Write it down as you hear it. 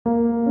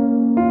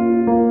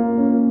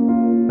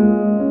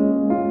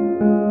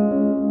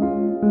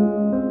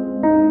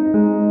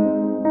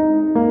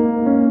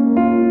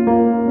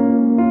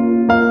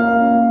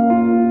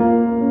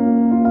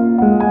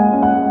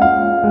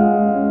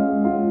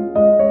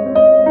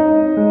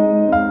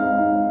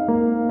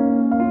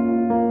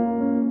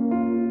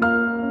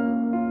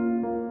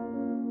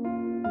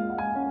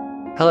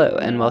Hello,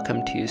 and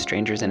welcome to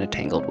Strangers in a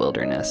Tangled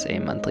Wilderness, a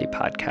monthly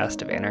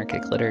podcast of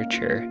anarchic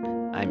literature.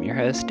 I'm your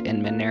host,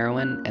 Inman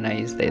Narrowan, and I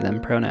use they, them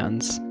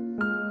pronouns.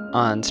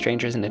 On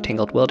Strangers in a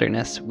Tangled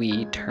Wilderness,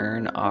 we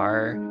turn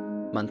our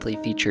monthly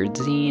featured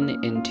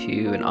zine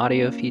into an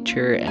audio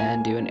feature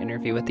and do an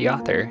interview with the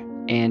author.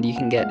 And you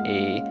can get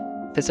a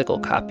physical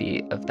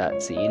copy of that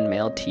zine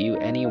mailed to you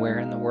anywhere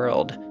in the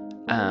world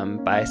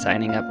by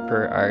signing up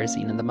for our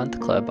Zine of the Month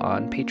Club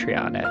on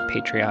Patreon at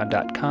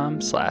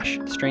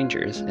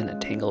patreon.com/strangers in a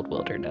tangled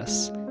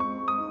wilderness.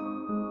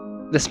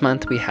 This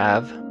month we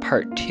have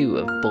part 2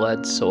 of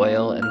Blood,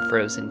 Soil, and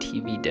Frozen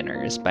TV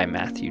Dinners by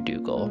Matthew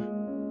Dougal.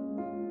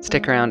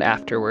 Stick around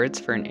afterwards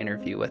for an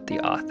interview with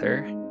the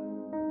author.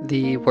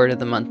 The word of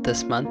the month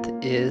this month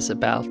is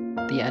about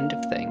the end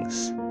of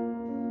things.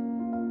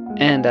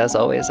 And as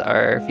always,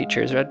 our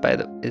feature is read by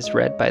the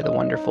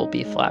wonderful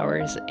Bee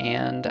Flowers,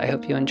 and I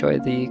hope you enjoy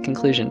the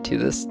conclusion to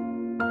this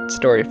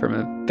story from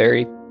a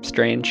very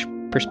strange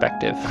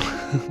perspective.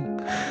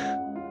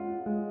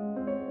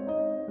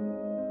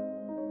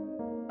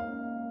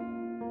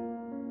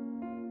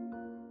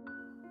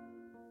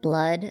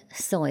 Blood,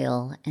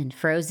 Soil, and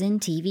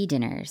Frozen TV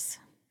Dinners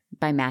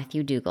by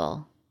Matthew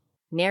Dougal.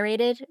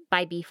 Narrated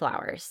by Bee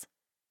Flowers.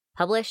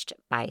 Published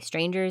by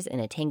Strangers in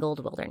a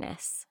Tangled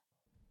Wilderness.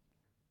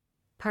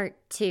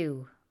 Part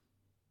 2.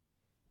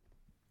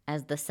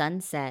 As the sun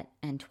set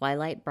and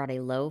twilight brought a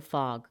low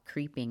fog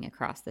creeping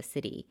across the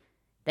city,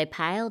 they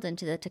piled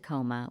into the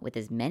Tacoma with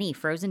as many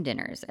frozen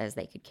dinners as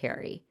they could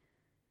carry.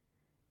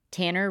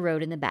 Tanner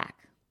rode in the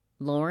back.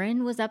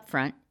 Lauren was up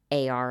front,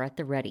 AR at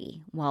the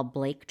ready, while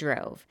Blake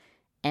drove,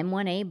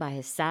 M1A by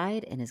his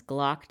side and his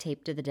Glock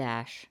taped to the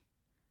dash.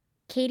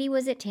 Katie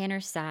was at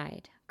Tanner's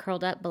side,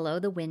 curled up below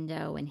the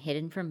window and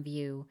hidden from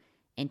view,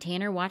 and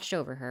Tanner watched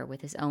over her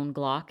with his own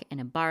Glock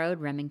and a borrowed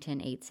Remington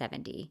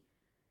 870.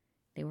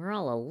 They were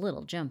all a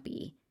little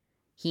jumpy.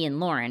 He and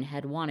Lauren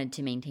had wanted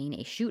to maintain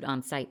a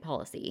shoot-on-sight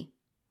policy.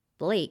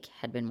 Blake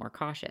had been more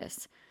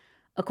cautious.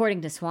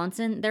 According to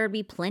Swanson, there would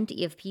be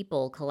plenty of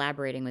people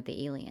collaborating with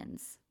the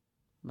aliens.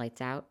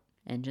 Lights out,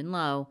 engine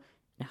low,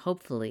 and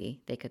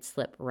hopefully they could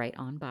slip right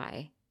on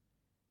by.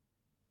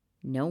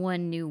 No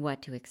one knew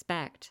what to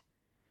expect.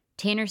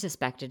 Tanner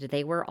suspected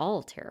they were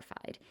all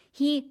terrified.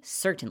 He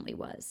certainly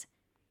was.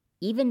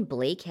 Even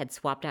Blake had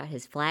swapped out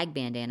his flag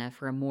bandana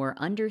for a more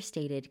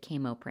understated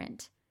camo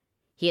print.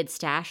 He had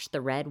stashed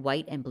the red,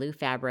 white, and blue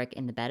fabric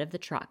in the bed of the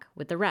truck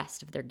with the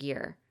rest of their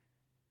gear.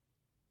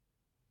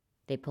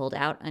 They pulled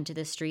out onto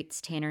the streets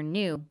Tanner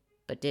knew,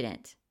 but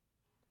didn't.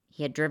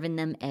 He had driven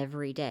them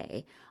every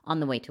day,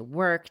 on the way to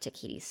work, to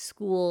Katie's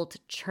school,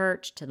 to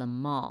church, to the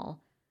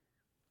mall.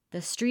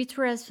 The streets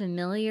were as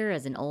familiar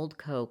as an old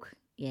Coke,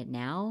 yet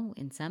now,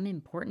 in some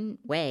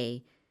important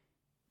way,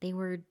 they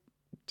were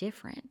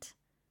different.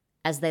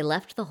 As they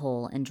left the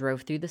hole and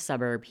drove through the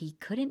suburb, he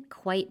couldn't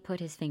quite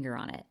put his finger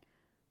on it.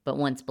 But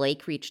once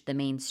Blake reached the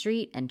main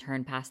street and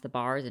turned past the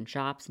bars and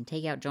shops and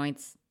takeout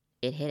joints,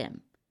 it hit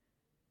him.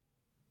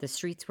 The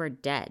streets were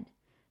dead.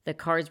 The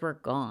cars were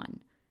gone.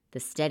 The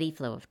steady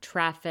flow of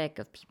traffic,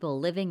 of people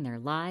living their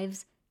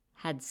lives,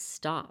 had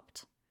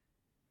stopped.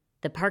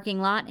 The parking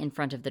lot in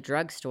front of the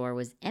drugstore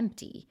was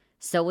empty.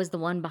 So was the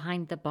one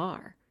behind the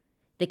bar.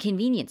 The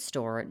convenience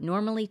store,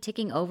 normally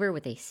ticking over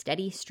with a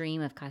steady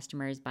stream of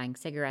customers buying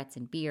cigarettes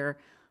and beer,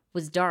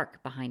 was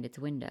dark behind its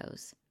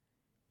windows.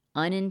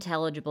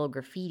 Unintelligible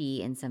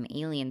graffiti in some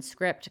alien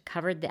script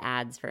covered the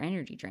ads for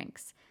energy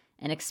drinks,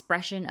 an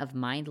expression of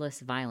mindless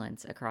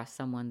violence across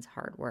someone's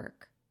hard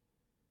work.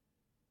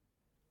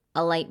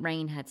 A light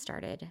rain had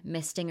started,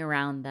 misting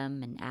around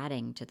them and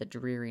adding to the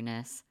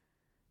dreariness.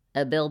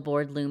 A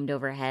billboard loomed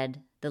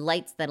overhead, the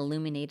lights that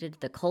illuminated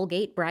the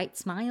Colgate bright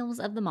smiles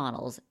of the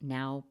models,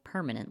 now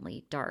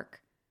permanently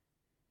dark.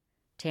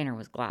 Tanner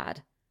was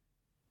glad.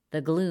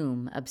 The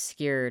gloom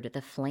obscured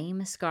the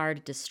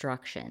flame-scarred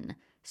destruction,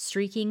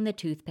 streaking the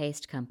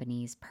toothpaste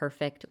company's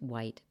perfect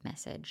white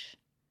message.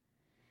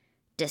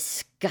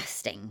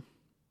 "Disgusting,"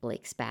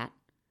 Blake spat.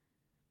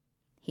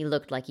 He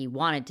looked like he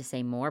wanted to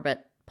say more,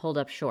 but pulled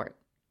up short,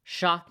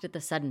 shocked at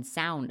the sudden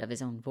sound of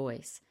his own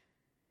voice.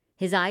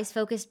 His eyes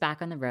focused back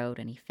on the road,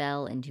 and he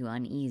fell into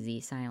uneasy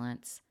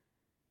silence.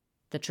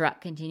 The truck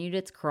continued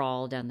its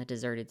crawl down the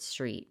deserted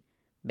street,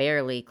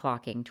 barely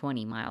clocking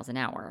 20 miles an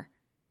hour.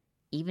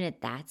 Even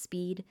at that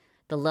speed,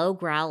 the low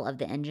growl of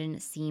the engine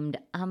seemed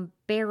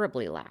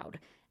unbearably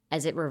loud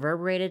as it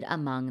reverberated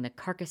among the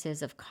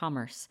carcasses of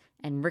commerce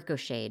and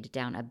ricocheted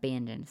down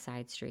abandoned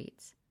side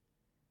streets.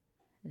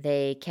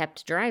 They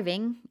kept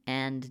driving,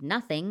 and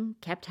nothing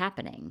kept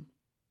happening.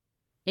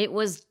 It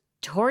was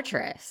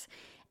torturous.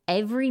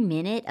 Every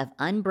minute of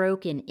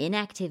unbroken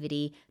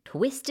inactivity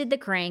twisted the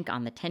crank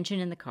on the tension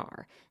in the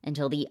car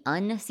until the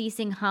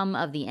unceasing hum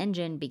of the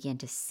engine began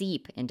to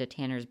seep into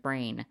Tanner's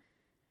brain.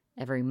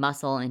 Every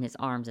muscle in his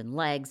arms and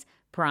legs,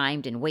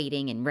 primed and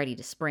waiting and ready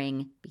to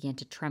spring, began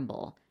to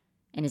tremble,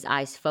 and his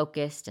eyes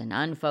focused and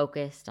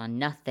unfocused on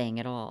nothing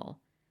at all.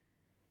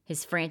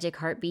 His frantic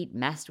heartbeat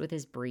messed with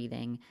his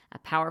breathing, a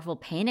powerful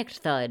panicked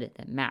thud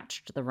that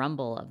matched the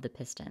rumble of the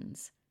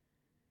pistons.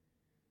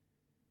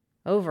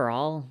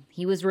 Overall,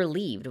 he was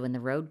relieved when the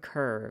road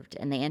curved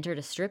and they entered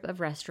a strip of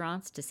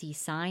restaurants to see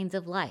signs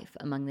of life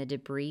among the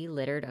debris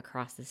littered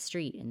across the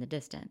street in the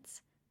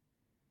distance.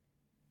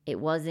 It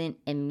wasn't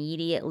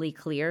immediately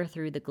clear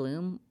through the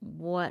gloom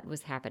what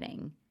was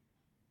happening.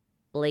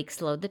 Blake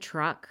slowed the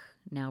truck,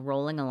 now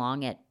rolling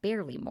along at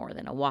barely more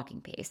than a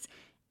walking pace,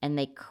 and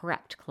they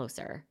crept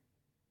closer.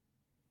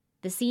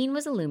 The scene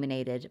was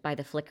illuminated by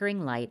the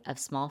flickering light of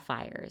small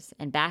fires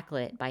and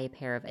backlit by a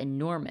pair of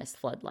enormous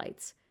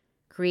floodlights,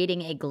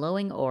 creating a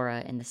glowing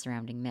aura in the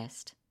surrounding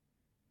mist.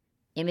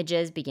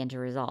 Images began to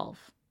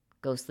resolve,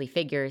 ghostly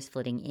figures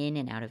flitting in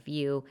and out of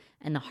view,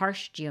 and the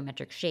harsh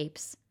geometric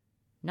shapes,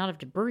 not of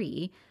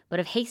debris, but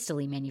of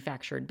hastily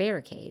manufactured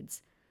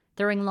barricades,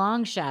 throwing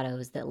long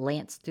shadows that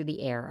lanced through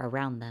the air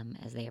around them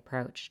as they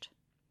approached.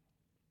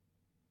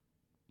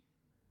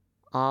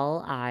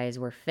 All eyes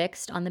were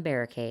fixed on the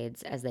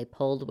barricades as they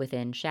pulled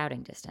within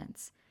shouting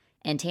distance,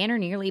 and Tanner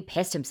nearly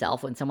pissed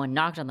himself when someone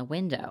knocked on the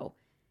window.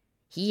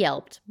 He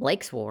yelped,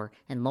 Blake swore,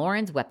 and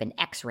Lauren's weapon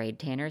X-rayed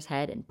Tanner's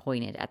head and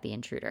pointed at the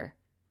intruder.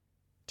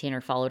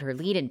 Tanner followed her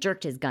lead and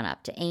jerked his gun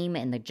up to aim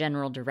in the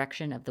general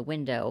direction of the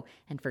window,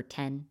 and for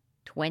 10,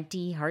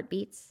 20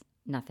 heartbeats,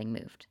 nothing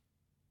moved.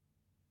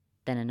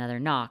 Then another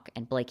knock,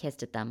 and Blake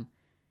hissed at them.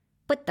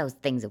 "Put those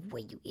things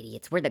away, you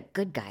idiots. We're the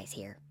good guys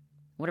here.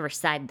 Whatever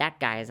side that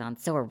guy is on,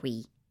 so are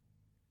we."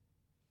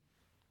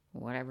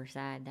 Whatever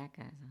side that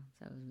guy's on,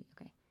 so are we.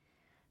 Okay.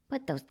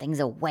 "Put those things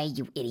away,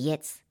 you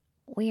idiots.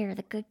 We're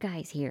the good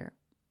guys here.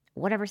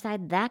 Whatever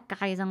side that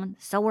guy is on,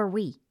 so are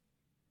we."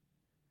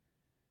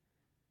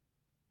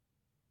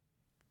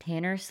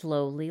 Tanner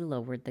slowly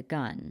lowered the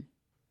gun,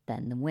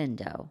 then the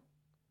window.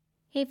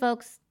 "Hey,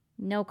 folks,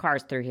 no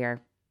cars through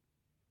here."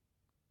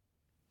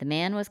 The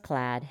man was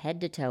clad head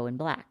to toe in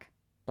black.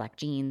 Black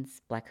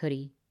jeans, black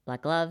hoodie,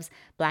 black gloves,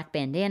 black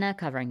bandana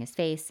covering his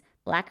face,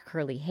 black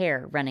curly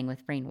hair running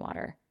with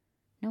rainwater.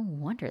 No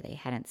wonder they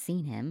hadn't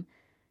seen him.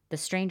 The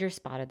stranger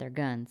spotted their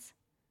guns.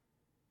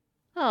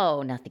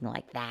 "Oh, nothing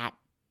like that,"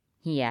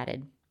 he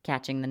added,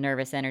 catching the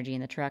nervous energy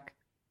in the truck.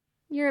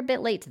 "You're a bit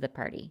late to the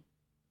party."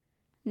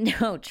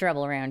 "No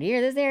trouble around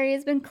here. This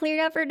area's been cleared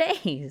out for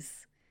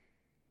days."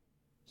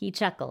 He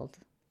chuckled,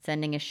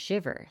 sending a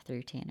shiver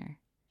through Tanner.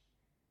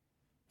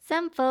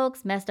 "Some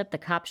folks messed up the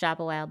cop shop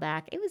a while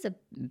back. It was a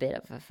bit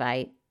of a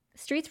fight. The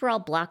streets were all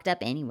blocked up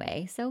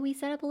anyway, so we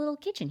set up a little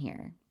kitchen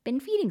here. Been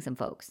feeding some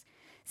folks.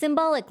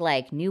 Symbolic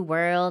like New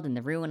World and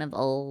the ruin of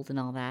old and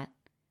all that."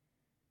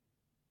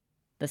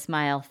 The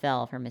smile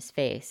fell from his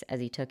face as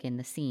he took in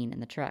the scene in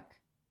the truck.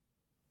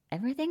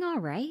 "Everything all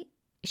right?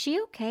 Is she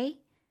okay?"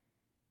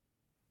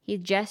 He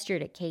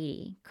gestured at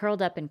Katie,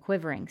 curled up and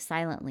quivering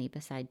silently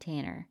beside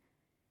Tanner.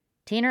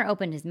 Tanner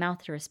opened his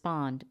mouth to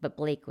respond, but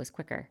Blake was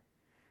quicker.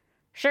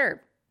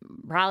 "Sure,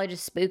 probably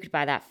just spooked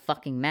by that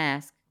fucking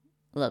mask.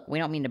 Look, we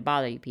don't mean to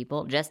bother you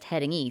people, just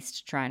heading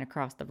east, trying to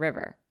cross the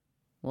river.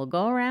 We'll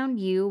go around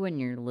you and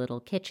your little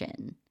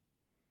kitchen."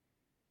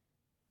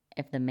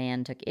 If the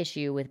man took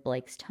issue with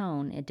Blake's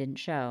tone, it didn't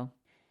show.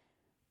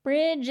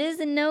 "Bridge is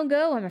a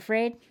no-go, I'm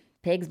afraid.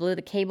 Pigs blew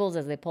the cables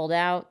as they pulled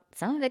out.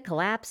 Some of it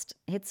collapsed.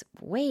 It's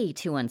way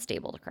too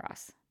unstable to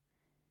cross."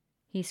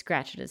 He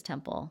scratched at his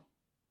temple.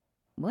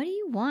 "What do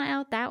you want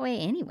out that way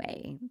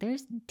anyway?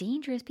 There's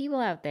dangerous people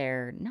out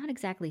there, not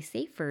exactly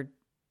safe for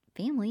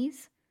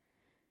families."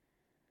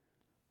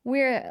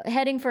 "We're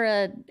heading for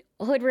a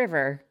Hood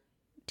River,"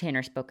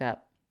 Tanner spoke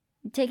up.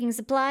 "Taking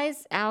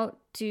supplies out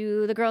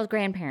to the girl's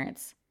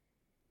grandparents."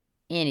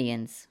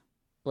 "Indians,"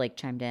 Blake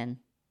chimed in.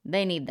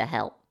 "They need the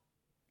help."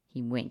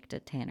 He winked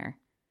at Tanner.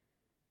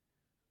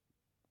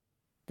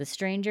 The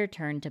stranger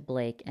turned to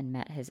Blake and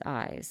met his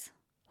eyes,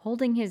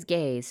 holding his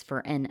gaze for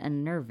an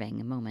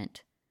unnerving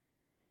moment.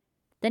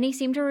 Then he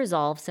seemed to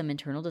resolve some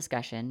internal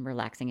discussion,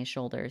 relaxing his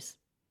shoulders.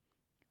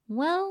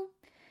 "Well,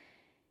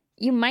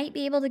 you might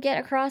be able to get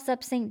across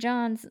up St.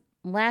 John's.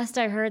 Last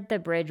I heard, the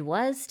bridge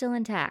was still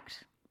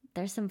intact.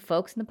 There's some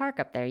folks in the park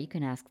up there. You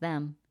can ask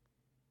them."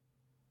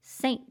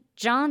 "St.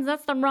 John's?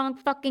 That's the wrong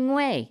fucking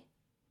way."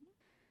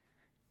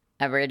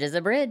 "A bridge is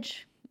a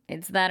bridge.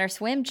 It's that or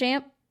swim,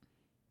 champ."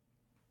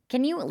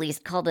 "Can you at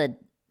least call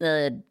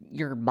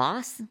your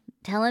boss?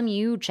 Tell him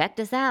you checked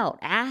us out.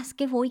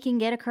 Ask if we can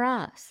get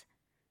across."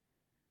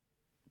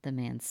 The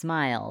man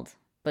smiled,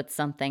 but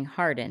something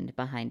hardened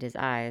behind his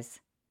eyes.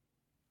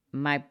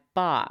 "My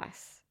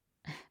boss?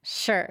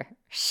 Sure.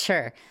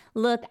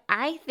 Look,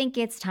 I think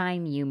it's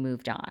time you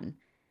moved on.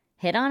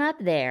 Head on up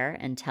there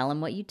and tell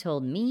them what you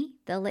told me.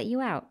 They'll let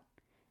you out.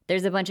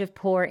 There's a bunch of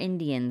poor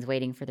Indians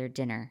waiting for their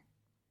dinner."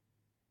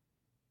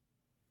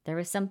 There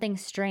was something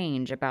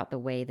strange about the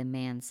way the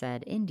man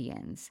said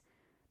Indians,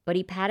 but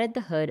he patted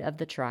the hood of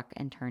the truck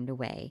and turned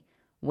away,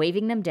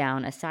 waving them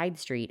down a side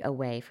street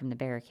away from the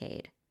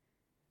barricade.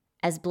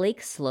 As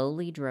Blake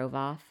slowly drove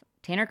off,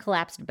 Tanner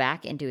collapsed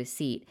back into his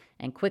seat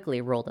and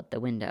quickly rolled up the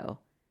window.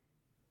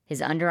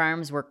 His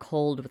underarms were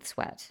cold with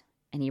sweat,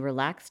 and he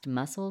relaxed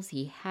muscles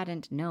he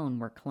hadn't known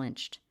were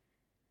clenched.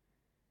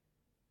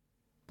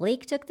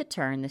 Blake took the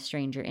turn the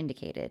stranger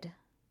indicated,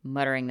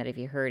 muttering that if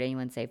he heard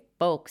anyone say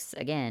folks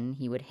again,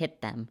 he would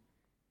hit them.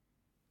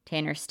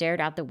 Tanner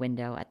stared out the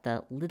window at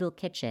the little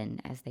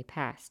kitchen as they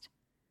passed.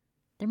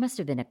 There must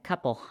have been a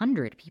couple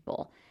hundred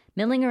people,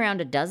 milling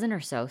around a dozen or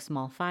so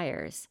small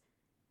fires.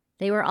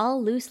 They were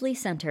all loosely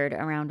centered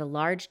around a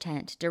large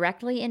tent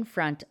directly in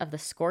front of the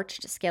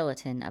scorched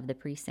skeleton of the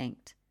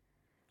precinct.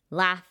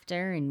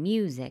 Laughter and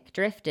music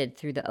drifted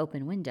through the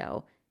open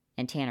window,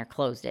 and Tanner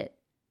closed it.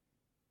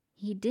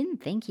 He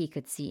didn't think he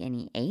could see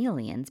any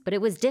aliens, but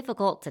it was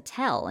difficult to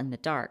tell in the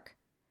dark.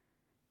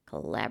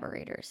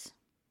 Collaborators.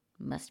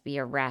 Must be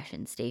a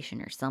ration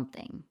station or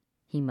something,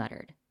 he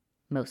muttered,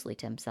 mostly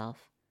to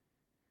himself.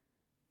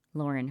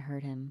 Lauren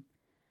heard him.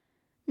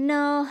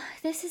 No,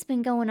 this has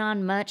been going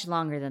on much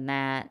longer than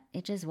that.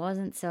 It just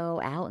wasn't so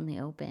out in the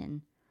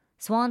open.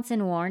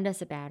 Swanson warned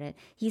us about it.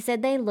 He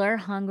said they lure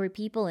hungry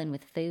people in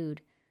with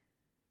food.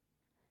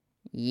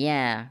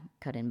 Yeah,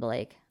 cut in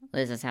Blake.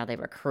 This is how they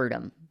recruit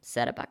 'em.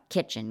 Set up a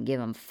kitchen, give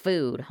 'em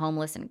food,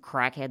 homeless and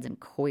crackheads and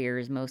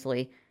queers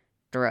mostly.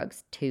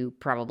 Drugs, too,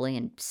 probably,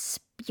 and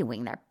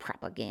spewing their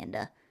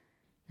propaganda.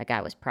 That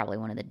guy was probably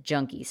one of the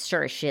junkies.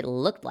 Sure as shit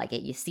looked like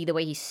it. You see the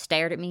way he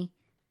stared at me?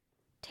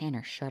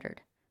 Tanner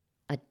shuddered.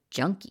 A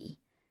junkie?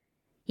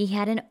 He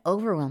had an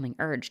overwhelming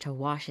urge to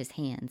wash his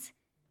hands.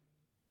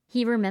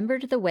 He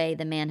remembered the way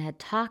the man had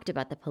talked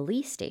about the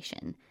police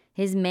station,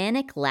 his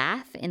manic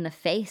laugh in the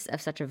face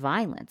of such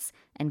violence,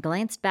 and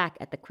glanced back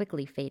at the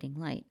quickly fading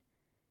light,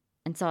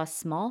 and saw a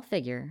small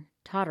figure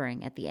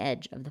tottering at the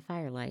edge of the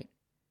firelight.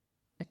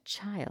 A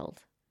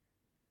child.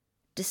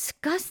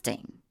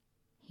 Disgusting,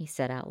 he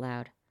said out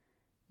loud.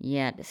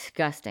 Yeah,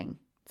 disgusting.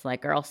 It's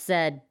like Earl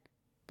said,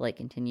 Blake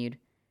continued.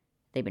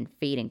 They've been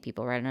feeding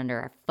people right under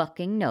our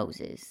fucking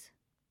noses.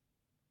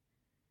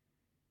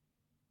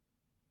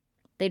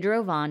 They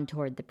drove on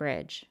toward the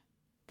bridge.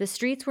 The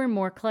streets were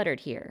more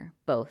cluttered here,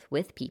 both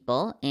with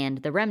people and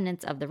the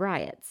remnants of the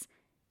riots,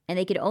 and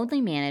they could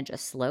only manage a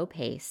slow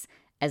pace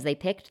as they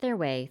picked their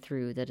way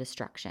through the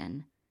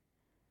destruction.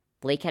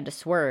 Blake had to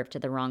swerve to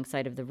the wrong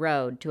side of the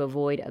road to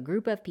avoid a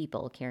group of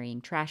people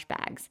carrying trash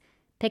bags,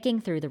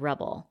 picking through the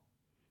rubble.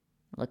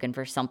 Looking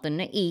for something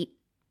to eat,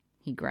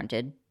 he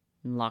grunted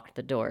and locked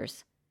the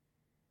doors.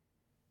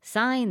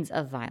 Signs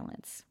of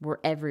violence were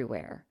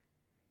everywhere.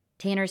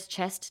 Tanner's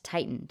chest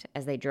tightened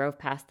as they drove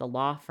past the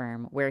law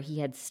firm where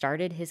he had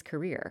started his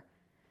career,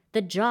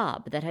 the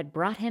job that had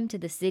brought him to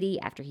the city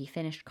after he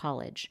finished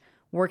college,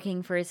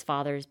 working for his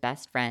father's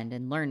best friend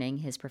and learning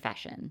his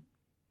profession.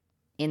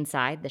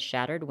 Inside the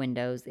shattered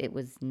windows, it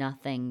was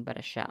nothing but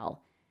a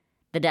shell.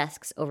 The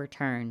desks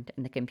overturned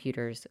and the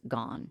computers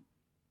gone.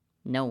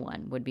 No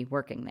one would be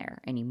working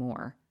there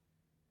anymore.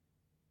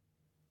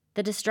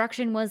 The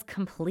destruction was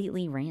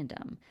completely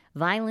random,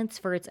 violence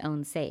for its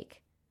own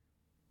sake.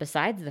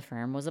 Besides the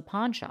firm was a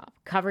pawn shop,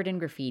 covered in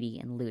graffiti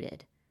and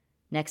looted.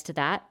 Next to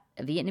that,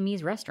 a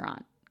Vietnamese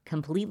restaurant,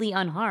 completely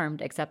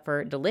unharmed except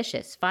for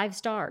delicious 5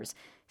 stars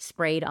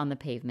sprayed on the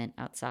pavement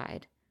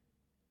outside.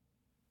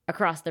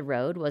 Across the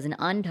road was an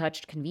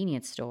untouched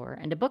convenience store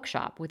and a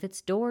bookshop with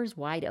its doors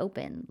wide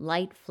open,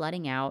 light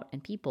flooding out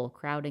and people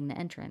crowding the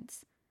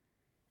entrance.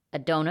 A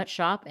donut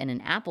shop and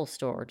an apple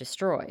store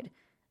destroyed,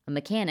 a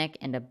mechanic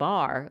and a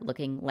bar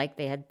looking like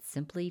they had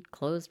simply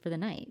closed for the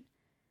night.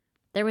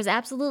 There was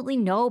absolutely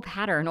no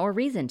pattern or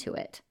reason to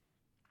it.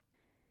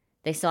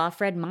 They saw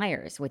Fred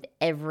Meyer's with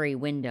every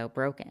window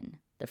broken,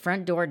 the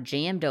front door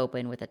jammed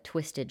open with a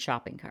twisted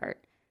shopping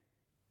cart.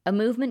 A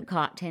movement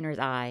caught Tanner's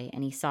eye,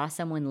 and he saw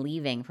someone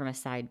leaving from a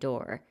side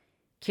door,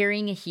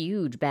 carrying a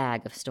huge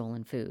bag of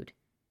stolen food.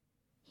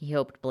 He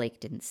hoped Blake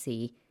didn't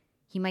see.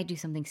 He might do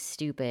something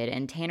stupid,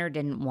 and Tanner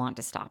didn't want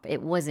to stop.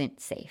 It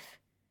wasn't safe.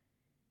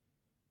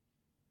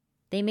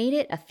 They made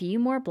it a few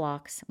more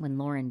blocks when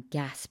Lauren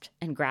gasped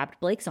and grabbed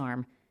Blake's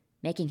arm,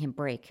 making him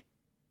break.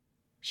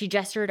 She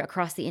gestured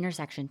across the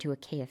intersection to a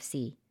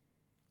KFC.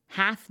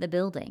 Half the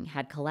building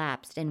had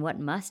collapsed in what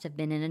must have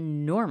been an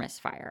enormous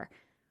fire.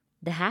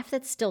 The half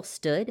that still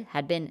stood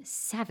had been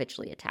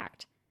savagely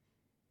attacked.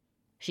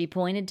 She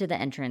pointed to the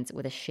entrance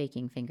with a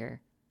shaking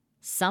finger.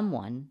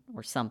 Someone,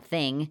 or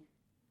something,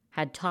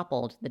 had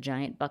toppled the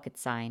giant bucket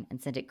sign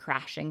and sent it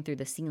crashing through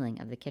the ceiling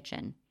of the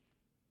kitchen.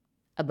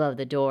 Above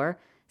the door,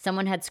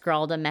 someone had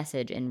scrawled a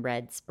message in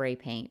red spray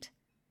paint.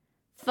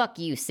 "Fuck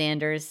you,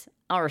 Sanders.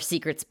 Our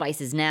secret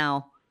spices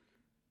now."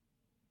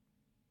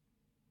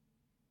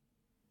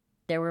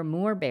 There were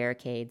more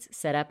barricades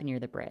set up near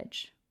the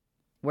bridge.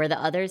 Where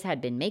the others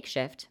had been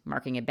makeshift,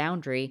 marking a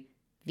boundary,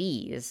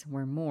 these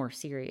were more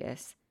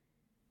serious.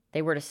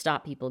 They were to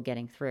stop people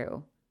getting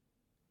through.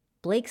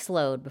 Blake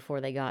slowed before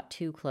they got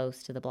too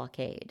close to the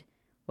blockade,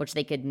 which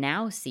they could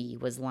now see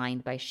was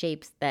lined by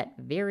shapes that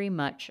very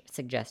much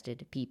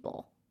suggested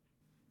people.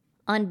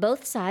 On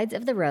both sides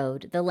of the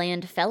road, the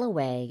land fell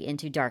away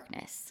into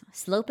darkness,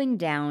 sloping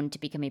down to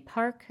become a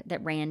park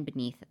that ran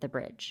beneath the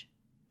bridge.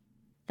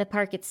 The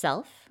park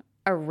itself,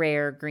 a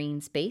rare green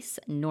space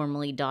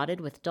normally dotted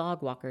with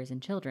dog walkers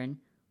and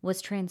children,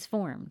 was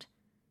transformed.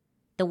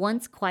 The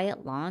once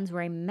quiet lawns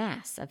were a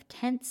mass of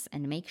tents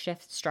and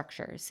makeshift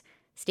structures,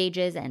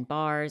 Stages and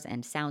bars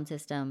and sound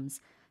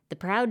systems, the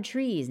proud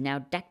trees now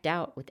decked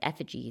out with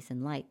effigies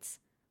and lights.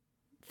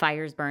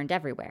 Fires burned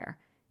everywhere,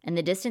 and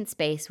the distant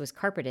space was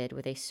carpeted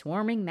with a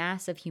swarming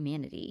mass of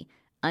humanity,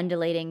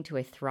 undulating to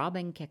a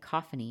throbbing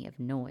cacophony of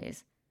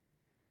noise.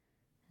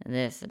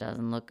 "This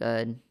doesn't look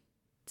good,"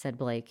 said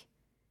Blake.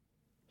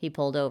 He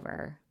pulled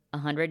over,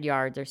 100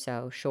 yards or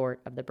so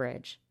short of the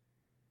bridge.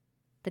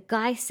 "The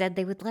guy said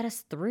they would let us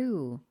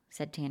through,"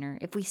 said Tanner,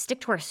 "if we stick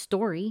to our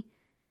story."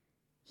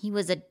 "He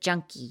was a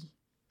junkie,"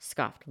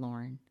 scoffed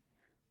Lauren.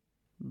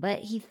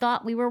 "But he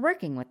thought we were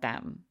working with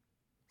them,"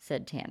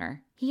 said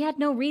Tanner. "He had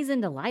no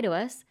reason to lie to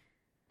us."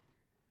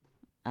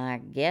 "I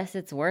guess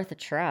it's worth a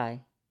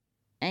try.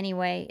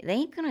 Anyway, they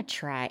ain't gonna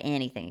try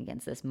anything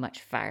against this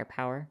much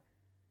firepower."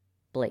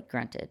 Blake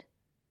grunted.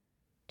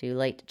 "Too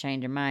late to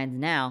change their minds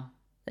now.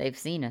 They've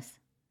seen us."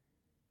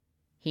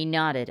 He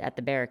nodded at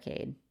the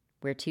barricade,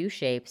 where two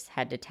shapes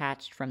had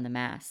detached from the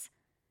mass.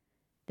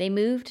 They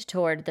moved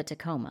toward the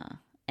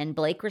Tacoma, and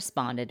Blake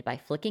responded by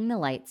flicking the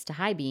lights to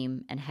high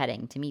beam and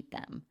heading to meet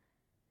them.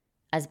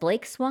 As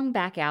Blake swung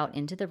back out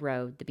into the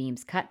road, the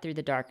beams cut through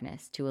the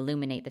darkness to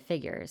illuminate the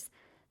figures,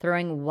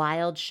 throwing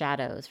wild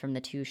shadows from the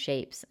two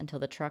shapes until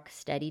the truck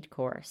steadied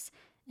course,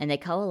 and they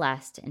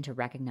coalesced into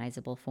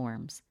recognizable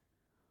forms.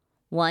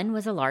 One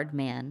was a large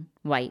man,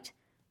 white,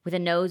 with a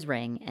nose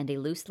ring and a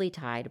loosely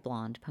tied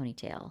blonde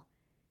ponytail.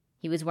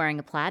 He was wearing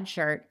a plaid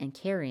shirt and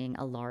carrying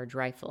a large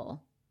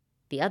rifle.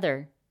 The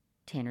other,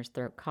 Tanner's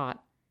throat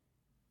caught.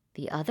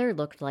 The other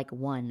looked like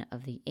one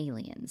of the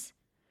aliens.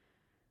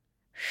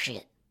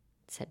 "Shit,"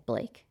 said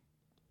Blake,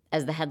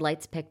 as the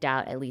headlights picked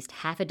out at least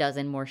half a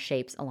dozen more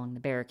shapes along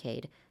the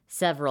barricade,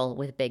 several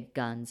with big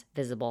guns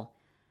visible.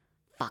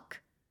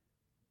 "Fuck."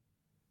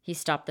 He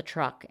stopped the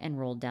truck and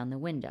rolled down the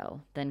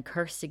window, then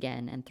cursed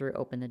again and threw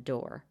open the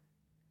door.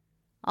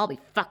 "I'll be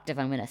fucked if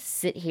I'm going to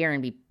sit here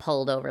and be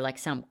pulled over like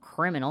some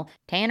criminal.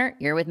 Tanner,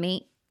 you're with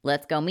me.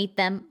 Let's go meet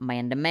them,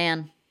 man to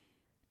man."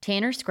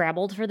 Tanner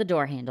scrabbled for the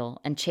door handle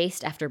and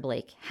chased after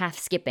Blake, half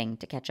skipping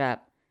to catch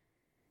up.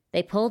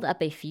 They pulled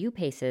up a few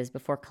paces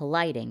before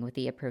colliding with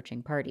the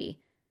approaching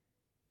party.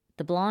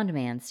 The blonde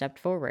man stepped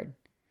forward.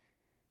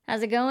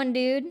 "How's it going,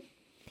 dude?"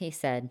 he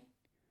said.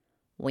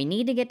 "We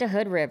need to get to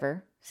Hood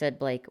River," said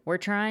Blake. "We're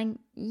trying—"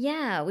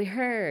 "Yeah, we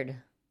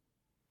heard."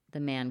 The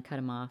man cut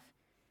him off.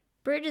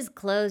 "Bridge is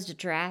closed to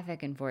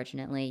traffic,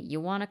 unfortunately. You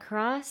want to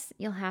cross?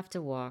 You'll have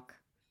to walk."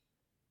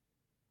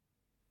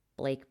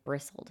 Blake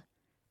bristled.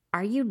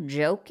 "Are you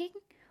joking?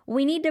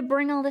 We need to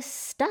bring all this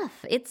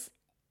stuff. It's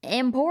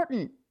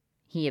important,"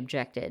 he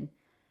objected.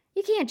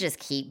 "You can't just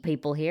keep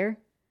people here."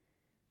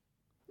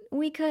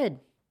 "We could,"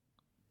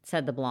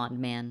 said the blonde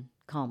man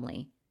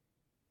calmly.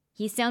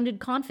 He sounded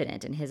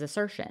confident in his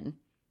assertion.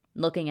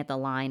 Looking at the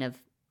line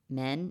of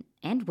men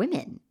and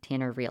women,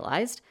 Tanner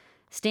realized,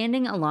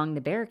 standing along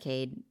the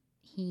barricade,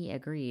 he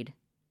agreed.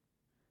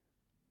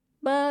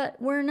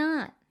 "But we're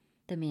not,"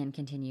 the man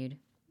continued.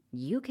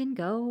 "You can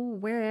go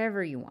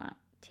wherever you want.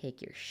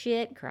 Take your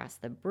shit, cross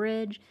the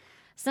bridge.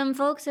 Some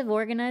folks have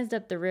organized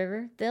up the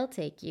river. They'll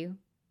take you.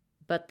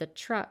 But the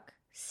truck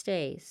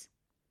stays."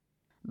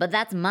 "But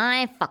that's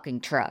my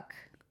fucking truck,"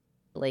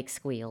 Blake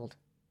squealed.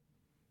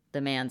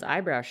 The man's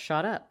eyebrows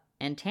shot up,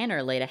 and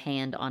Tanner laid a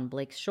hand on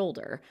Blake's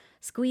shoulder,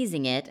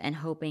 squeezing it and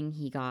hoping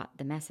he got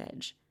the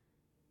message.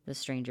 The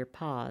stranger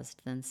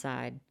paused, then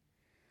sighed.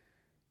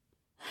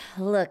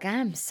 "Look,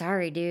 I'm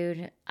sorry,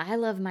 dude. I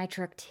love my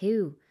truck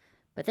too.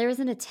 But there was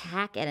an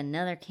attack at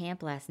another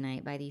camp last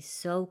night by these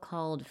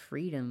so-called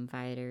freedom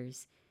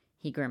fighters,"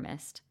 he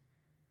grimaced.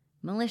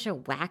 "Militia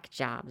whack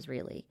jobs,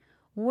 really.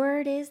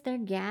 Word is they're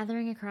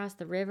gathering across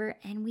the river,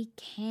 and we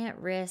can't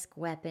risk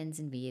weapons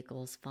and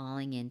vehicles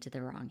falling into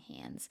the wrong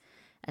hands,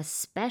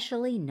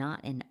 especially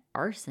not an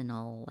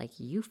arsenal like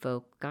you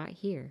folk got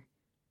here."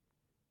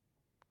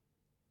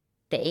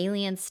 The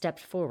alien stepped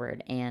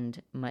forward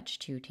and, much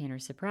to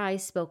Tanner's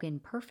surprise, spoke in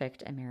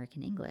perfect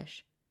American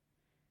English.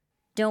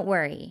 "Don't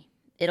worry.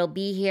 It'll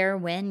be here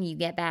when you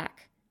get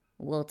back.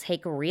 We'll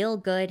take real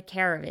good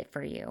care of it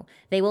for you.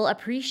 They will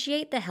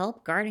appreciate the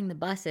help guarding the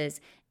buses,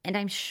 and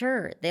I'm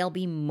sure they'll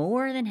be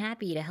more than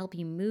happy to help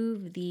you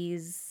move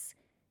these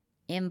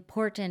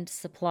important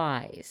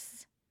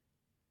supplies."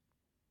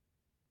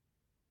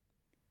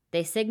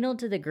 They signaled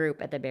to the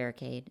group at the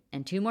barricade,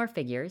 and two more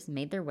figures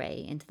made their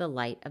way into the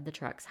light of the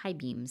truck's high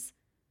beams.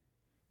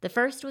 The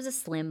first was a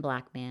slim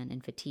black man in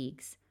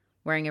fatigues,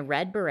 wearing a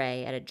red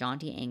beret at a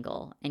jaunty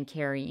angle and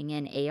carrying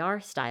an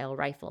AR-style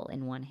rifle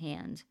in one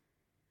hand.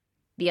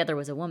 The other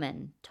was a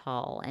woman,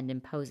 tall and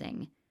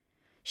imposing.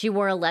 She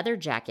wore a leather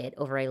jacket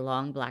over a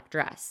long black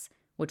dress,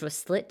 which was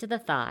slit to the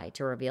thigh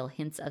to reveal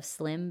hints of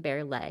slim,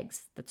 bare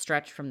legs that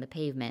stretched from the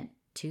pavement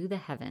to the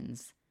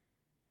heavens.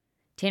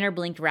 Tanner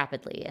blinked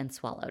rapidly and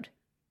swallowed.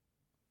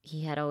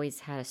 He had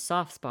always had a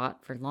soft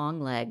spot for long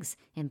legs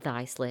and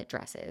thigh-slit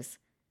dresses.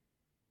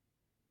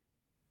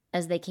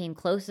 As they came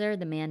closer,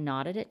 the man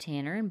nodded at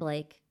Tanner and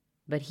Blake,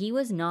 but he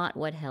was not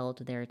what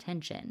held their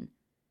attention.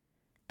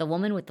 The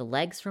woman with the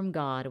legs from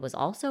God was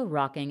also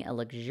rocking a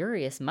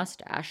luxurious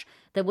mustache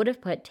that would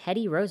have put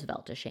Teddy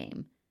Roosevelt to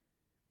shame.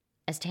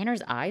 As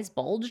Tanner's eyes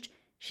bulged,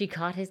 she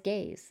caught his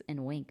gaze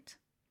and winked.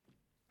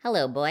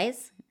 "Hello,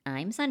 boys.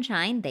 I'm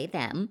Sunshine, they,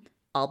 them.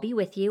 I'll be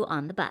with you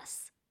on the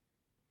bus."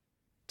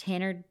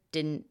 Tanner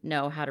didn't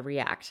know how to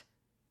react.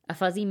 A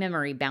fuzzy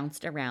memory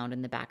bounced around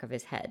in the back of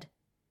his head.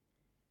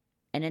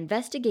 An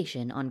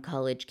investigation on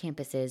college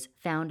campuses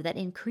found that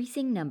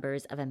increasing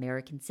numbers of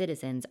American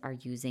citizens are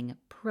using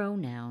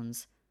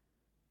pronouns.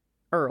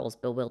 Earl's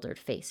bewildered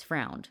face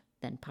frowned,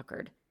 then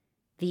puckered.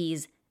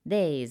 These,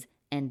 theys,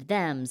 and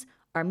thems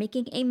are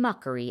making a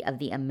mockery of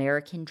the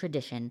American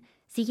tradition,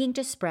 seeking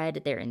to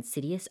spread their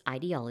insidious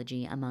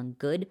ideology among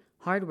good,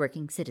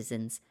 hard-working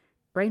citizens,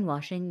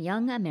 brainwashing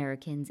young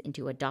Americans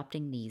into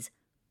adopting these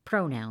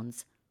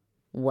pronouns.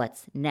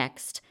 What's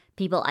next?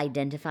 People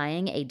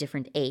identifying a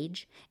different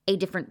age, a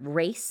different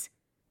race?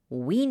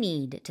 We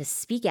need to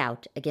speak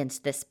out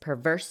against this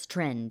perverse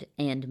trend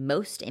and,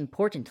 most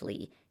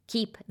importantly,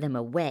 keep them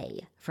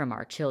away from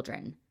our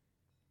children.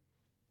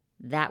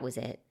 That was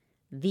it.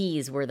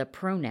 These were the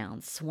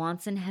pronouns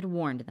Swanson had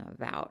warned them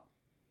about.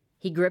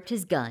 He gripped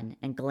his gun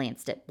and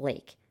glanced at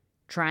Blake,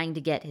 trying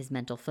to get his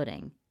mental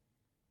footing.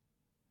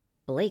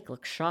 Blake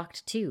looked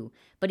shocked too,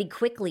 but he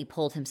quickly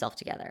pulled himself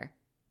together.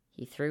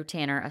 He threw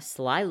Tanner a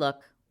sly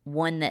look,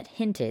 one that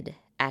hinted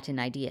at an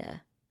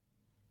idea.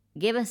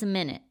 "Give us a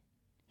minute,"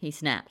 he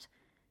snapped,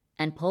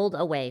 and pulled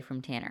away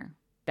from Tanner,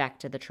 back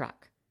to the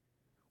truck.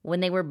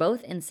 When they were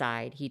both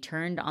inside, he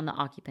turned on the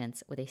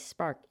occupants with a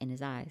spark in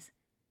his eyes.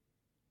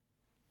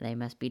 "They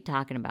must be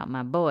talking about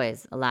my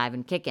boys, alive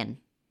and kicking."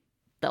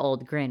 The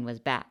old grin was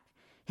back,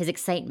 his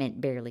excitement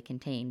barely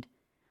contained.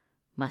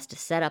 "Must have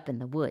set up in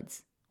the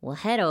woods. We'll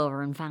head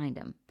over and find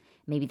them.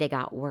 Maybe they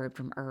got word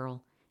from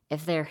Earl.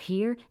 If they're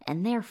here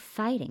and they're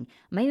fighting,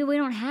 maybe we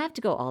don't have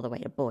to go all the way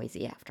to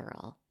Boise after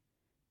all."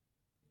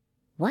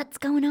 "What's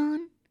going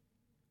on?"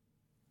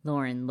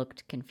 Lauren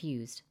looked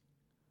confused.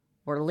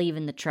 "We're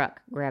leaving the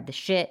truck, grab the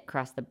shit,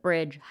 cross the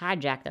bridge,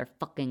 hijack their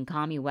fucking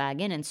commie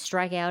wagon, and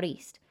strike out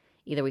east.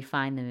 Either we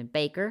find them in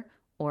Baker,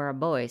 or our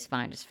boys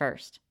find us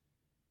first."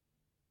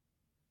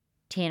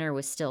 Tanner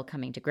was still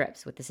coming to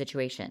grips with the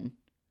situation.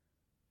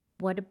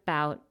 "What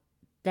about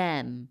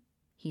them?"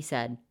 he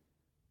said.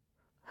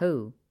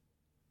 "Who?"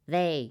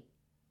 "They,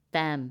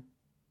 them,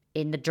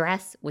 in the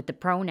dress with the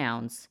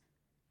pronouns."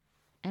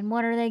 "And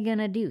what are they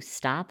gonna do,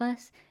 stop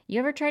us? You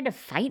ever tried to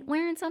fight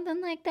wearing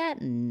something like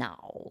that?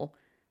 No.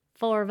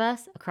 4 of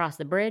us, across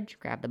the bridge,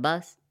 grab the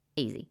bus,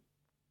 easy."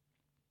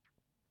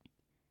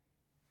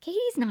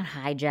 "Katie's not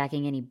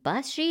hijacking any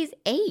bus. She's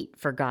 8,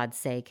 for God's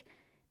sake.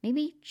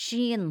 Maybe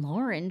she and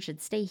Lauren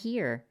should stay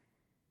here."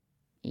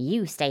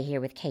 "You stay here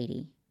with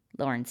Katie,"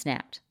 Lauren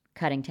snapped,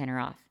 cutting Tanner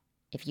off.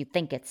 "If you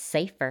think it's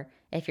safer,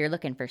 if you're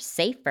looking for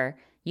safer,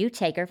 you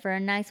take her for a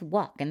nice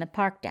walk in the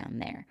park down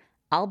there.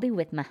 I'll be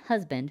with my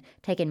husband,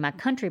 taking my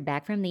country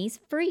back from these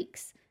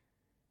freaks."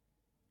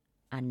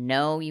 "I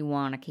know you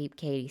want to keep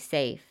Katie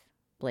safe,"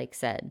 Blake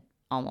said,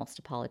 almost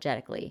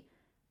apologetically.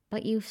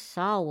 "But you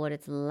saw what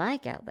it's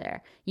like out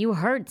there. You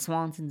heard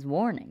Swanson's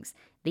warnings.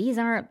 These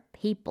aren't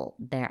people.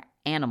 They're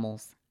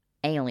animals.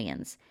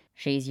 Aliens.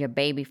 She's your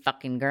baby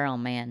fucking girl,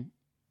 man.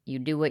 You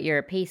do what you're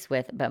at peace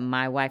with, but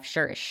my wife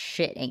sure as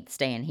shit ain't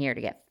staying here to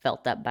get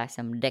felt up by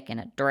some dick in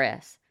a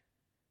dress."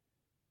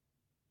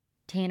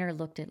 Tanner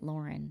looked at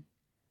Lauren.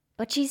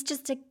 "But she's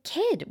just a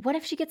kid. What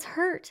if she gets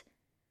hurt?"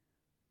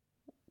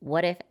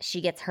 "What if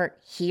she gets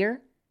hurt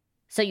here?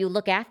 So you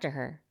look after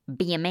her.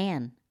 Be a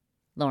man,"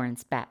 Lauren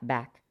spat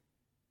back.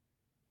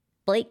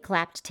 Blake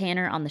clapped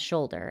Tanner on the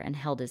shoulder and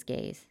held his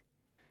gaze.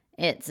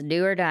 "It's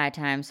do or die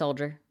time,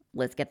 soldier.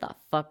 Let's get the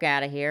fuck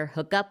out of here,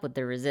 hook up with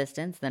the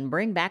resistance, then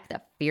bring back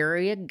the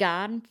fury of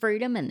God and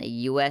freedom and the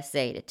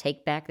USA to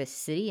take back the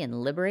city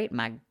and liberate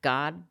my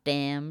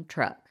goddamn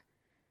truck."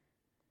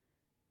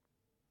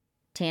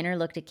 Tanner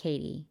looked at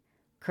Katie,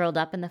 curled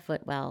up in the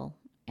footwell,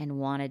 and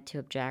wanted to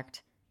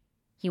object.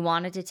 He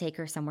wanted to take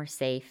her somewhere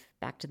safe,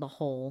 back to the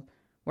hole,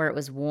 where it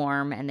was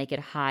warm and they could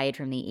hide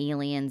from the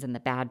aliens and the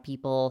bad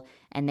people,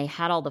 and they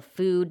had all the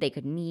food they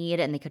could need,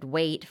 and they could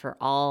wait for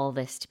all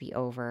this to be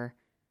over.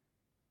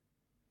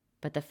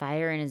 But the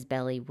fire in his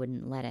belly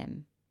wouldn't let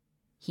him.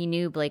 He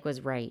knew Blake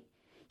was right.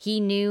 He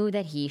knew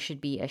that he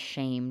should be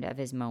ashamed of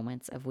his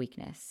moments of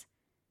weakness.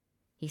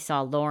 He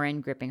saw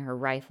Lauren gripping her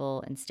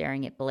rifle and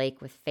staring at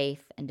Blake with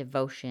faith and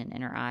devotion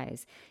in her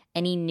eyes,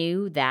 and he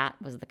knew that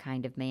was the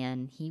kind of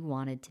man he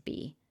wanted to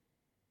be.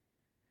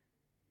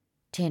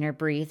 Tanner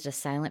breathed a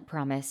silent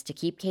promise to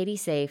keep Katie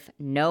safe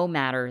no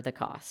matter the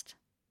cost.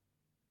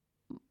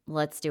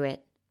 "Let's do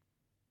it."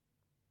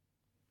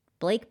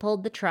 Blake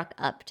pulled the truck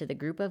up to the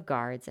group of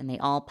guards and they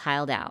all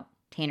piled out,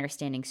 Tanner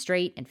standing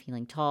straight and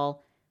feeling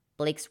tall,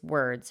 Blake's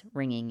words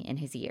ringing in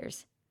his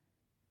ears.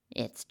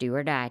 "It's do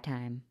or die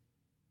time."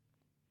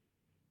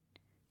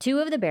 2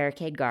 of the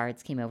barricade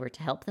guards came over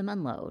to help them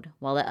unload,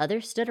 while the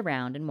others stood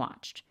around and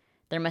watched,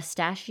 their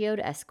mustachioed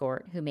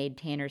escort who made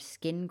Tanner's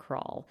skin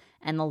crawl,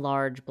 and the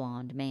large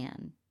blonde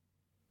man.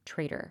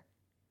 Traitor.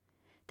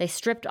 They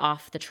stripped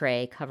off the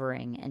tray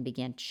covering and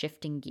began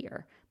shifting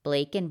gear,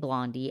 Blake and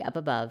Blondie up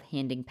above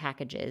handing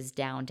packages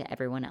down to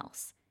everyone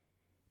else.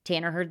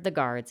 Tanner heard the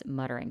guards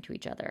muttering to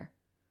each other.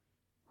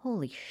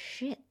 "Holy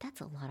shit, that's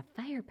a lot of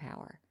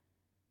firepower."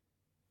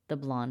 The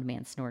blonde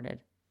man snorted.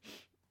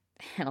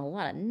 "And a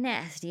lot of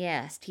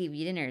nasty-ass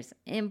TV dinners.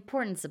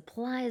 Important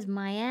supplies,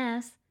 my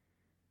ass."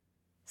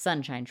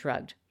 Sunshine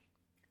shrugged.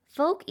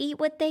 "Folk eat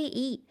what they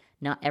eat.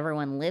 Not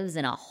everyone lives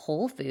in a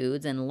Whole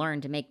Foods and learn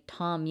to make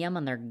Tom Yum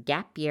on their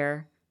gap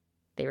year,"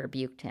 they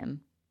rebuked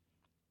him.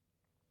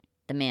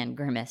 The man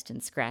grimaced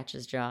and scratched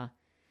his jaw.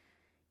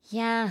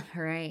 "Yeah,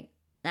 right.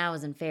 That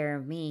wasn't fair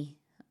of me.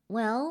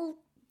 Well,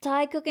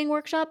 Thai cooking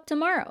workshop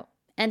tomorrow,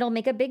 and I'll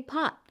make a big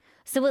pot,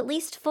 so at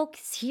least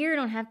folks here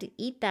don't have to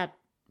eat that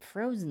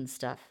frozen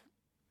stuff,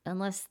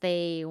 unless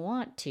they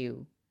want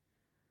to."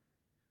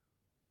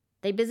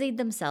 They busied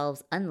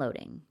themselves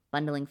unloading,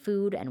 bundling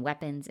food and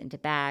weapons into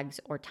bags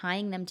or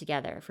tying them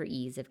together for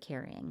ease of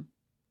carrying.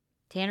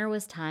 Tanner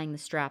was tying the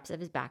straps of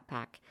his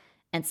backpack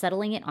and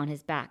settling it on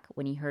his back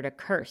when he heard a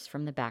curse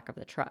from the back of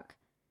the truck.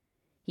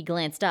 He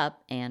glanced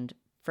up and,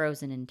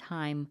 frozen in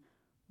time,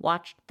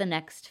 watched the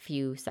next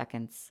few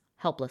seconds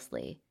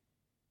helplessly.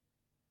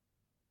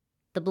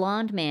 The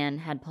blonde man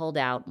had pulled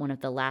out one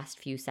of the last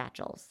few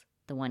satchels,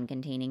 the one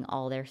containing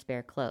all their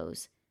spare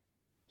clothes.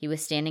 He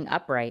was standing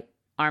upright,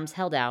 arms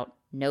held out,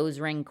 nose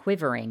ring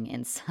quivering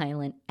in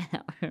silent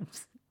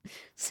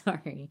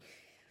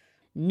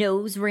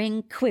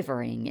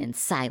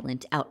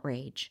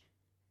outrage.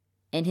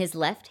 In his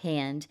left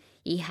hand,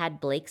 he had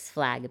Blake's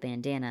flag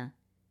bandana.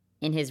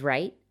 In his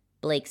right,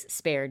 Blake's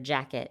spare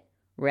jacket,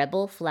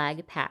 rebel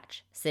flag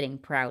patch sitting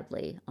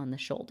proudly on the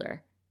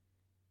shoulder.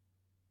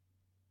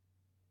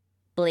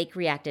 Blake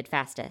reacted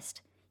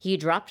fastest. He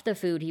dropped the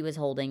food he was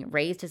holding,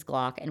 raised his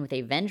Glock, and with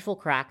a vengeful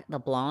crack, the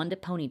blonde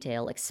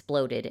ponytail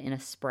exploded in a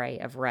spray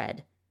of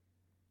red.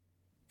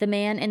 The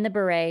man in the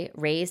beret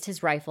raised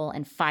his rifle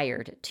and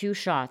fired 2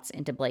 shots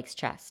into Blake's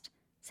chest,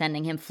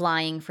 sending him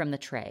flying from the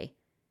tray.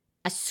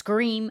 A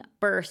scream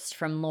burst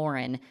from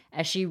Lauren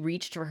as she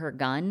reached for her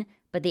gun,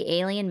 but the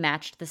alien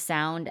matched the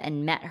sound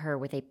and met her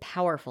with a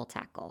powerful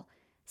tackle,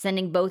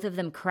 sending both of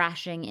them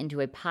crashing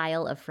into a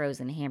pile of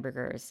frozen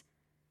hamburgers.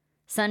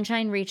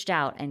 Sunshine reached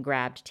out and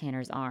grabbed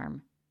Tanner's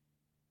arm.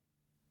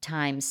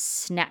 Time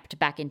snapped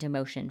back into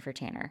motion for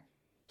Tanner.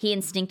 He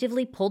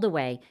instinctively pulled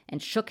away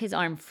and shook his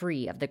arm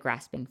free of the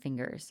grasping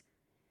fingers.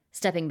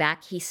 Stepping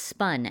back, he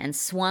spun and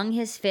swung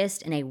his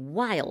fist in a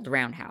wild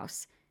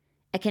roundhouse.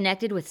 It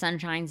connected with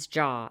Sunshine's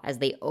jaw as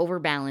they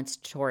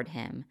overbalanced toward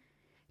him.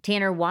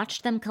 Tanner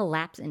watched them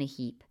collapse in a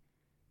heap.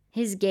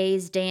 His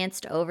gaze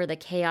danced over the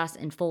chaos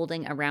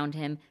unfolding around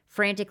him,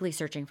 frantically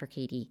searching for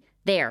Katie.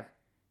 There!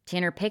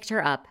 Tanner picked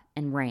her up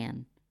and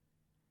ran.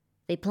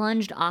 They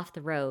plunged off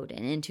the road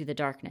and into the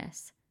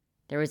darkness.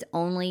 There was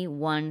only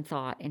one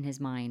thought in his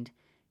mind: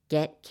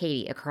 get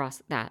Katie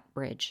across that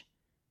bridge.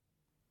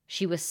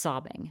 She was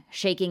sobbing,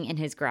 shaking in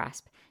his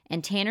grasp,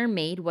 and Tanner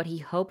made what he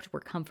hoped were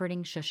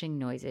comforting shushing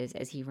noises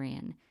as he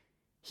ran.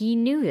 He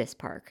knew this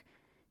park.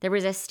 There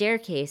was a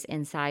staircase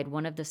inside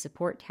one of the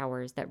support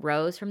towers that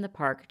rose from the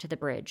park to the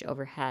bridge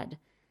overhead.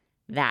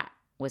 That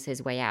was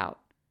his way out.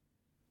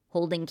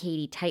 Holding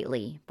Katie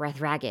tightly,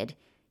 breath ragged,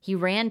 he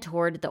ran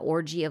toward the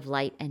orgy of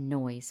light and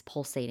noise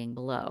pulsating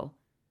below.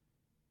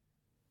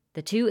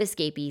 The 2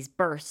 escapees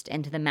burst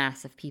into the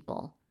mass of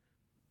people.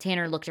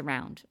 Tanner looked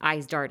around,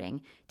 eyes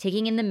darting,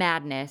 taking in the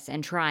madness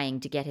and trying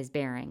to get his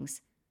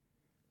bearings.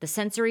 The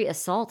sensory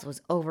assault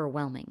was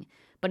overwhelming,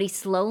 but he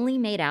slowly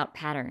made out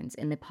patterns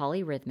in the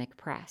polyrhythmic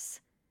press.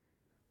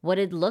 What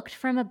had looked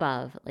from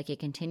above like a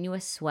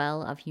continuous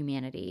swell of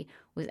humanity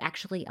was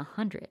actually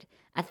 100,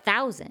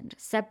 1,000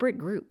 separate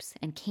groups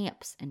and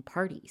camps and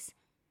parties.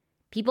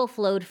 People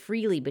flowed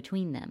freely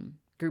between them,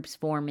 groups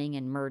forming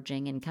and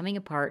merging and coming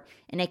apart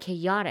in a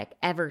chaotic,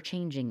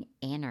 ever-changing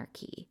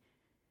anarchy.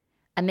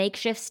 A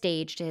makeshift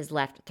stage to his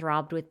left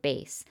throbbed with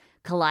bass,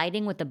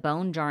 colliding with the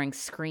bone-jarring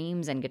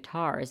screams and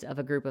guitars of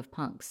a group of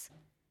punks.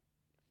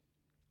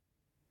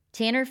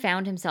 Tanner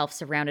found himself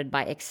surrounded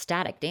by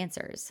ecstatic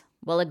dancers,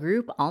 while a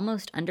group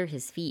almost under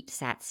his feet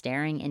sat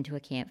staring into a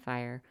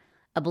campfire,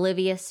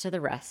 oblivious to the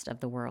rest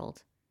of the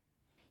world.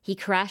 He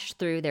crashed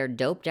through their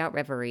doped-out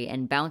reverie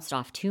and bounced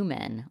off 2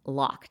 men,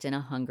 locked in a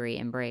hungry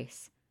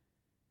embrace.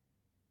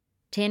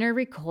 Tanner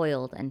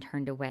recoiled and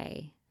turned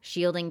away,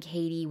 shielding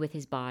Katie with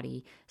his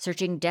body,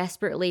 searching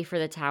desperately for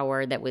the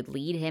tower that would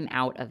lead him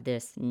out of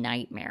this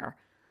nightmare.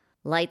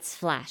 Lights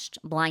flashed,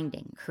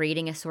 blinding,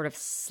 creating a sort of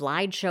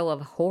slideshow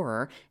of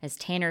horror as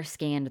Tanner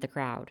scanned the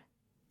crowd.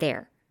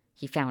 There,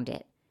 he found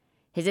it.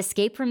 His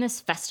escape from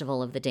this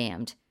festival of the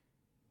damned.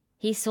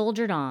 He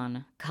soldiered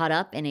on, caught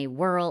up in a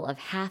whirl of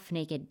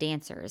half-naked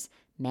dancers,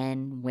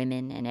 men,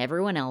 women, and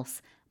everyone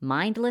else,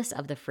 mindless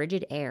of the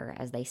frigid air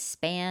as they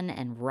span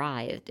and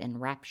writhed in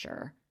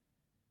rapture.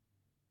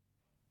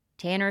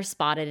 Tanner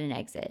spotted an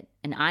exit,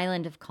 an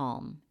island of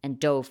calm,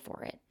 and dove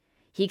for it.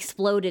 He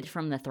exploded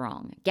from the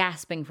throng,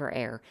 gasping for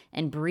air,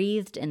 and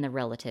breathed in the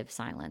relative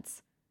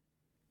silence.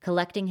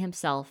 Collecting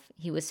himself,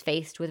 he was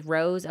faced with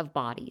rows of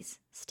bodies,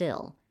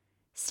 still,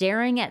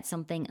 staring at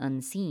something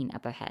unseen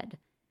up ahead,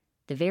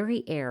 the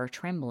very air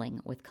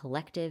trembling with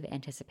collective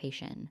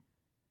anticipation.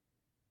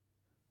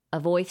 A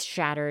voice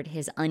shattered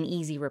his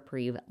uneasy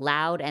reprieve,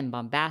 loud and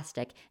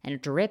bombastic and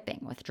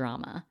dripping with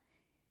drama.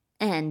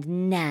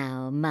 "And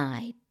now,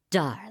 my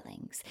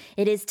darlings,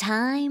 it is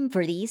time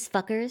for these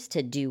fuckers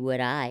to do what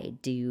I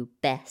do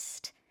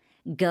best.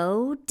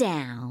 Go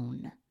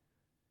down."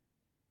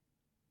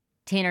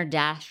 Tanner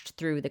dashed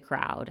through the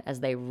crowd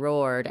as they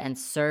roared and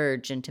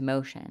surged into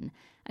motion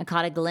and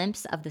caught a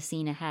glimpse of the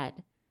scene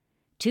ahead.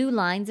 2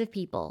 lines of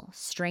people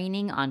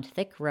straining on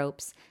thick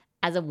ropes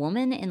as a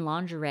woman in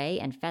lingerie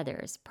and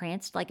feathers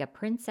pranced like a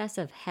princess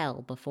of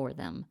hell before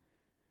them.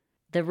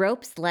 The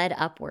ropes led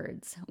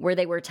upwards, where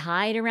they were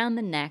tied around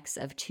the necks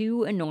of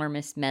 2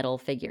 enormous metal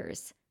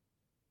figures,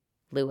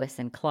 Lewis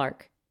and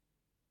Clark.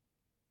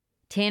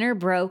 Tanner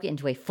broke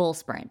into a full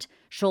sprint,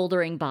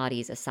 shouldering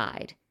bodies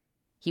aside.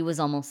 He was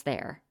almost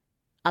there.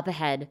 Up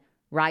ahead,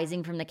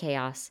 rising from the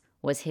chaos,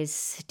 was his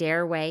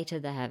stairway to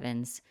the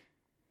heavens.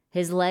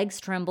 His legs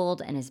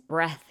trembled and his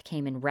breath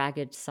came in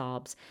ragged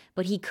sobs,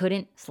 but he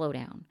couldn't slow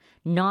down,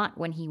 not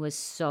when he was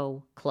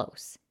so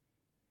close.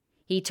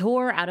 He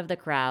tore out of the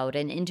crowd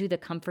and into the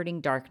comforting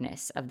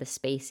darkness of the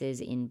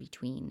spaces in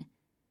between.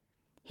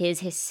 His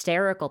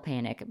hysterical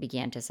panic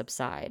began to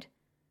subside.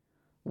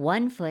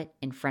 1 foot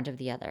in front of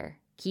the other.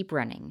 Keep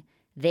running.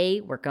 They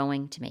were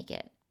going to make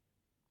it.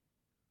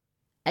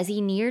 As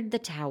he neared the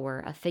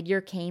tower, a figure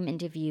came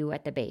into view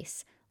at the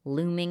base,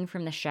 looming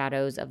from the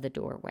shadows of the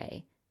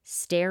doorway,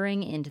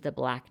 staring into the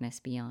blackness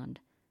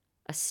beyond.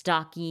 A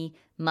stocky,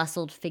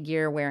 muscled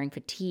figure wearing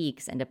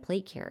fatigues and a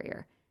plate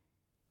carrier.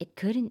 It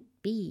couldn't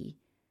be.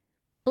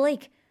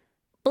 Blake,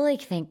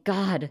 thank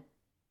God.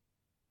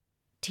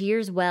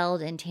 Tears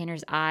welled in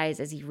Tanner's eyes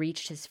as he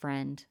reached his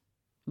friend.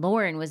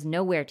 Lauren was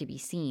nowhere to be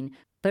seen,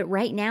 but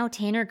right now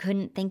Tanner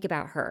couldn't think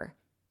about her.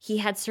 He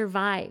had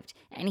survived,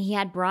 and he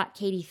had brought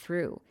Katie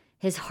through.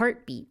 His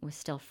heartbeat was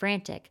still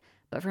frantic,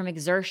 but from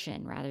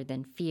exertion rather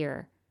than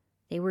fear.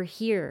 They were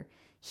here,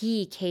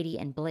 he, Katie,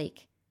 and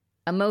Blake.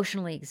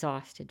 Emotionally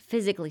exhausted,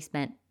 physically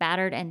spent,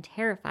 battered and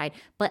terrified,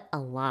 but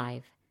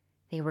alive.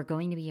 They were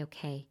going to be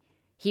okay.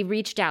 He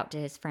reached out to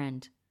his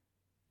friend.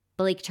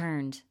 Blake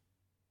turned.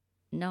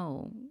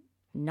 No,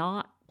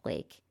 not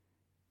Blake.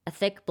 A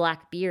thick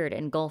black beard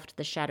engulfed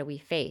the shadowy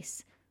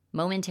face,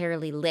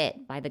 momentarily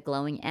lit by the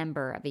glowing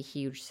ember of a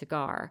huge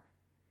cigar.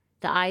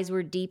 The eyes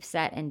were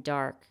deep-set and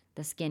dark,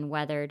 the skin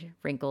weathered,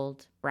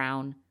 wrinkled,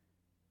 brown.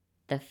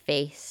 The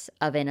face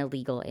of an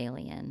illegal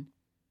alien.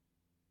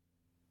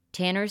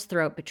 Tanner's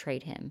throat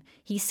betrayed him.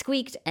 He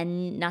squeaked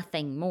and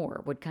nothing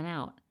more would come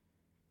out.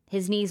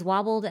 His knees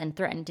wobbled and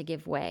threatened to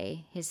give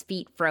way. His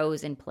feet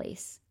froze in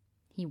place.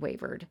 He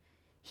wavered.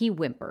 He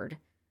whimpered.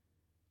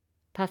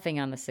 Puffing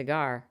on the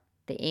cigar,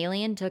 the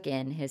alien took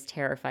in his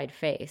terrified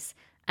face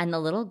and the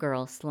little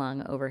girl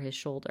slung over his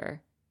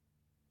shoulder.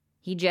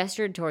 He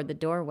gestured toward the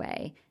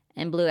doorway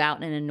and blew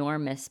out an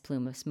enormous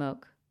plume of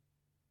smoke.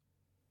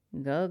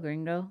 Go,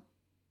 gringo.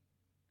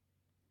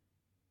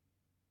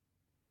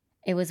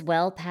 It was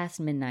well past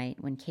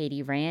midnight when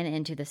Katie ran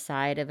into the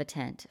side of a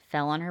tent,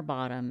 fell on her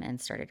bottom, and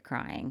started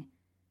crying.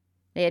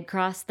 They had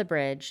crossed the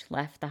bridge,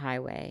 left the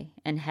highway,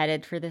 and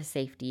headed for the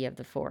safety of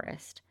the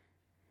forest.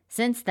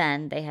 Since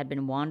then, they had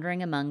been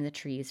wandering among the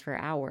trees for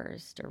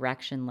hours,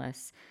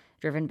 directionless,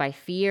 driven by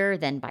fear,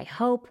 then by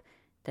hope,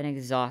 then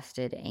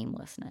exhausted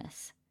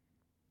aimlessness.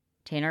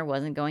 Tanner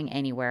wasn't going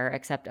anywhere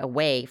except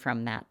away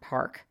from that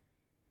park.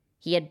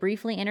 He had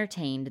briefly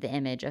entertained the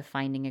image of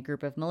finding a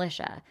group of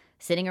militia,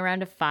 sitting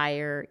around a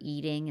fire,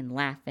 eating and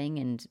laughing,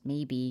 and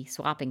maybe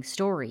swapping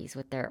stories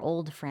with their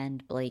old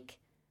friend Blake.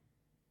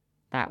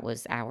 That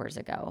was hours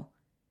ago.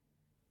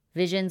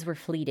 Visions were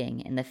fleeting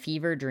in the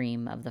fever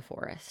dream of the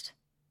forest.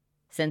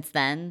 Since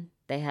then,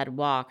 they had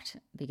walked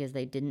because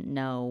they didn't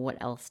know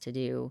what else to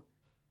do.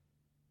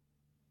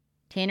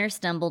 Tanner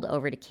stumbled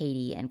over to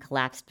Katie and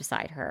collapsed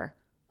beside her,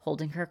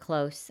 holding her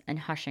close and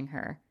hushing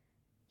her.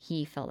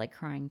 He felt like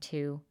crying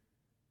too.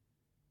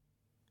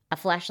 A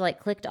flashlight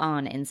clicked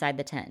on inside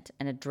the tent,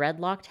 and a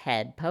dreadlocked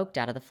head poked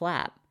out of the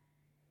flap.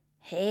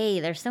 "Hey,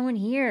 there's someone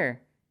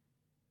here!"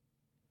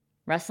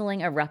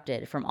 Rustling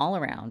erupted from all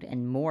around,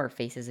 and more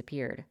faces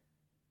appeared.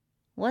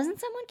 "Wasn't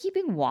someone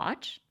keeping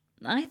watch?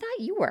 I thought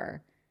you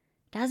were."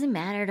 Doesn't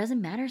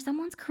matter,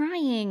 someone's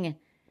crying.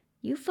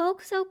 You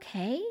folks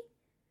okay?"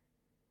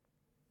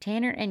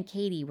 Tanner and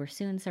Katie were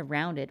soon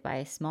surrounded by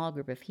a small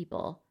group of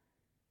people.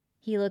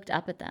 He looked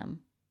up at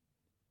them.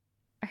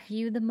 "Are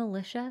you the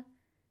militia?"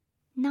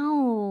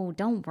 "No,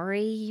 don't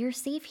worry, you're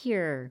safe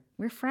here.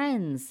 We're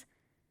friends.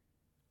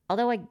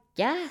 Although I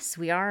guess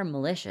we are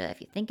militia if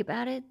you think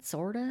about it,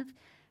 sort of.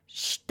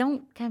 Shh,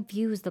 don't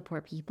confuse the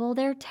poor people,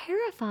 they're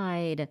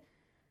terrified."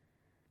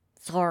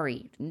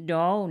 "Sorry,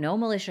 no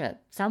militia.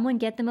 Someone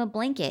get them a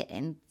blanket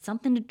and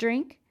something to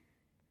drink."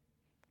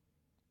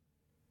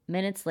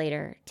 Minutes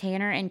later,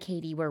 Tanner and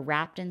Katie were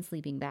wrapped in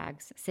sleeping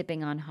bags,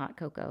 sipping on hot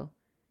cocoa.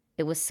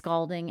 It was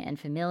scalding and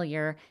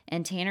familiar,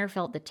 and Tanner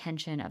felt the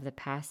tension of the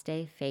past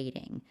day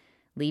fading,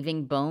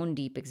 leaving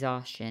bone-deep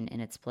exhaustion in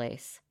its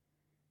place.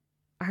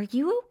 "Are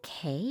you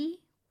okay?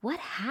 What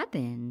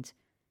happened?"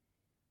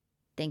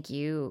 "Thank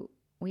you.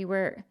 We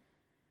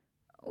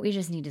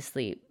just need to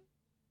sleep."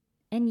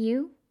 "And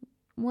you?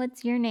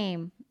 What's your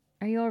name?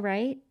 Are you all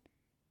right?"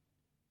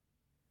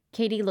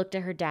 Katie looked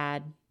at her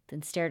dad,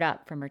 then stared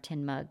up from her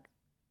tin mug.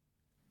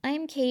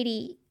 "I'm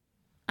Katie.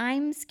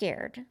 I'm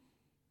scared."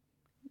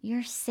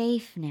 "You're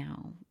safe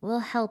now. We'll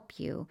help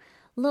you.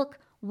 Look,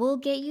 we'll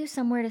get you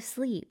somewhere to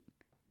sleep."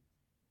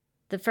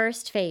 The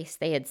first face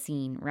they had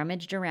seen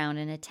rummaged around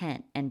in a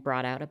tent and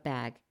brought out a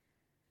bag.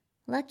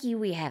 "Lucky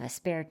we have a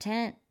spare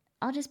tent.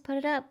 I'll just put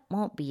it up.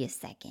 Won't be a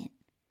second."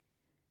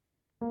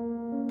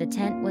 The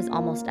tent was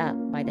almost up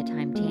by the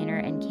time Tanner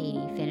and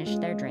Katie finished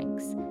their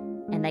drinks,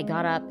 and they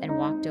got up and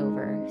walked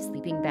over,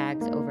 sleeping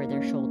bags over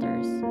their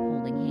shoulders,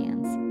 holding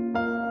hands.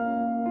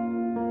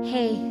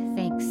 "Hey,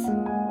 thanks,"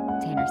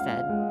 Tanner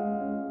said.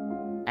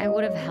 "I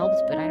would have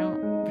helped, but I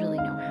don't really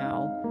know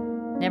how.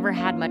 Never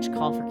had much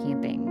call for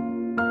camping.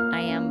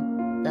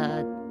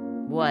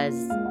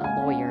 Was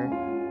a lawyer."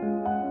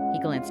 He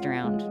glanced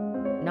around.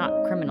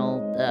 "Not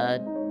criminal,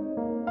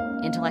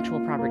 intellectual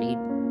property,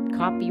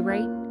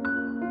 copyright."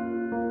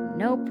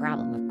 "No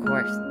problem, of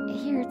course.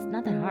 Here, it's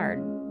nothing hard.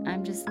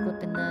 I'm just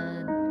flipping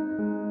the..."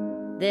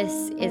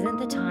 "This isn't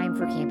the time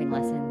for camping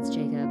lessons,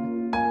 Jacob.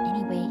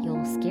 Anyway,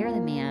 you'll scare the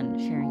man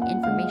sharing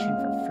information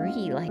for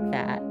free like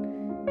that.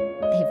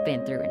 They've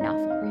been through enough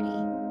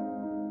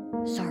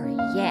already." "Sorry,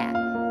 yeah.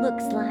 Look,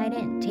 slide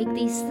in. Take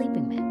these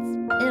sleeping meds.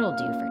 It'll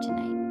do for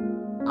tonight.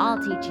 I'll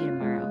teach you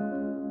tomorrow."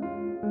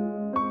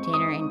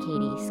 Tanner and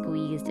Katie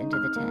squeezed into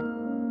the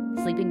tent,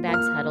 sleeping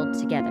bags huddled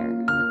together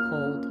on the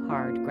cold,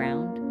 hard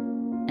ground,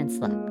 and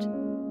slept.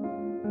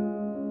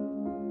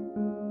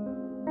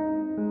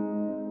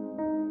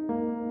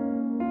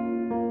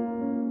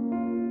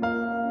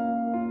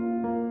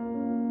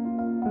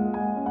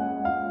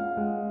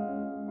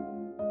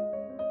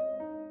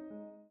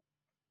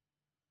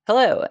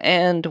 Hello,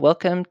 and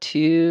welcome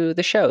to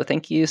the show.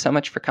 Thank you so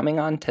much for coming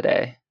on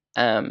today.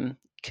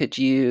 Could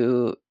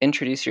you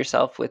introduce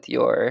yourself with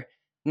your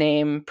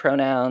name,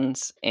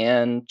 pronouns,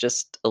 and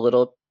just a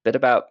little bit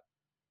about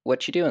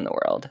what you do in the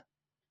world?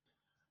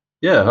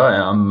 Yeah, hi,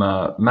 I'm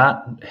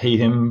Matt, he,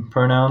 him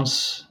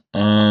pronouns,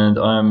 and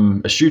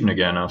I'm a student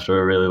again after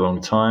a really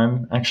long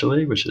time,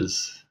 actually, which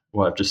is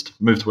why I've just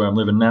moved to where I'm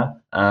living now.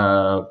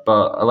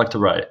 But I like to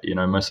write,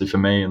 mostly for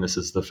me, and this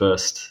is the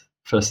first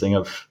thing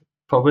I've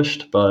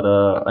published, but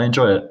I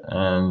enjoy it,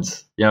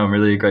 and yeah, I'm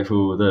really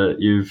grateful that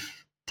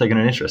you've taken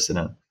an interest in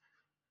it.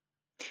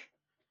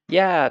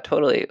 Yeah,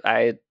 totally.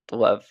 I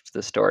loved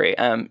the story.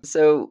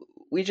 So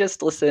we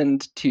just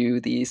listened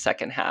to the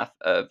second half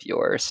of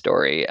your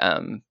story,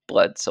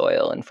 Blood,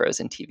 Soil, and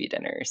Frozen TV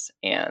Dinners.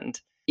 And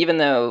even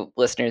though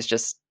listeners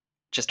just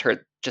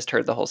heard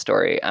the whole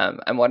story,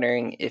 I'm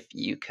wondering if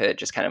you could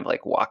just kind of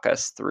like walk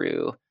us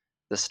through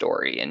the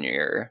story in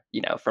your,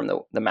 from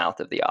the mouth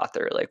of the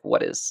author. Like,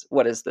 what is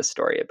this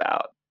story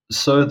about?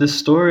 So this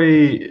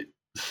story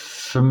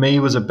for me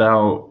was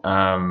about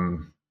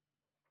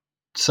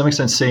to some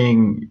extent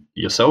seeing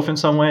yourself in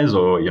some ways,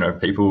 or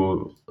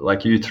people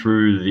like you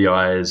through the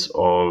eyes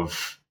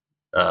of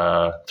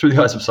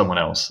someone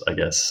else, I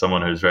guess,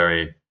 someone who's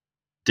very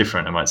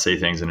different and might see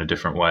things in a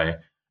different way.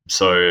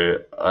 So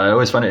I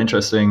always find it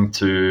interesting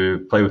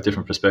to play with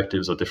different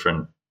perspectives or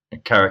different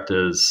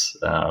characters,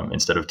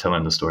 instead of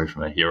telling the story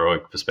from a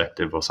heroic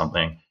perspective or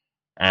something.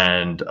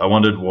 And I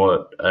wondered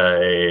what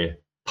a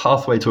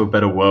pathway to a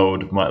better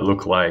world might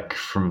look like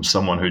from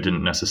someone who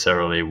didn't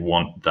necessarily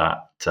want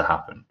that to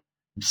happen.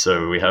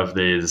 So we have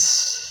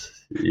these,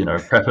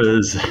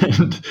 preppers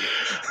and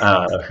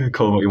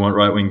call them what you want,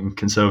 right-wing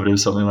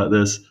conservatives, something like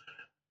this,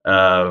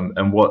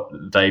 and what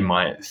they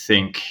might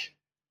think,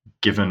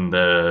 given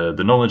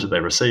the knowledge that they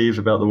receive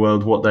about the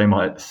world, what they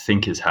might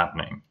think is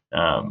happening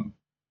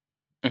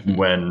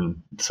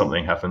when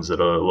something happens that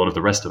a lot of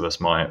the rest of us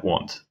might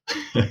want.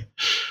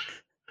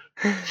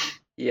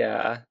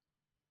 Yeah,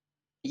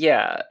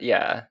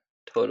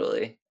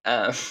 totally.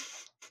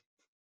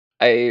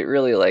 I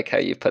really like how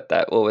you put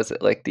that. What was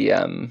it, like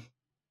the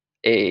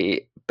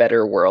a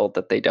better world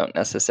that they don't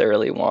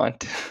necessarily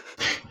want?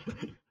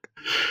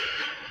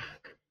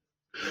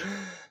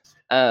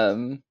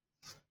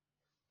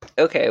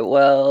 Okay,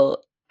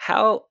 well,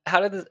 how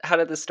did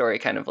the story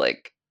kind of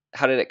like,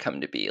 how did it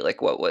come to be?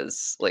 Like,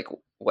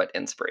 what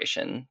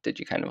inspiration did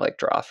you kind of like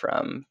draw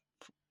from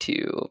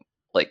to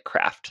like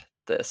craft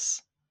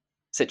this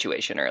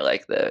situation, or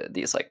like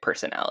these like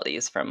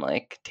personalities from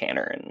like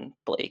Tanner and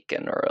Blake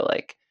or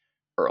like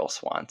Earl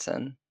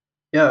Swanson?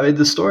 Yeah,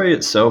 the story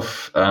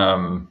itself,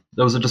 there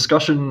was a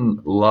discussion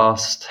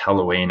last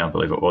Halloween, I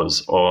believe it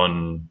was,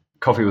 on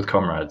Coffee with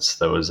Comrades.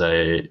 There was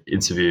a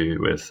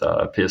interview with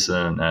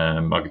Pearson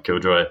and Margaret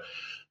Killjoy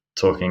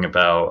talking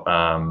about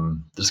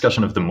the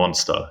discussion of the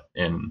monster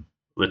in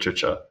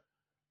literature,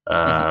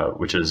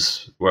 which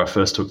is where I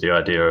first took the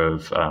idea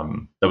of,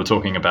 they were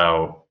talking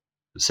about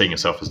seeing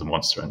yourself as the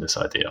monster in this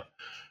idea.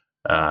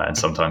 and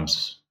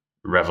sometimes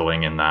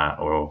reveling in that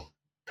or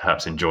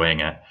perhaps enjoying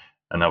it.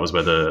 And that was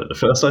where the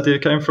first idea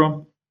came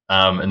from.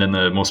 And then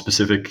the more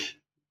specific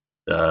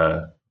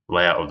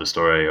layout of the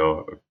story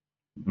or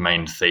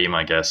main theme,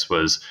 I guess,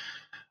 was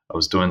I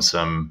was doing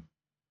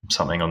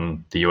something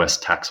on the US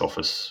tax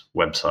office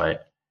website,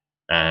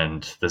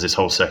 and there's this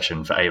whole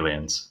section for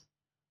aliens,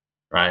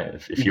 right?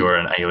 If you're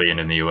an alien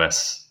in the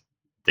US,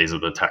 these are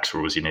the tax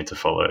rules you need to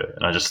follow.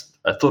 And I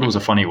thought it was a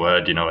funny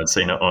word, I'd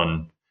seen it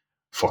on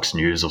Fox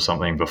News or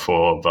something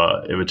before,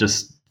 but it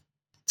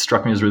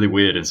struck me as really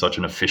weird in such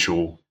an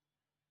official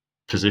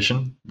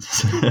position.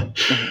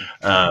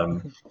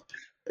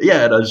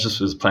 Yeah, and I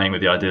was playing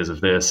with the ideas of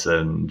this,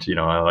 and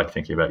I like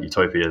thinking about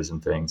utopias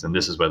and things, and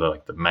this is where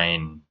the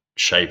main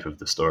shape of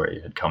the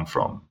story had come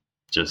from.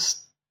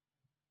 Just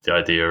the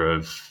idea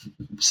of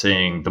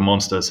seeing the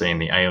monster, seeing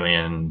the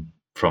alien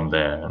from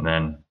there, and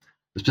then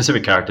the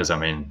specific characters. I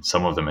mean,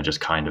 some of them are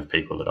just kind of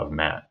people that I've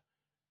met,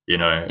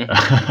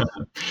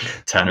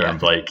 Tanner and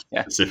Blake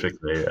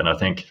specifically, and I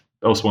think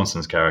Earl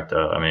Swanson's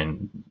character. I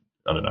mean,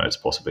 I don't know, it's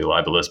possibly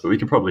libelous, but we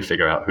can probably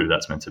figure out who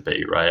that's meant to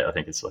be, right? I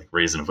think it's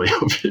reasonably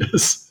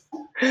obvious.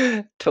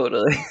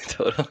 Totally.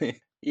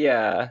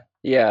 Yeah.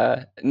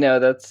 No,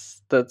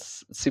 that's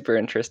super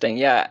interesting.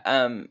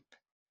 Yeah.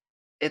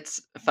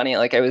 It's funny,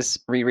 I was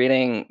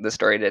rereading the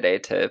story today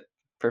to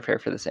prepare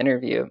for this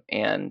interview,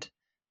 and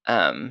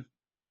I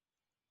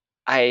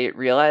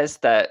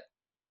realized that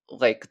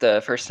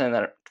the first time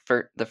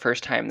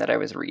that I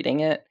was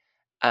reading it,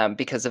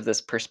 because of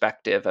this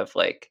perspective of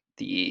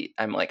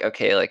I'm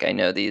okay, I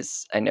know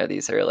these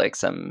are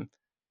some,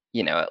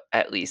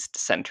 at least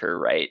center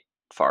right,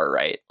 far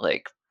right,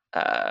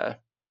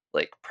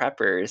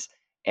 preppers,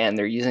 and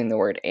they're using the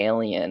word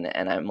alien,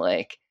 and I'm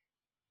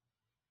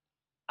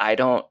I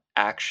don't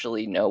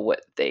actually know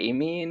what they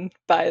mean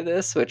by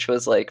this, which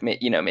was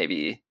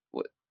maybe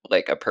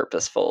a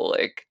purposeful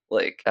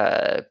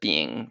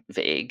being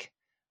vague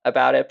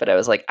about it, but I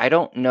was I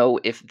don't know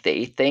if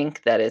they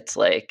think that it's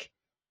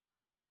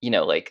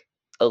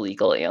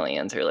illegal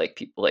aliens or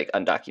people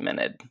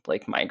undocumented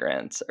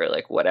migrants or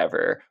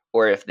whatever,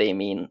 or if they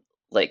mean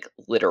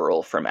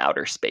literal from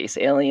outer space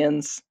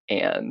aliens.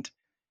 And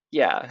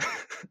yeah,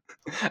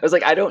 I was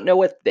I don't know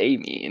what they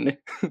mean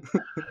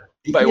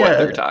by what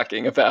they're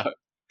talking about.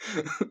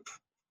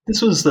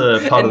 This was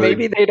the part and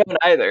maybe they don't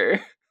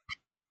either.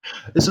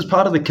 This was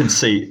part of the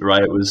conceit,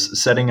 right? It was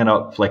setting it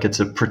up like it's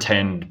a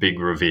pretend big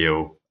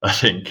reveal. I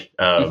think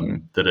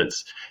that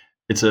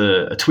it's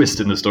a twist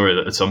in the story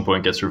that at some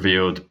point gets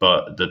revealed,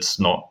 but that's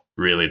not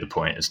really the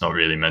point. It's not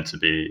really meant to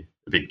be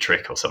a big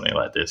trick or something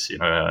like this.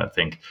 I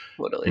think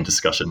in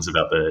discussions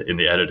about in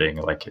the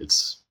editing,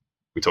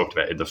 we talked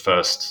about in the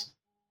first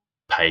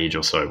page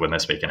or so when they're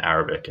speaking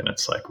Arabic, and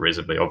it's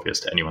reasonably obvious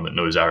to anyone that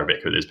knows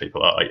Arabic who these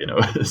people are.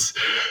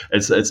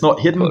 It's not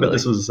hidden, but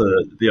this was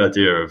the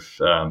idea of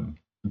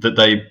that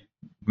they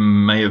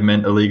may have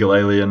meant illegal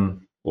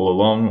alien all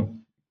along.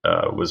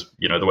 Was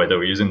the way they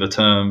were using the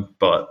term,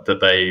 but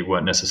that they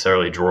weren't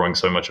necessarily drawing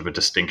so much of a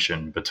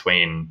distinction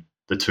between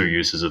the two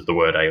uses of the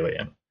word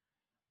alien.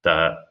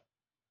 That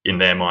in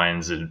their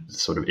minds, a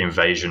sort of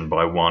invasion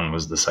by one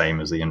was the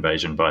same as the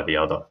invasion by the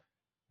other,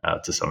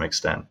 to some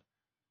extent.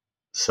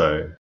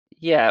 So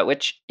yeah,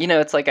 which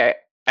it's I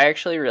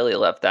actually really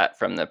love that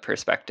from the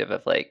perspective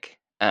of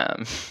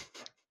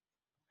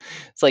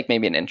it's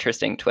maybe an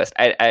interesting twist.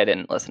 I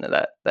didn't listen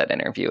to that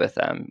interview with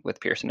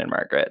Pearson and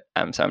Margaret,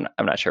 so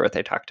I'm not sure what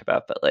they talked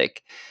about, but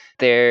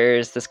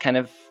there's this kind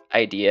of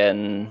idea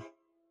in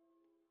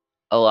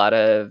a lot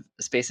of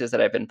spaces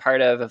that I've been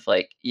part of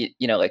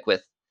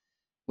with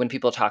when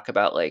people talk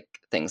about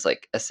things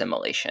like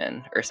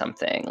assimilation or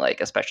something,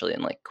 especially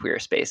in queer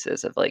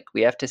spaces of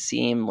we have to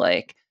seem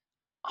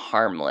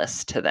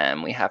harmless to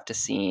them. We have to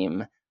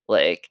seem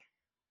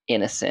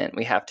innocent.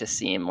 We have to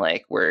seem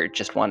we're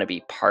just want to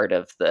be part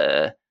of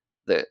the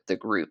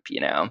group,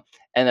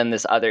 and then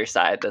this other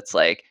side that's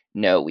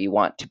no, we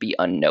want to be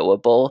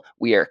unknowable.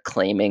 We are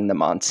claiming the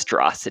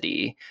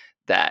monstrosity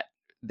that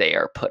they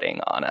are putting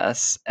on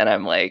us. And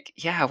I'm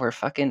yeah, we're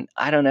fucking,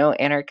 I don't know,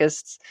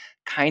 anarchists,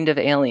 kind of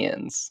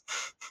aliens.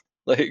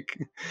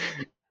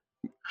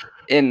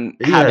 In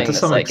having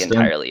this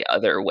entirely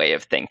other way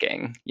of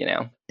thinking,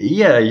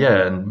 Yeah,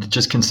 and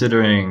just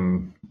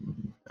considering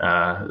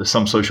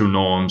some social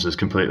norms as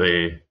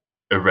completely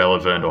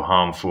irrelevant or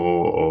harmful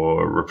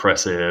or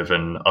repressive,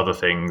 and other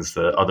things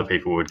that other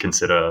people would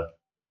consider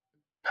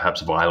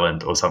perhaps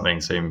violent or something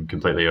seem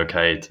completely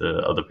okay to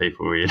other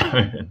people.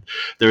 And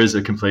there is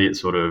a complete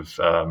sort of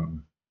I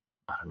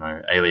don't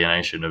know,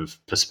 alienation of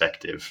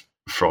perspective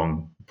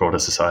from broader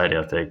society,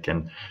 I think.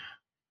 And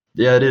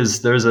yeah, it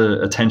is. There is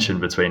a tension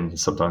between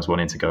sometimes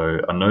wanting to go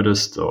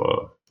unnoticed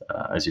or,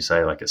 as you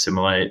say,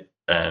 assimilate.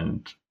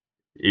 And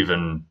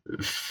even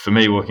for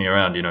me walking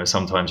around,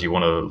 sometimes you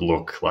want to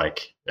look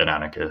like an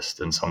anarchist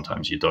and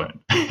sometimes you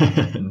don't.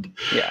 And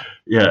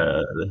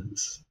yeah,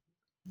 it's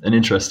an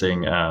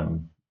interesting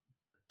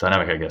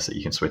dynamic, I guess, that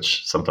you can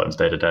switch sometimes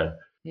day to day.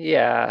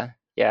 Yeah.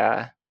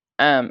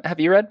 Have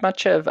you read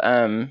much of,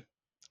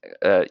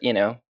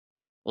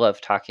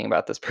 love talking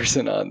about this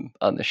person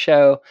on the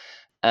show.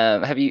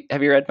 Have you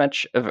read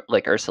much of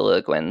like Ursula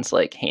Le Guin's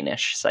like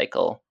Hainish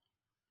cycle?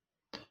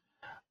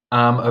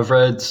 I've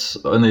read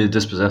only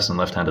Dispossessed and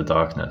Left-Handed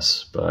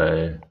Darkness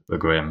by Le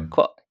Guin.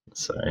 Cool.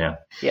 So yeah.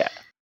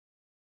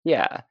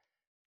 Yeah.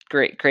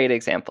 Great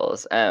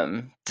examples.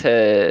 And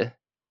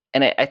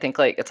I think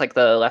like it's like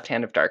the Left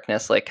Hand of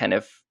Darkness like kind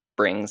of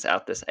brings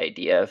out this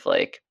idea of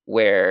like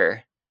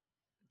where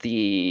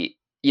the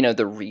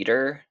the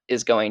reader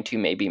is going to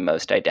maybe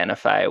most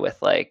identify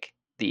with like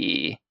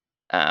the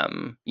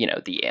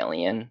the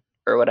alien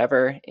or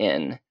whatever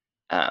in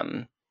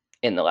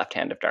the Left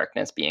Hand of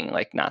Darkness being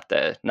like not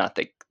the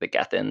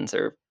Gethans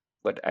or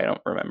what, I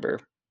don't remember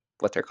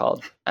what they're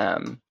called.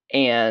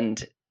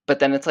 And but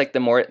then it's like the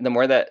more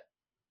that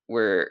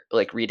we're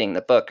like reading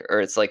the book,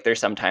 or it's like there's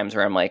some times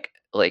where I'm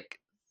like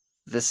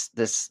this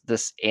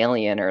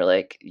alien or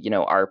like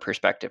our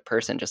perspective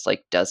person just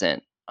like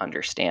doesn't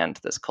understand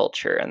this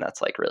culture, and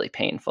that's like really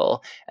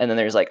painful. And then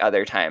there's like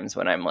other times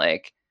when I'm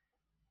like,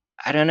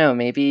 I don't know,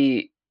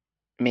 maybe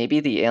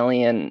the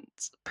alien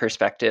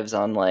perspectives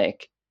on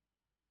like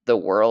the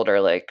world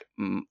are like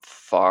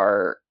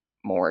far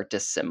more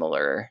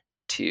dissimilar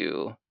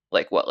to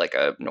like what like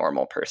a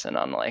normal person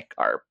on like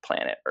our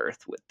planet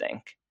Earth would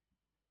think,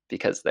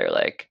 because they're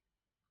like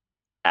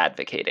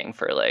advocating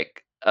for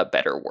like a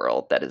better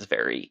world that is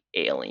very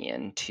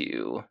alien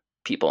to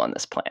people on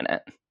this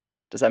planet.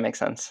 Does that make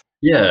sense?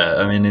 Yeah,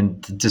 I mean,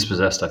 in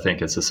Dispossessed, I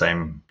think it's the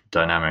same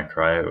dynamic,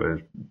 right?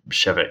 With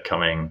Shevek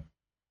coming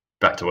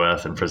back to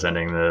Earth and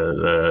presenting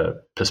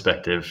the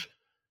perspective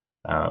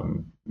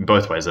in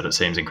both ways, that it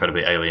seems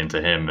incredibly alien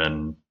to him,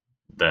 and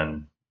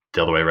then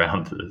the other way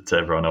around to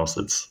everyone else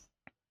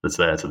that's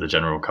there, to the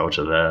general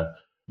culture there.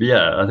 But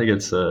yeah, I think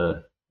it's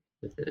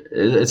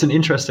an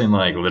interesting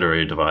like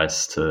literary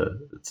device to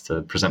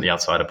present the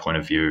outsider point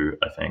of view,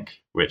 I think,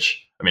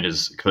 which I mean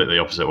is completely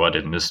opposite what I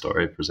did in this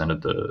story.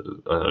 Presented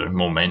the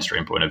more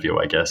mainstream point of view,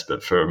 I guess,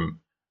 but from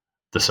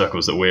the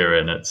circles that we're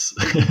in, it's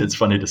it's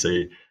funny to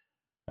see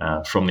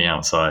from the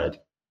outside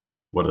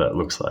what that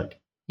looks like.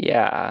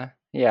 Yeah.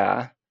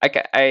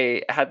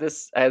 I had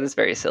this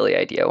very silly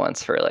idea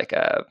once for like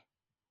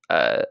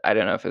I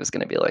don't know if it was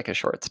going to be like a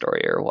short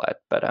story or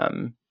what,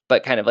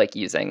 but kind of like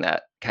using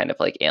that kind of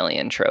like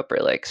alien trope or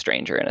like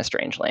stranger in a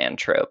strange land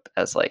trope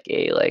as like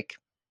a like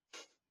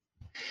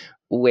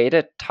way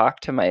to talk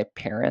to my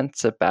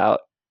parents about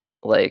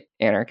like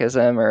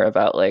anarchism or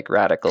about like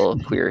radical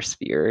queer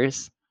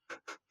spheres.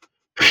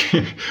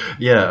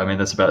 Yeah, I mean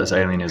that's about as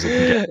alien as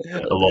it can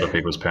get. A lot of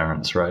people's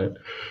parents, right?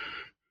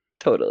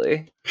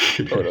 Totally.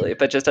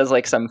 But just as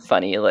like some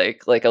funny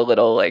like a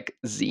little like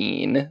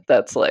zine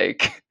that's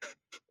like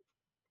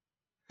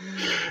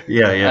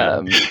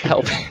yeah.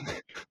 Helping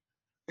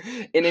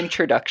an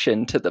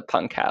introduction to the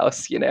punk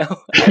house, I don't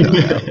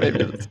know.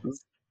 Maybe this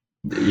is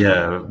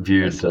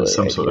viewed as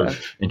some idea. sort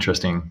of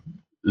interesting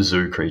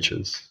zoo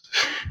creatures.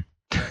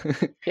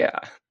 Yeah.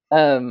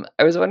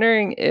 I was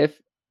wondering if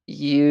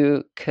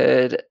you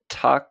could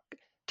talk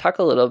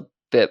a little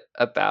bit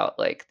about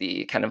like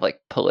the kind of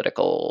like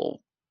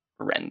political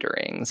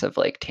renderings of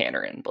like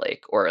Tanner and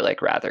Blake, or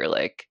like rather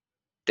like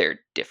their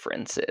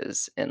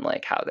differences in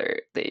like how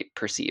they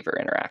perceive or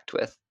interact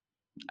with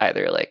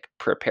either like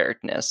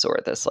preparedness or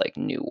this like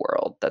new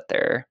world that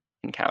they're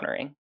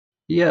encountering.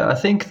 Yeah, I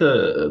think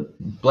the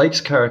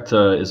Blake's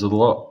character is a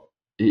lot.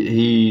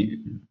 He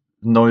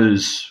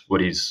knows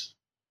what he's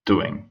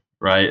doing,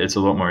 right? It's a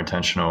lot more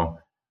intentional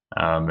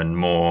and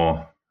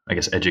more, I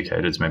guess,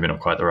 educated. Is maybe not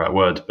quite the right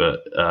word,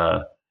 but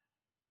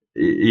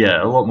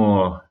yeah, a lot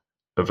more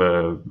of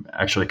a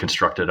actually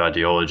constructed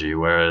ideology.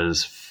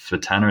 Whereas for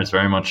Tanner, it's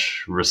very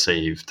much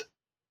received.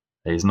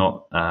 He's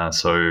not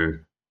so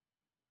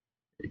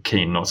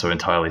keen, not so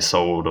entirely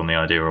sold on the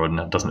idea, or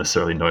doesn't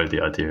necessarily know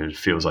the idea. It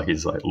feels like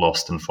he's like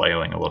lost and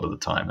flailing a lot of the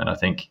time. And I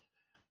think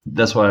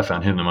that's why I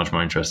found him the much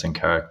more interesting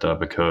character,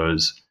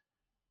 because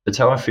it's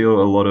how I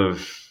feel a lot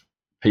of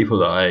people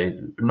that I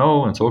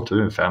know and talk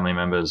to, family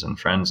members and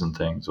friends and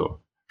things, or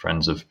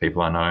friends of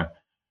people I know,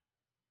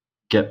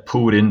 get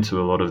pulled into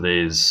a lot of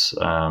these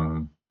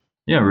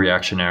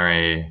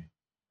reactionary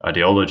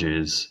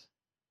ideologies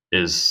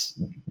is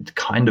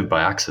kind of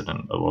by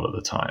accident a lot of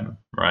the time,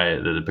 right?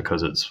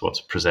 Because it's what's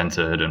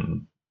presented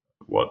and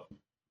what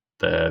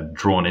they're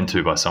drawn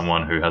into by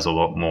someone who has a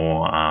lot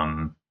more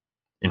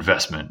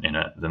investment in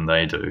it than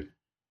they do. And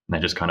they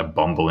just kind of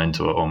bumble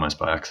into it almost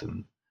by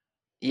accident.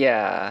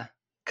 Yeah,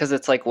 because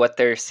it's like what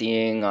they're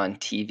seeing on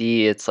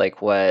TV. It's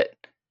like what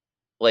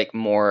like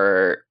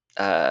more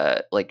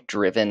like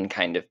driven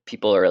kind of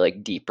people are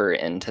like deeper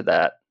into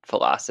that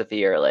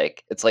philosophy, or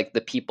like it's like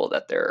the people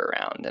that they're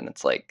around, and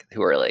it's like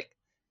who are like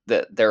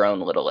their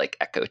own little like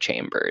echo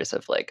chambers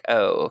of like,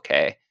 oh,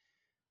 okay,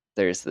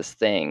 there's this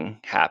thing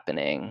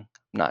happening.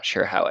 I'm not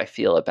sure how I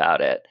feel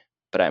about it,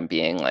 but I'm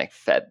being like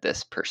fed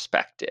this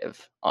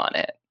perspective on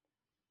it.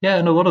 Yeah,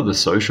 and a lot of the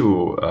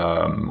social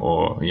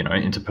or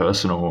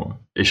interpersonal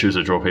issues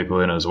that draw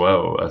people in as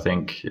well. I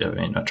think, I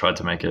mean, I tried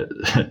to make it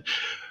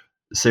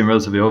seem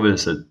relatively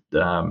obvious that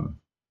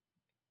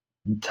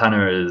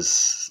Tanner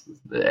is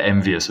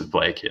envious of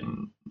Blake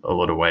in a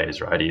lot of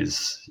ways, right?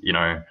 He's,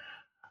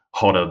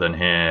 hotter than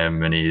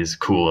him, and he's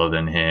cooler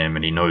than him,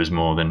 and he knows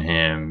more than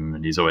him,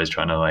 and he's always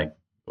trying to like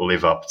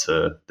live up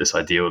to this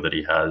ideal that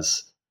he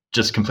has,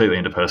 just completely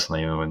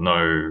interpersonally, with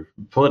no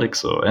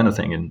politics or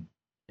anything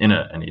in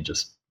it, and he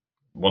just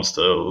wants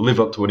to live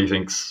up to what he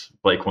thinks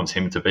Blake wants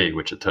him to be,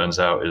 which it turns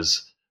out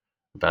is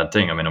a bad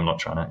thing. I mean, I'm not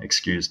trying to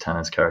excuse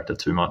Tanner's character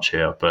too much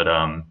here, but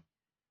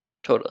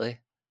Totally.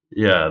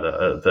 yeah,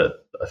 that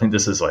I think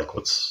this is like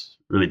what's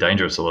really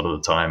dangerous a lot of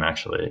the time,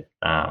 actually.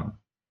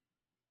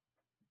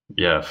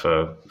 Yeah,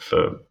 for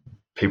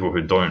people who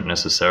don't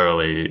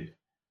necessarily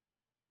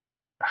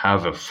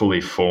have a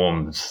fully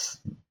formed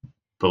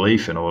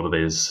belief in a lot of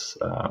these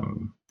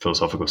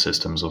philosophical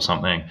systems or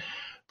something,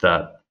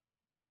 that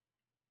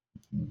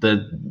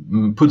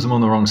puts them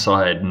on the wrong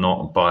side,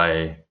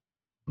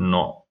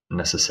 not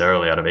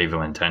necessarily out of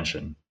evil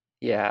intention.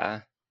 Yeah.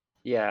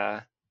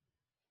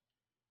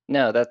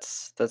 No,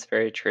 that's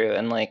very true.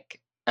 And like,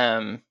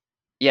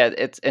 yeah,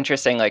 it's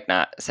interesting, like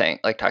not saying,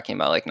 like talking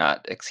about like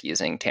not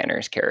excusing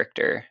Tanner's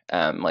character,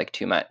 like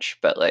too much.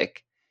 But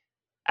like,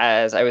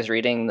 as I was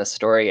reading the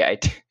story,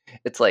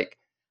 it's like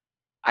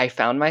I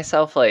found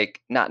myself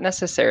like not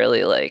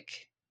necessarily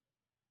like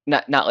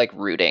not like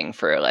rooting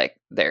for like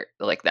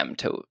them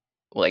to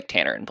like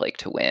Tanner and Blake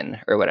to win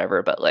or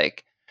whatever, but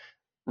like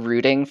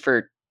rooting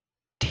for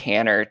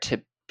Tanner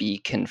to be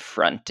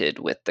confronted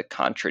with the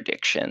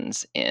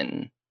contradictions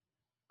in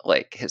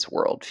like his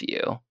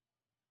worldview.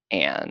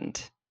 And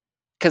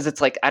because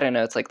it's like, I don't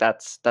know, it's like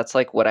that's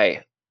like what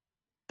I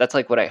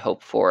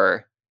hope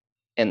for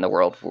in the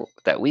world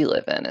that we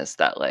live in, is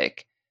that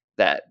like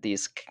that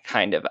these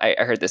kind of, I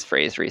heard this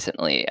phrase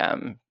recently,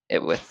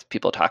 with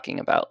people talking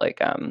about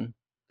like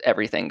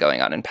everything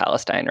going on in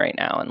Palestine right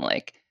now, and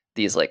like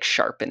these like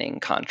sharpening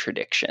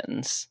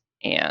contradictions.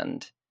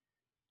 And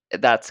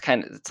that's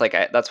kind of, it's like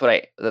that's what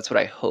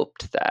I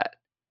hoped that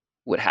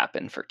would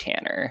happen for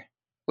Tanner,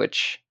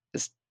 which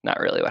is not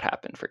really what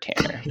happened for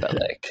Tanner, but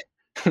like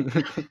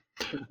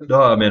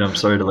No, I mean, I'm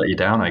sorry to let you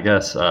down, I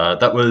guess.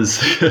 That was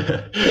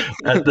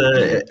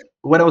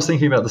when I was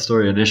thinking about the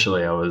story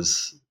initially, I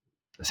was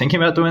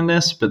thinking about doing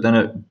this, but then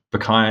it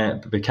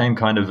became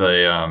kind of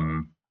a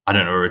I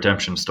don't know, a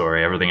redemption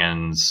story. Everything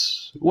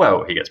ends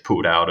well. He gets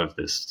pulled out of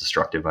this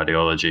destructive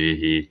ideology.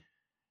 He,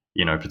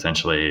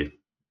 potentially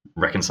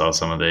reconciles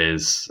some of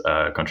these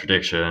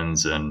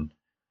contradictions, and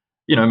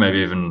maybe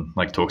even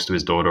like talks to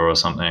his daughter or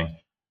something.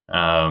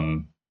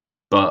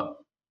 But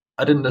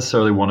I didn't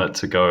necessarily want it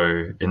to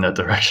go in that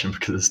direction,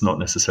 because it's not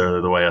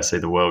necessarily the way I see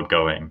the world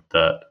going.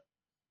 That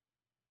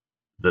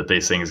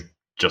these things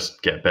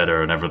just get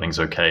better and everything's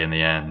okay in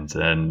the end.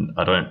 And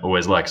I don't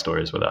always like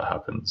stories where that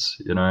happens.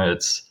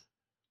 It's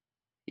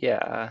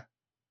yeah,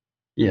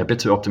 a bit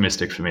too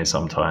optimistic for me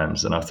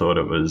sometimes, and I thought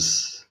it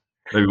was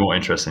maybe more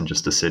interesting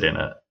just to sit in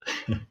it.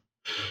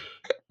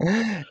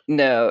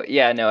 no,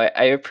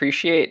 I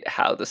appreciate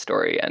how the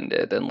story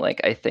ended, and like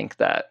I think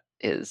that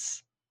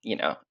is,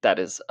 that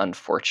is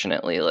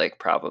unfortunately like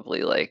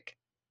probably like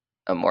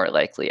a more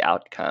likely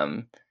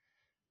outcome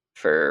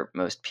for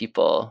most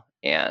people.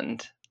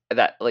 And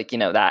that, like,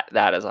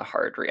 that is a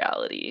hard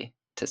reality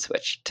to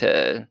switch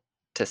to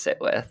sit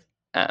with,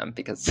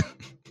 because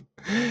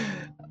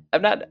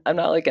I'm not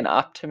like an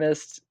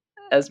optimist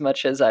as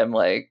much as I'm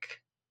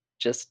like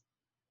just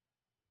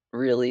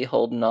really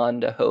holding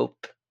on to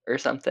hope or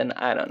something.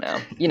 I don't know.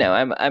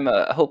 I'm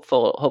a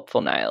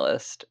hopeful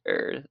nihilist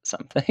or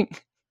something.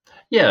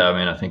 Yeah, I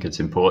mean, I think it's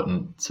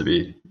important to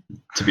be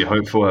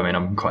hopeful. I mean,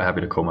 I'm quite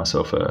happy to call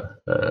myself a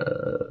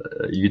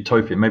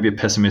utopian, maybe a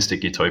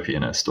pessimistic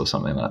utopianist or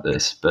something like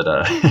this. But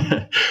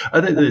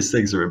I think these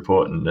things are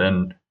important,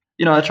 and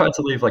I try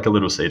to leave like a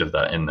little seed of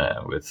that in there.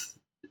 With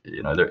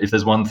if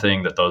there's one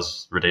thing that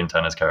does redeem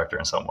Tanner's character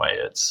in some way,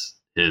 it's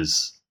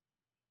his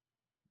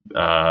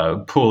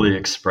poorly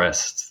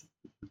expressed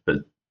but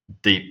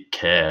deep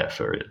care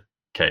for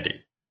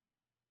Katie,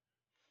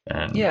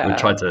 and we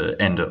tried to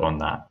end it on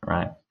that,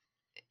 right?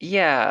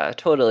 Yeah,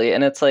 totally.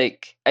 And it's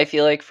like, I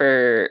feel like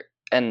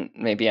and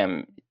maybe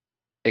I'm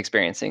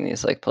experiencing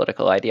these like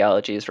political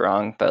ideologies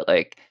wrong, but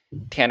like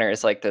Tanner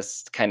is like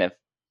this kind of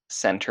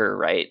center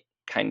right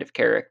kind of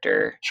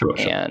character. Sure.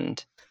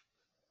 And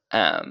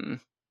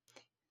in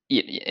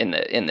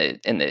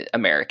the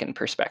American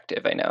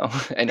perspective, I know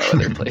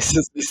other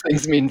places these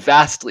things mean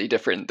vastly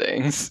different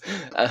things.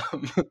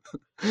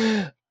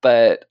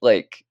 But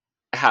like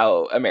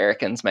how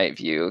Americans might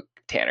view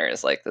Tanner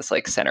as like this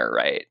like center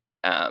right,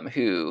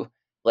 who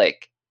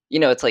like,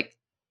 it's like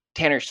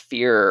Tanner's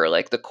fear, or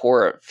like the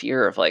core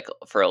fear of like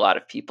for a lot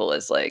of people,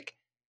 is like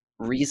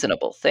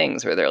reasonable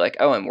things where they're like,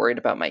 oh, I'm worried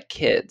about my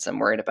kids, I'm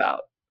worried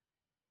about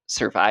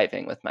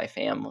surviving with my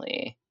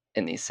family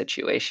in these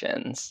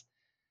situations.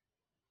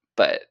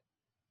 But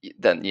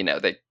then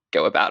they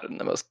go about it in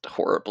the most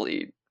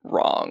horribly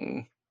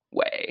wrong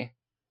way.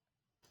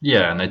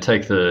 Yeah, and they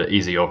take the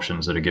easy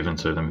options that are given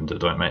to them that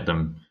don't make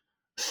them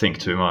think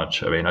too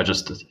much. I mean, I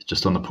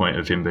just on the point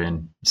of him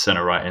being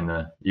center right in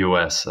the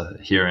US,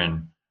 here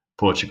in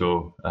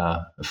Portugal.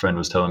 A friend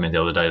was telling me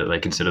the other day that they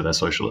consider their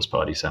socialist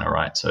party center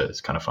right, so it's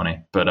kind of funny.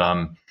 But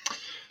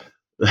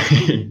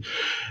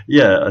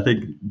yeah, I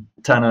think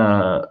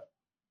Tanner,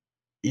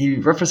 he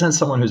represents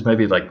someone who's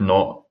maybe like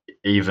not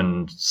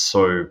even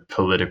so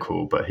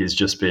political, but he's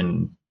just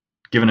been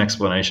given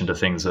explanation to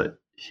things that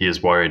he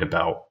is worried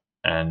about,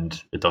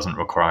 and it doesn't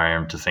require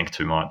him to think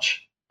too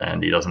much,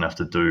 and he doesn't have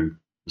to do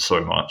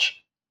so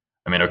much.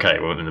 I mean, okay,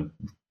 well, in the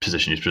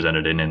position he's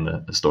presented in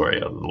the story,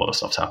 a lot of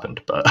stuff's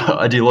happened, but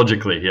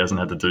ideologically, he hasn't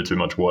had to do too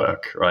much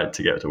work, right,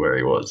 to get to where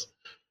he was.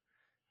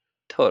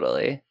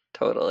 Totally.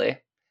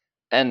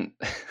 And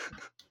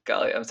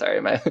golly, I'm sorry,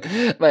 my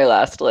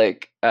last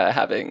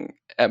having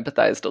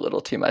empathized a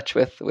little too much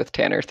with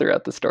Tanner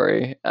throughout the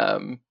story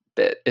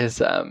bit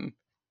is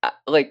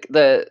like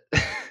the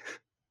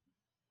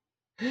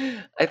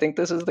I think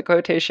this is the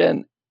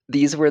quotation.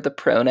 These were the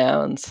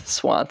pronouns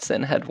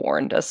Swanson had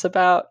warned us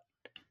about.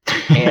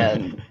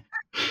 And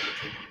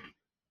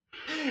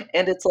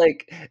and it's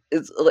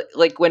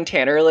like when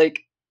Tanner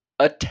like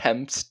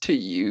attempts to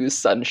use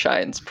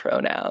Sunshine's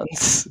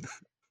pronouns.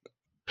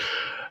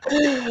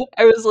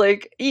 I was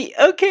like,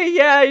 okay,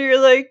 yeah, you're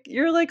like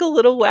a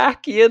little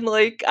wacky and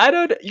like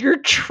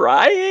you're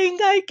trying,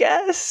 I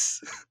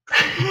guess.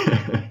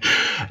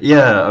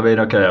 Yeah, I mean,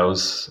 okay, I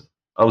was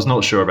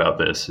not sure about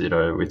this. You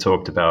know, we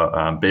talked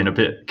about being a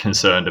bit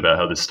concerned about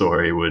how this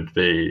story would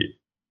be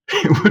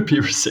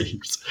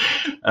received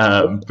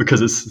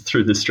because it's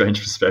through this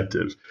strange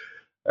perspective.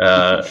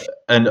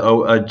 And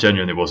I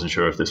genuinely wasn't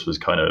sure if this was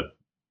kind of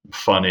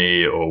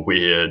funny or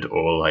weird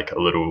or like a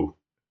little,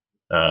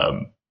 a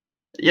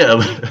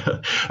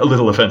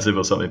little offensive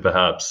or something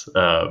perhaps.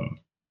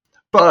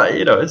 But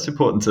you know, it's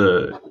important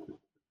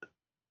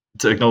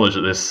to acknowledge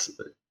that this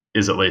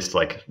is at least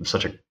like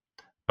such a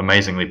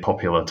amazingly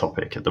popular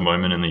topic at the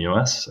moment in the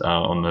US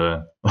on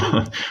the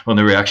on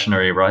the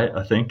reactionary right,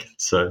 I think.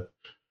 So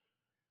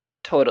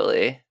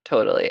totally.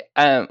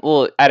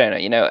 Well, I don't know,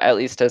 you know, at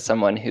least as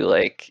someone who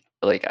like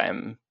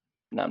I'm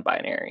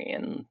non-binary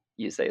and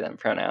use they them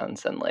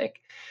pronouns, and like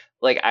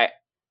I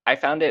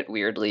found it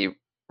weirdly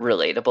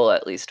relatable,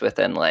 at least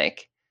within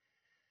like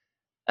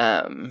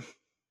I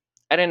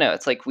don't know,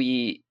 it's like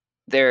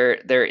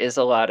there is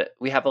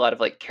we have a lot of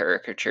like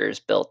caricatures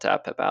built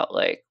up about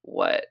like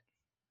what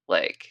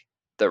like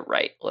the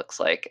right looks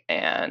like,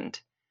 and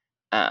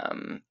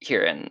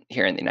here in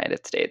the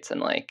United States,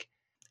 and like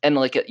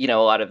you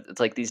know, a lot of it's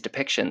like these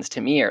depictions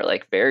to me are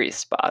like very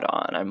spot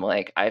on. I'm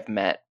like, I've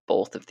met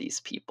both of these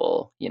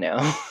people, you know.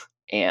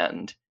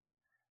 And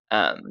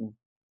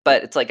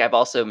but it's like I've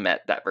also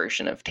met that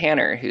version of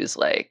Tanner who's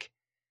like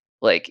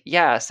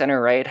yeah, center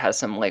right, has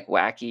some like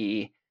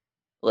wacky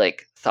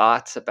like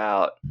thoughts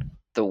about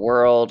the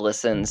world,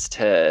 listens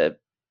to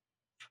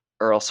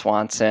Earl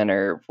Swanson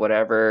or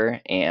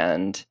whatever,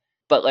 and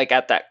but like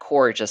at that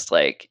core, just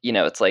like, you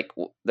know, it's like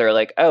they're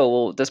like, oh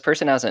well, this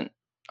person hasn't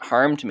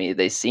harmed me,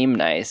 they seem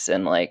nice,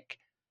 and like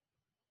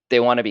they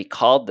want to be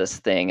called this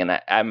thing, and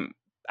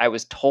I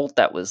was told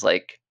that was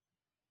like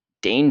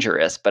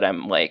dangerous, but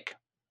I'm like,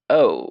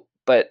 oh,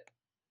 but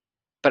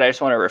I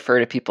just want to refer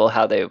to people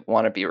how they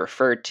want to be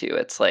referred to.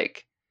 It's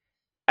like,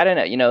 I don't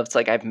know, you know, it's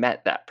like I've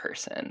met that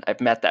person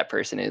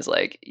who's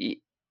like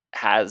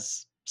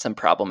has some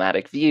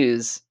problematic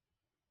views,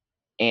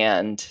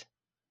 and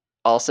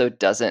also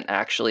doesn't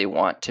actually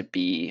want to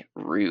be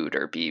rude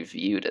or be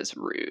viewed as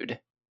rude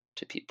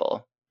to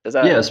people.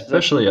 Yeah,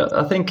 especially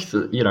I think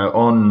that, you know,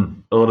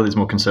 on a lot of these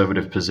more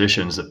conservative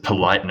positions, that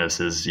politeness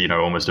is, you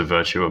know, almost a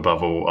virtue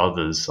above all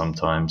others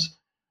sometimes.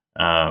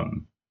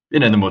 You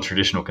know, in the more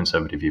traditional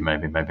conservative view,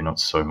 maybe not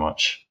so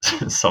much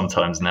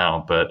sometimes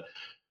now, but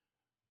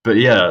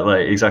yeah,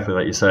 like exactly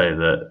like you say,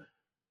 that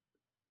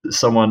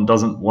someone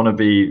doesn't want to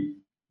be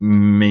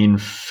mean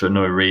for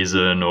no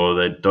reason, or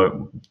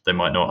they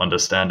might not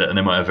understand it, and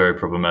they might have very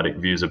problematic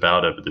views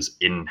about it, but this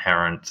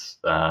inherent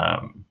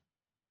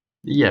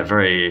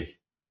very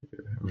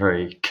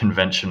very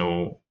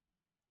conventional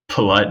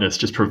politeness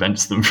just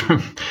prevents them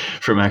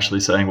from actually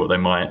saying what they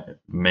might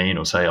mean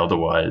or say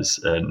otherwise.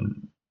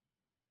 And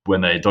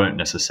when they don't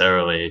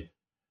necessarily,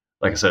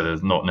 like I said, they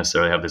not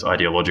necessarily have this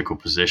ideological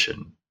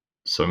position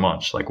so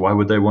much, like why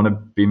would they want to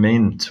be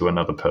mean to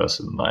another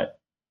person? Like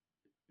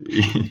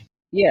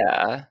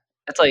yeah,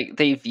 it's like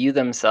they view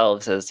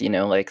themselves as, you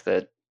know, like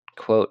the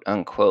quote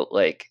unquote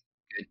like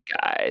good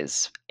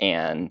guys,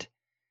 and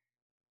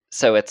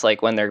so it's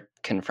like when they're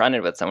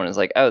confronted with someone who's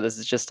like, oh, this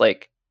is just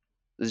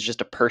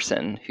a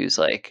person who's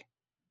like,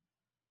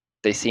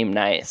 they seem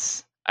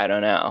nice, I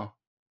don't know,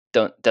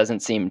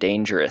 doesn't seem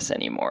dangerous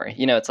anymore,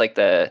 you know. It's like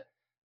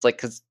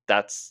because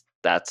that's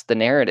the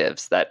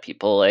narratives that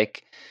people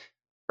like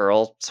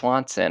Earl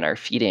Swanson are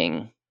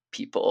feeding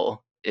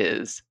people,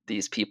 is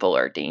these people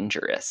are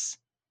dangerous.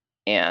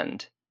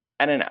 And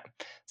I don't know,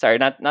 sorry,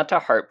 not to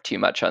harp too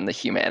much on the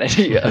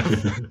humanity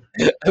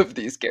of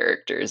these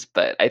characters,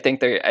 but I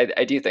think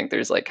I do think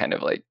there's like kind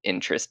of like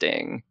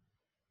interesting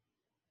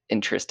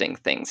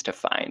things to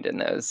find in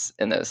those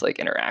like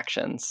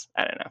interactions.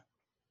 I don't know.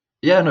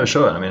 Yeah, no,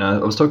 sure. I mean, I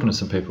was talking to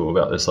some people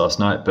about this last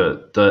night,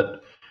 but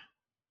that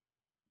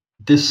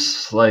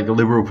this like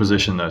liberal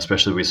position that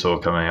especially we saw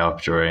coming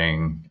up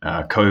during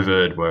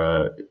COVID,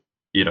 where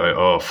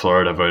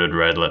Florida voted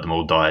red, let them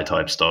all die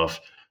type stuff.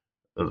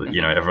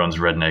 Everyone's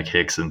redneck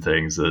hicks and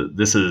things.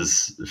 This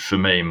is for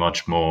me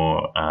much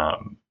more.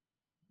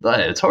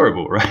 It's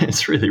horrible, right?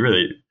 It's really,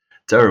 really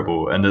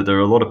terrible, and there are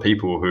a lot of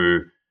people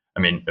who, I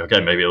mean, okay,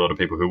 maybe a lot of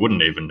people who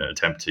wouldn't even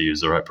attempt to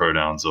use the right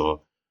pronouns,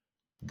 or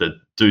that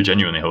do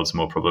genuinely hold some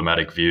more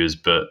problematic views,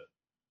 but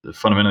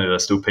fundamentally they're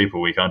still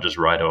people. We can't just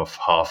write off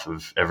half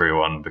of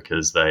everyone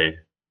because they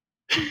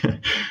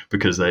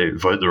because they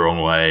vote the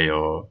wrong way,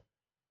 or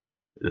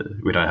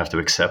we don't have to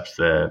accept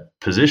their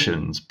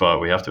positions, but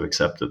we have to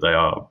accept that they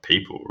are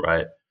people,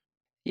 right?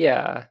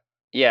 Yeah.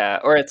 Yeah.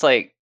 Or it's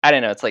like, I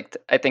don't know, it's like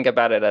I think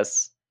about it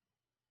as,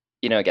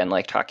 again,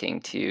 like talking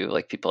to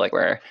like people like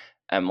where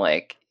I'm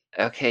like,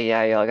 okay,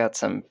 yeah, y'all got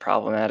some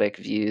problematic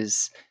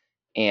views.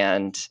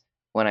 And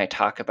when I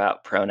talk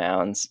about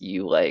pronouns,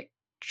 you like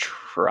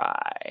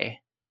try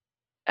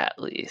at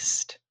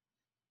least.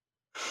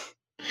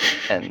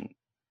 And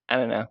I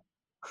don't know.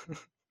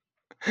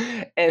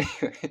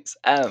 Anyways,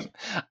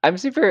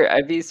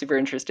 I'd be super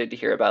interested to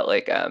hear about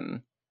like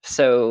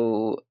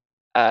so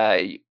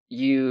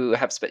you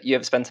have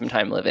spent some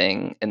time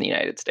living in the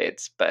United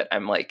States, but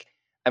I'm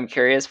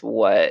curious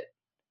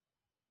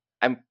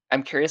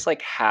I'm curious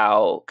like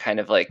how kind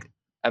of like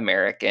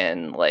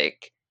American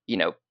like,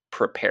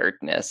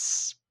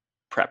 preparedness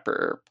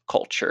prepper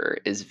culture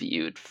is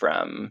viewed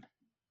from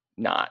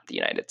not the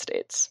United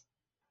States.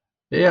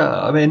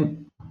 Yeah, I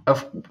mean,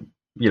 I've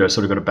sort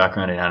of got a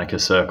background in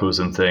anarchist circles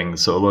and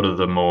things, so a lot of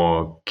the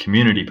more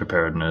community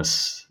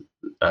preparedness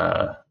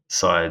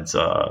sides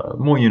are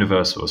more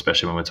universal,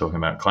 especially when we're talking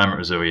about climate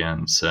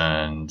resilience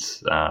and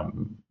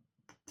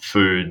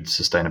food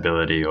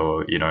sustainability,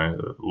 or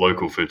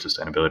local food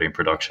sustainability and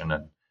production,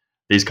 and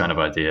these kind of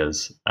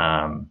ideas,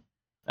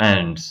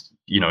 and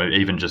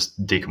even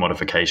just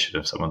decommodification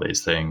of some of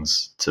these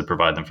things to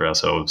provide them for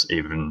ourselves,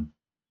 even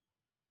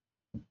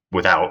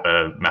without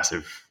a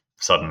massive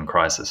sudden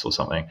crisis or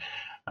something.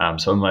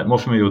 So I'm like more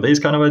familiar with these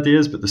kind of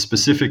ideas, but the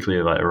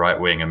specifically like right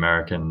wing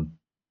American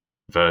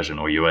version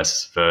or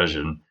US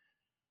version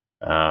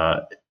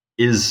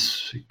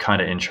is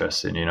kind of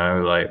interesting.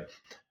 Like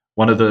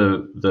one of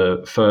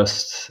the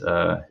first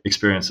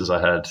experiences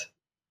I had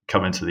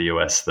coming to the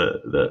US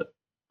that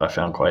I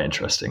found quite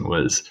interesting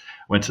was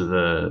went to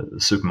the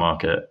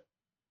supermarket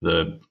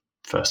the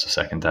first or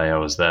second day I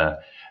was there,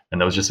 and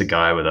there was just a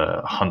guy with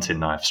a hunting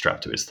knife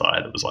strapped to his thigh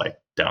that was like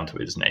down to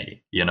his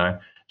knee,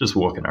 just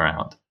walking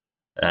around.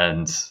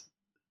 And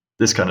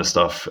this kind of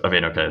stuff, I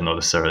mean, okay, not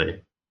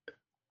necessarily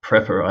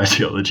prepper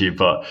ideology,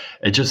 but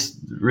it just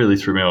really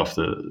threw me off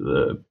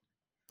the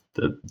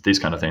these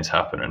kind of things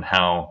happen, and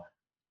how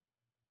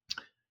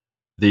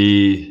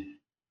the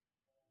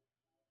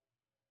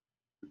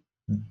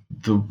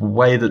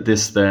way that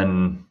this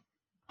then,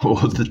 or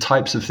the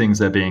types of things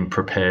they're being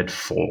prepared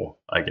for,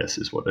 I guess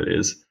is what it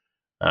is.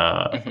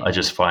 I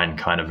just find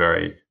kind of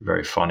very,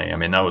 very funny. I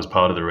mean, that was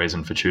part of the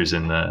reason for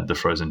choosing the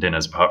frozen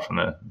dinners, apart from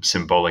the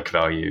symbolic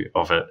value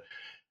of it,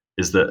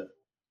 is that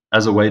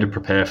as a way to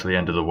prepare for the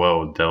end of the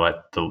world, they're like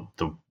the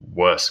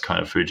worst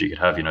kind of food you could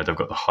have. They've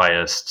got the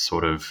highest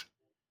sort of,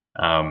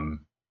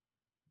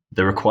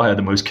 they require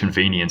the most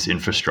convenience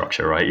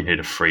infrastructure, right? You need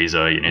a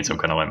freezer, you need some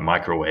kind of like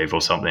microwave or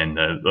something.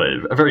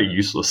 A very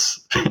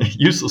useless,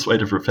 useless way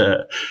to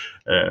prepare.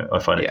 I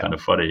find it kind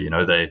of funny.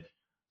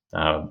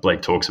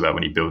 Blake talks about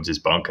when he builds his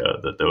bunker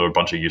that there were a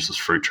bunch of useless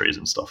fruit trees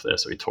and stuff there,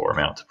 so he tore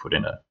them out to put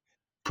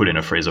in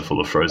a freezer full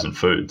of frozen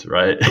foods,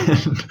 right?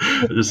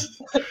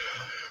 Just,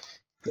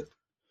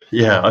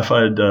 yeah, I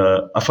find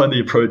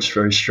the approach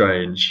very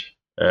strange,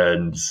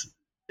 and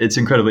it's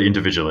incredibly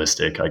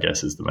individualistic, I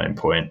guess, is the main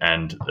point,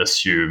 and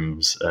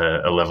assumes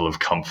a level of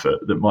comfort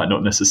that might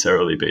not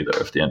necessarily be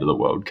there if the end of the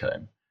world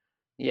came.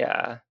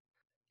 Yeah.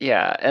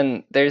 Yeah,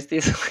 and there's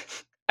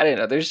these I don't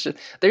know,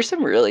 there's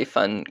some really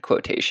fun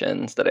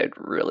quotations that I'd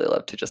really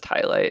love to just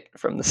highlight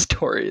from the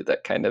story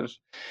that kind of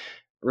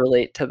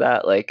relate to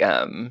that, like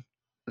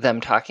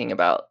them talking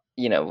about,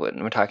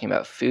 when we're talking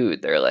about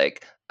food, they're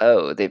like,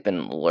 "Oh, they've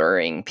been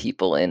luring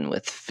people in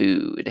with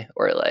food,"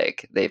 or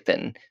like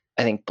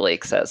I think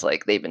Blake says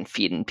like they've been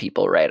feeding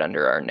people right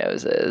under our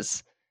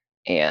noses.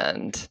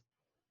 And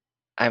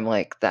I'm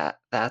like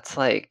that's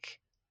like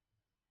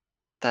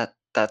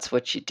that's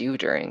what you do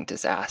during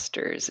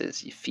disasters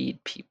is you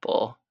feed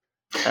people.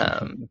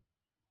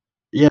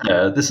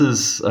 Yeah, this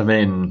is, I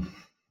mean,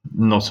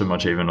 not so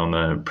much even on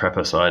the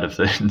prepper side of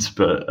things,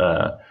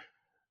 but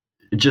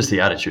just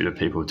the attitude of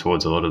people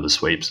towards a lot of the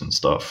sweeps and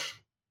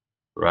stuff,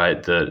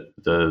 right?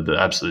 The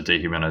absolute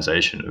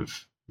dehumanization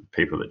of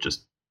people that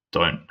just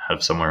don't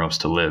have somewhere else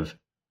to live.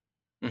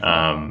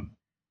 That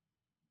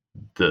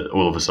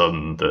all of a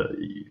sudden,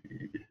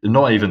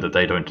 not even that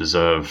they don't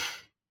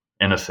deserve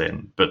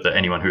anything, but that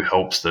anyone who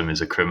helps them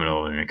is a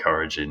criminal and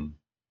encouraging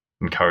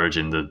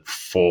the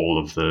fall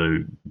of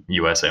the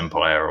US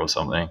empire or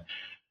something.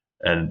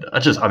 And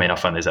I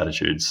find these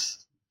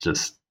attitudes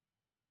just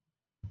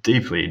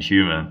deeply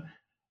inhuman.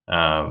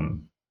 I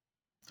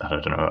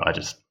don't know.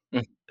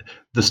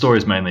 the story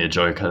is mainly a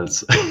joke. I'm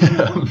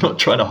not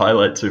trying to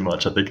highlight too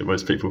much. I think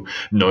most people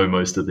know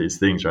most of these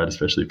things, right?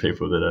 Especially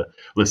people that are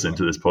listening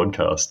to this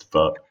podcast.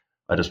 But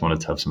I just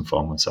wanted to have some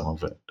fun with some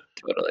of it.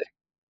 Totally.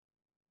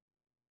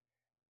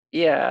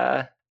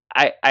 Yeah,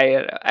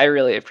 I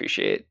really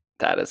appreciate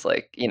that. As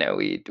like,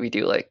 we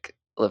do like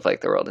live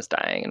like the world is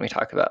dying, and we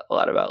talk about a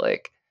lot about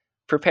like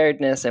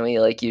preparedness, and we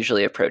like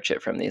usually approach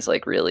it from these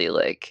like really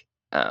like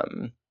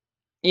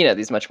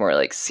these much more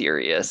like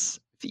serious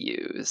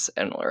views,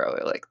 and we're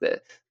always like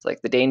it's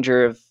like the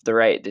danger of the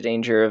right, the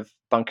danger of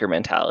bunker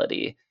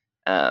mentality,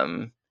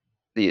 the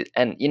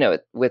and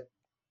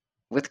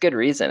with good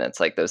reason. It's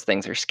like those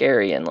things are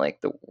scary, and like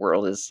the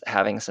world is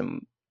having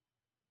some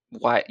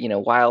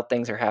wild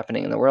things are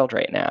happening in the world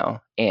right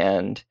now,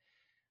 and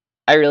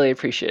I really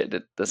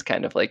appreciated this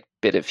kind of like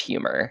bit of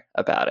humor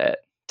about it,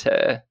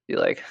 to be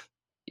like,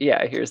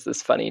 yeah, here's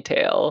this funny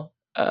tale.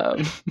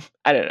 I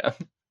don't know.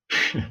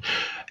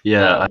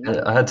 Yeah,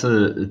 I had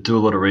to do a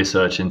lot of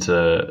research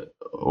into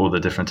all the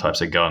different types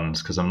of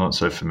guns because I'm not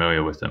so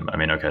familiar with them. I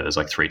mean, okay, there's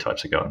like 3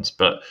 types of guns,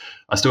 but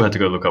I still had to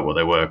go look up what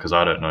they were because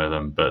I don't know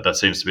them. But that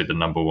seems to be the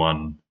number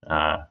one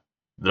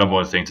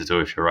thing to do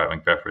if you're right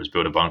wing prepper is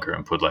build a bunker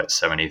and put like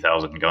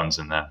 70,000 guns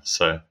in there.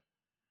 So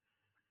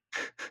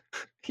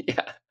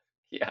yeah.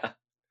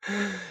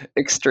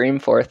 Extreme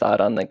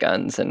forethought on the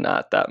guns and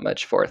not that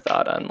much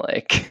forethought on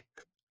like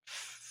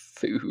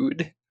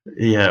food.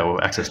 yeah,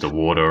 or access to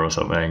water or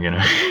something,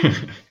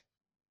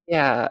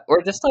 Yeah,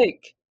 or just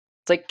like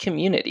it's like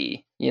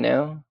community,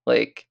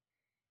 like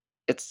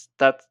that's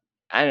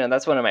I don't know,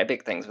 that's one of my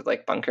big things with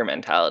like bunker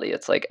mentality.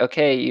 It's like,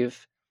 okay,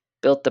 you've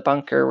built the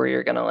bunker where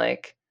you're gonna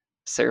like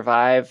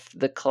survive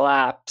the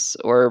collapse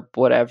or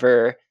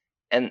whatever,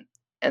 and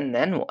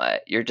then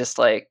what? You're just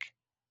like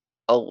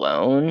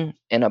alone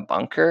in a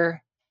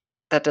bunker?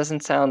 That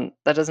doesn't sound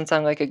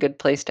like a good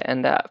place to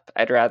end up.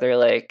 I'd rather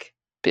like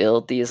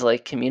build these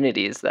like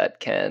communities that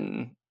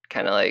can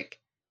kind of like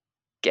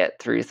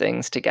get through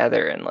things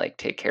together and like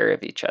take care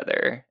of each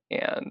other.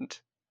 And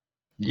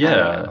I don't yeah,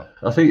 know.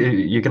 I think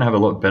you can have a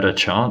lot better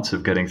chance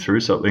of getting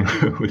through something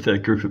with a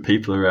group of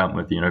people around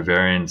with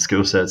varying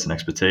skill sets and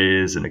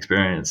expertise and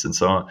experience and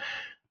so on.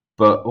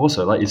 But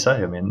also, like you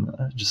say, I mean,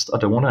 I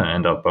don't want to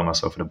end up by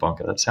myself in a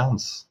bunker. That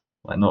sounds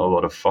like not a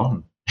lot of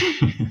fun.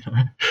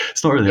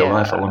 It's not really a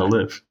life I Yeah. want to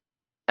live.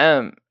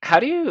 How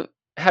do you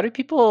how do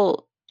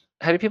people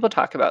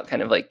talk about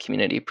kind of like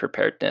community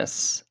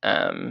preparedness?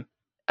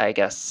 I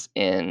guess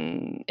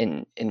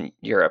in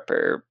Europe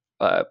or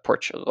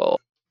Portugal.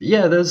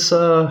 Yeah, there's.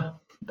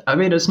 I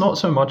mean, it's not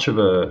so much of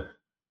a.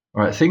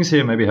 All right, things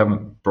here maybe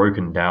haven't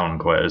broken down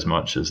quite as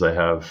much as they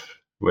have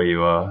where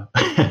you are.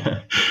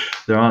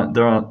 There aren't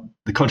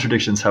the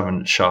contradictions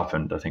haven't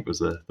sharpened. I think was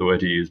the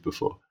word you used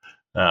before.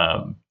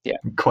 Yeah.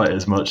 Quite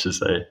as much as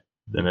they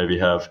maybe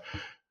have.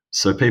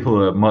 So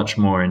people are much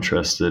more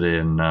interested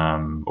in,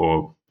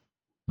 or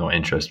not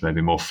interested,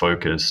 maybe more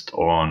focused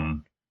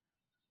on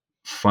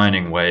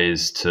finding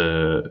ways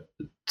to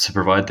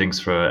provide things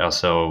for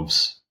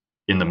ourselves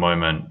in the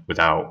moment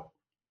without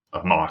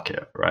a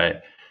market, right?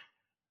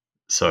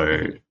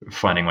 So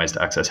finding ways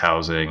to access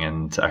housing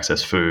and to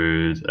access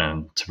food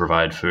and to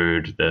provide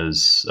food,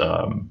 there's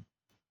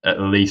at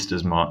least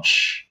as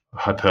much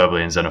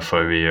hyperbole and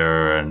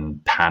xenophobia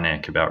and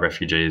panic about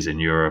refugees in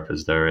Europe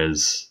as there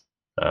is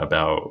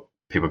about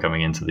people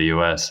coming into the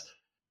US.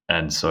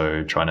 And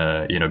so trying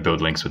to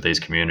build links with these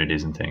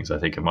communities and things, I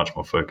think, are much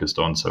more focused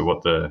on. So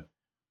what the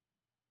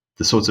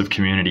sorts of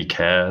community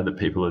care that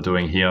people are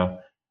doing here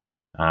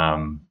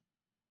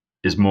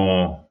is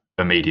more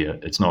immediate.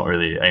 It's not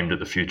really aimed at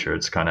the future.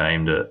 It's kind of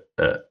aimed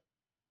at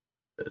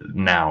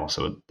now.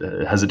 So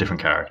it has a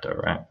different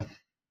character, right?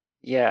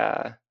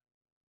 Yeah.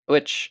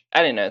 Which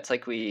I don't know. It's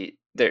like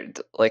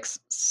like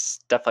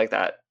stuff like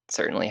that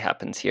certainly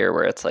happens here,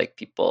 where it's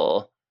like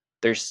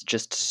there's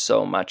just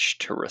so much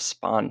to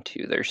respond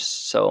to. There's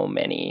so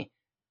many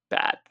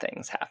bad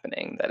things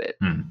happening that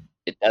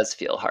it does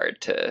feel hard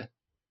to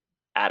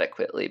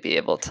adequately be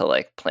able to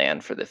like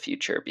plan for the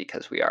future,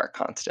 because we are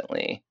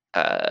constantly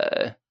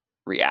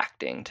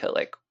reacting to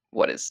like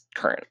what is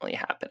currently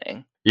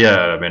happening. Yeah,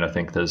 I mean, I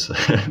think there's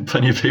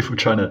plenty of people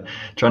trying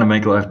to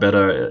make life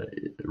better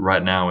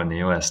right now in the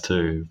US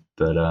too.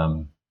 But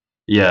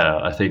yeah,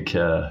 I think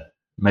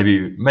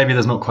maybe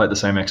there's not quite the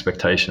same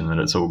expectation that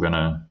it's all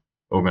gonna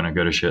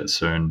go to shit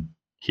soon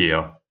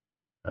here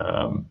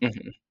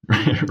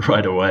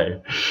right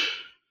away.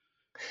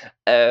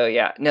 Oh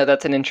yeah, no,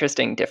 that's an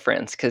interesting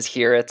difference, because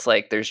here it's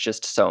like there's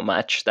just so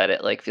much that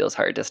it like feels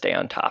hard to stay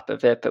on top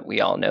of it, but we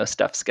all know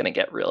stuff's gonna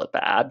get real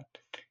bad.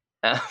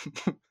 Um,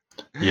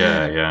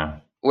 Yeah.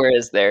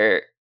 Whereas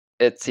there,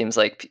 it seems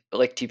like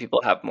two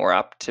people have more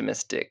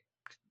optimistic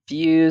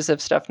views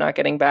of stuff not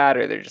getting bad,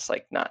 or they're just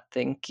like not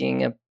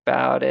thinking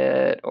about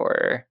it,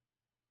 or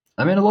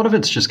I mean, a lot of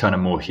it's just kind of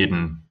more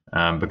hidden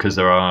because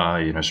there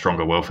are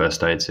stronger welfare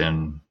states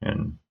in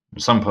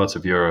some parts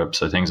of Europe,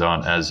 so things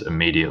aren't as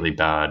immediately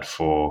bad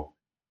for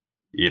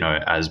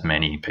as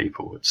many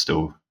people. It's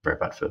still very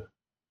bad for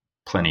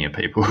plenty of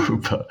people,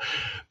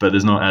 but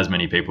there's not as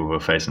many people who are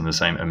facing the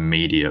same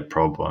immediate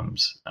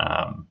problems,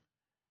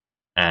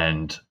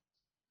 and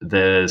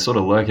they're sort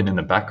of lurking in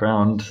the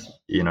background,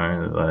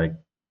 like.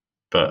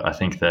 But I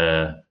think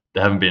they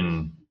haven't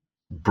been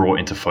brought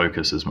into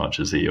focus as much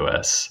as the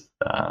US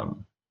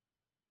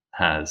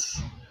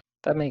has.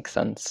 That makes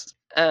sense.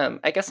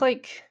 I guess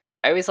like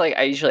I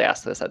usually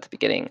ask this at the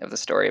beginning of the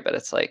story, but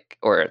it's like,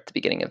 or at the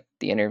beginning of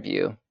the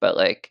interview, but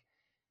like,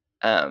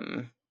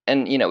 and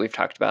we've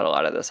talked about a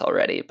lot of this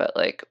already, but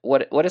like,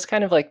 what is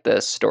kind of like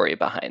the story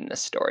behind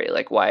this story?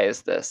 Like, why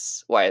is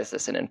this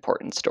an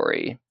important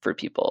story for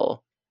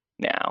people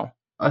now?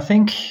 I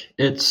think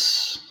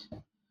it's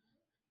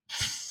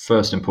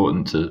first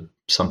important to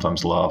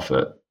sometimes laugh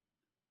at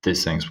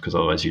these things, because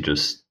otherwise you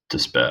just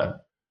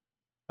despair.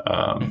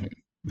 And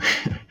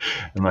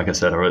like I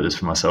said, I wrote this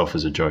for myself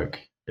as a joke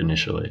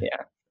initially.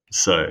 Yeah.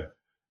 So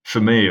for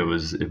me, it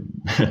was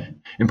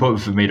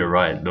important for me to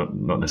write,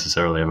 not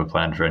necessarily ever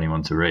planned for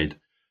anyone to read.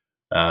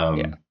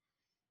 Yeah.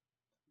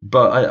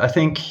 But I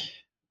think,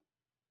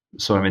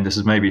 so I mean, this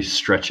is maybe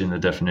stretching the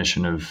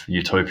definition of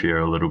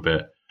utopia a little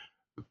bit,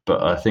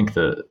 but I think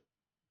that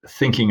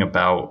thinking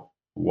about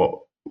what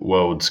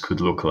worlds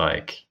could look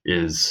like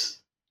is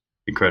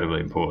incredibly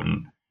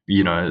important.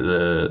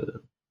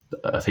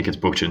 I think it's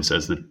Bookchin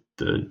says that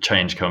the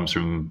change comes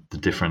from the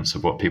difference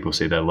of what people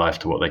see their life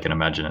to what they can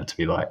imagine it to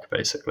be like.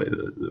 Basically,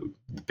 the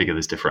bigger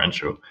this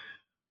differential,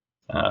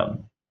 the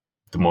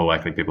more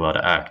likely people are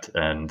to act.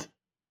 And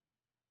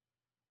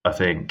I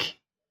think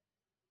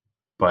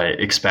by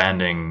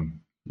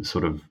expanding the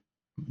sort of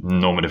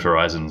normative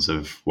horizons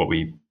of what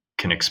we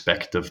can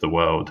expect of the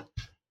world,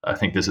 I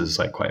think this is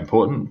like quite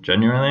important,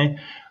 genuinely.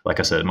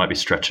 Like I said, it might be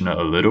stretching it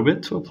a little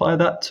bit to apply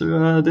that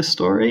to this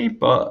story,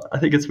 but I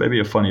think it's maybe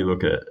a funny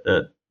look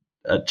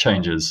at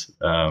changes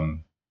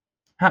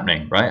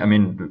happening, right? I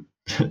mean,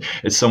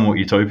 it's somewhat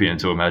utopian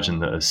to imagine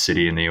that a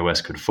city in the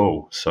US could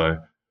fall. So,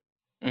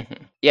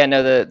 yeah,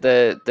 no,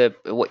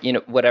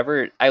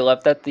 whatever. I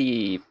love that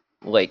the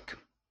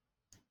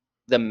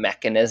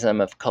mechanism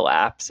of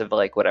collapse of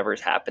like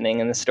whatever's happening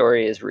in the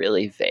story is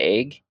really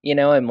vague.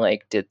 I'm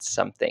like, did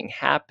something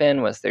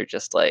happen? Was there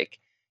just like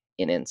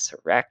an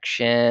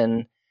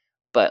insurrection?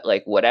 But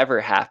like whatever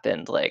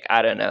happened, like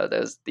I don't know,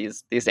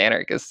 these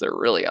anarchists are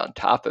really on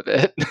top of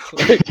it.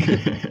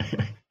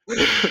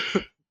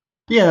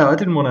 Yeah, I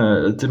didn't want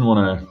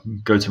to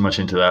go too much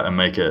into that and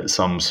make it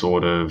some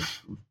sort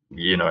of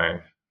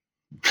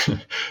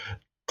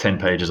 10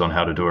 pages on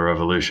how to do a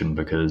revolution,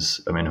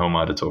 because I mean, who am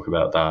I to talk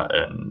about that?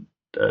 And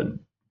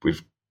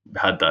we've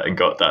had that and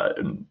got that,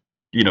 and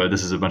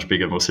this is a much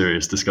bigger, more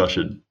serious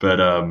discussion. But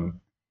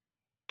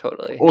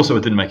totally. Also,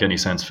 it didn't make any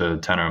sense for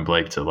Tanner and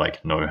Blake to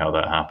like know how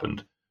that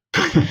happened.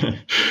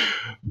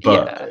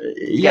 But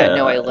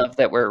no, I love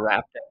that we're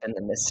wrapped up in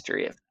the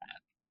mystery of that.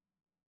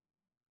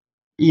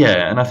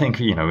 Yeah, and I think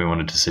we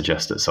wanted to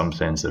suggest that some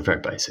things are very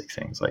basic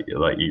things, like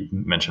you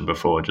mentioned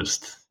before,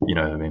 just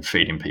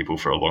feeding people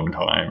for a long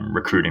time,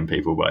 recruiting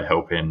people by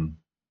helping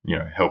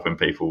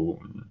people,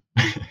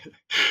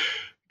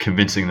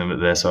 convincing them that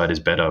their side is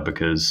better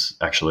because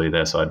actually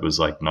their side was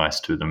like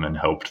nice to them and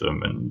helped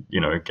them and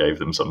gave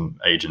them some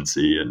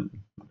agency, and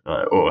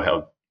or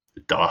how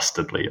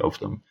dastardly of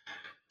them.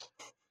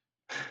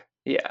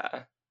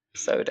 Yeah,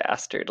 so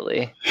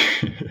dastardly.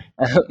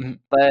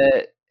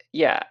 But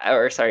yeah,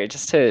 or sorry,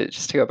 just to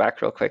go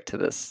back real quick to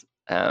this.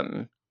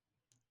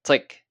 It's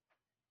like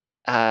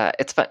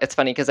it's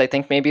funny because I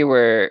think maybe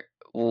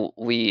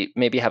we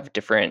maybe have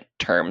different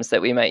terms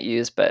that we might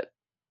use, but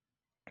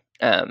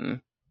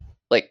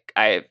like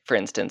I, for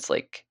instance,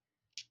 like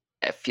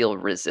I feel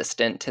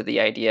resistant to the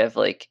idea of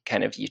like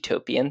kind of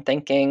utopian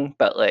thinking,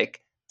 but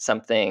like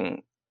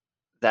something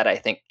that I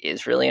think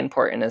is really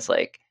important is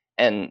like,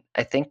 and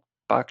I think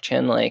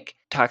Bakhtin like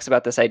talks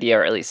about this idea,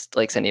 or at least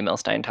like Cindy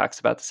Milstein talks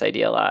about this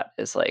idea a lot,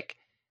 is like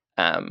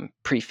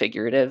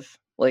prefigurative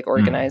like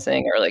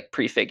organizing or like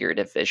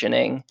prefigurative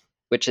visioning,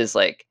 which is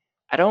like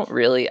I don't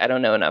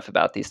know enough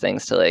about these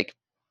things to like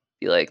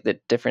be like the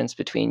difference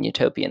between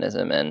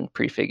utopianism and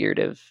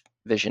prefigurative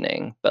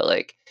visioning, but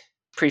like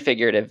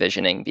prefigurative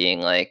visioning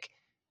being like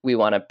we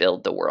want to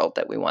build the world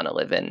that we want to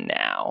live in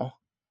now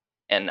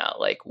and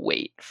not like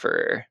wait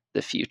for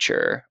the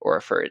future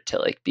or for it to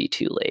like be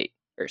too late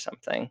or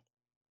something.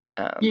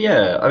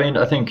 Yeah, I mean,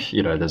 I think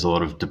there's a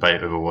lot of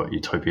debate over what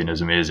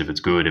utopianism is, if it's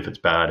good, if it's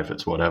bad, if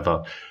it's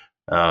whatever.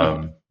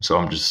 So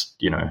I'm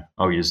just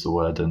I'll use the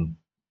word and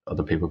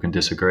other people can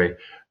disagree.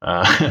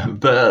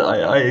 But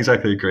I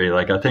exactly agree.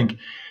 Like I think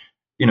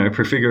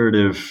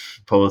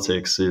prefigurative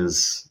politics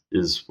is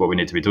what we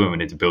need to be doing. We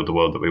need to build the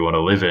world that we want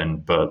to live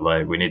in, but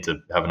like we need to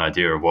have an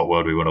idea of what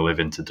world we want to live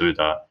in to do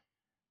that.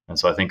 And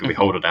so I think if we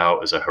hold it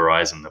out as a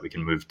horizon that we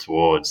can move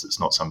towards, it's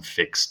not some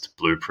fixed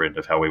blueprint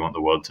of how we want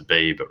the world to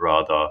be, but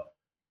rather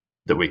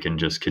that we can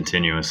just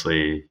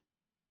continuously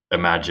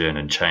imagine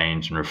and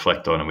change and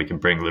reflect on, and we can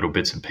bring little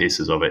bits and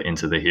pieces of it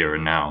into the here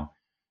and now.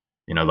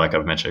 Like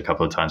I've mentioned a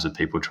couple of times with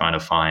people trying to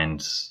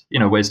find,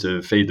 ways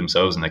to feed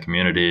themselves and their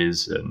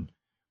communities and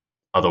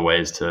other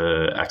ways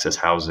to access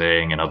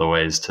housing and other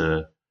ways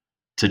to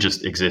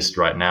just exist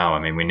right now. I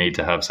mean, we need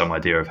to have some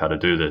idea of how to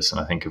do this. And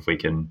I think if we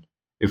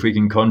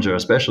can conjure,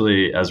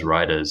 especially as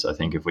writers, I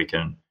think if we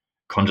can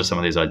conjure some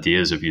of these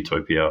ideas of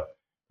utopia,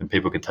 then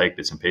people could take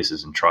bits and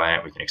pieces and try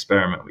it. We can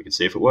experiment. We can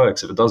see if it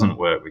works. If it doesn't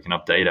work, we can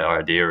update our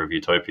idea of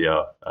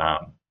utopia.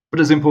 But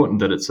it's important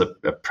that it's a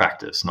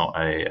practice, not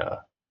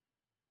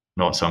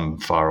some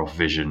far off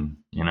vision.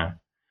 Yeah.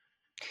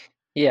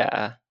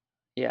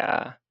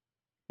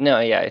 No,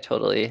 yeah, I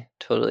totally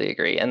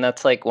agree. And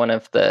that's like one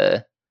of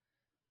the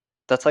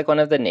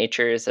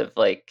natures of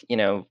like,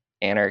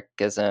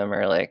 anarchism,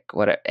 or like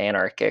what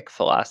anarchic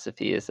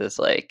philosophies is,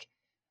 like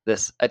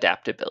this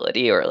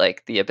adaptability, or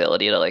like the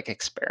ability to like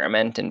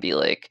experiment and be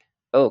like,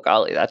 oh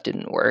golly, that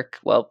didn't work.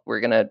 Well, we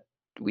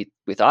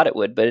thought it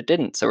would, but it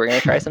didn't. So we're gonna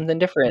try something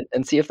different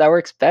and see if that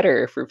works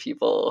better for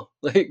people.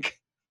 Like,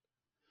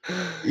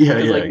 Yeah,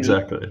 because like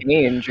exactly.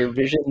 change, your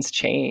visions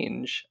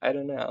change. I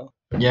don't know.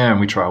 Yeah, and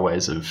we try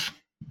ways of,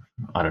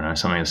 I don't know,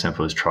 something as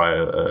simple as try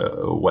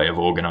a way of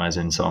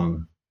organizing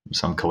some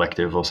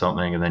collective or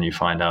something, and then you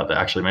find out that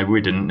actually maybe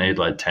we didn't need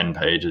like 10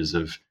 pages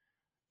of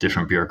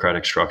different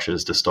bureaucratic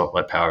structures to stop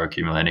like power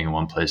accumulating in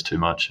one place too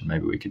much, and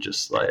maybe we could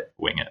just like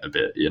wing it a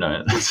bit.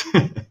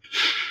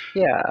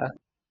 Yeah.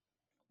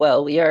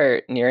 Well, we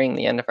are nearing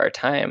the end of our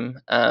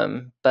time.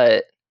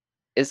 But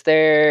is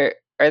there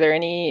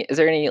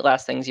any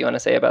last things you want to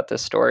say about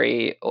this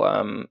story,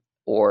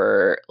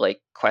 or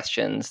like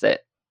questions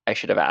that I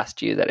should have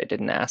asked you that I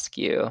didn't ask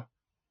you?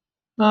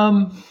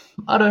 I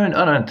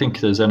don't think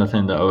there's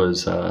anything that I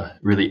was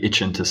really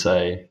itching to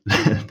say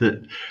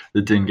that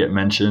didn't get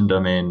mentioned. I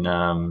mean,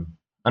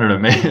 I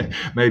don't know.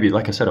 Maybe,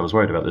 like I said, I was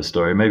worried about this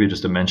story. Maybe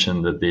just to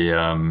mention that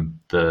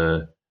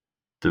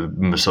the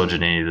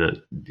misogyny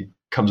that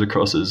comes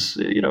across as,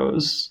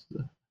 as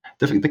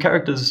the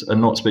characters are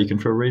not speaking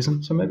for a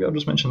reason. So maybe I'll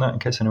just mention that in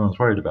case anyone's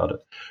worried about it.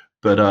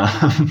 But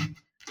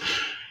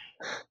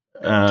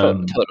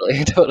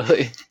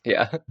Totally,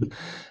 yeah.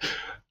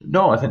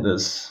 No, I think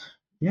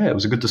it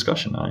was a good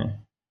discussion. I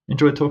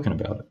enjoyed talking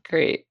about it.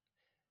 Great.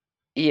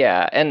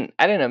 Yeah, and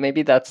I don't know,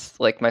 maybe that's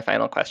like my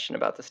final question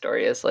about the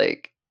story is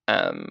like,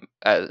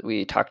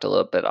 we talked a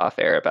little bit off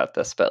air about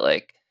this, but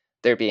like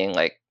there being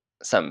like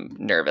some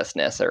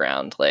nervousness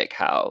around like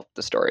how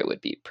the story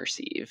would be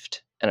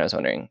perceived. And I was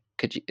wondering,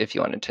 if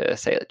you wanted to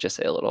say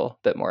a little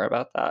bit more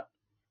about that?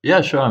 Yeah,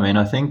 sure. I mean,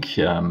 I think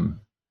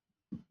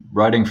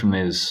writing from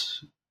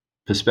this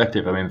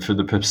perspective, I mean, for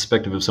the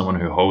perspective of someone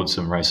who holds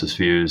some racist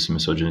views, some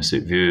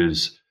misogynistic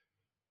views,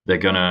 they're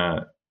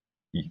gonna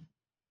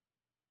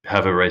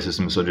have a racist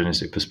and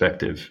misogynistic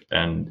perspective,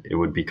 and it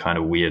would be kind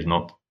of weird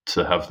not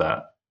to have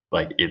that,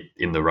 like,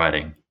 in the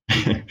writing.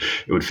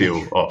 It would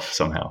feel off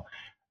somehow.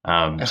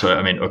 So,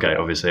 I mean, okay,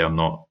 obviously I'm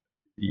not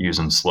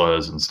using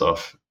slurs and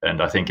stuff,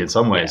 and I think in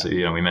some ways,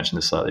 we mentioned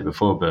this slightly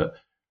before, but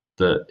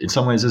that in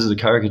some ways this is a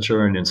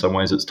caricature, and in some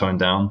ways it's toned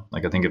down.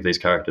 Like, I think if these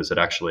characters had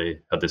actually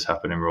had this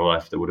happen in real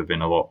life, there would have been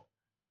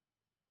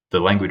the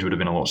language would have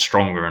been a lot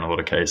stronger in a lot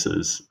of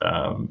cases,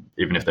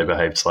 even if they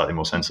behaved slightly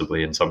more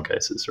sensibly in some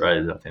cases,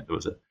 right? I think there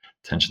was a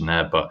tension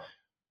there. But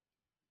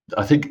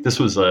I think this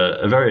was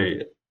a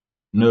very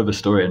nervous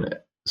story. And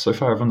so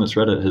far, everyone that's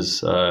read it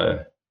has,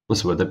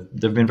 what's the word?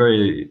 They've been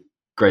very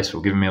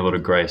graceful, giving me a lot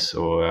of grace,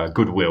 or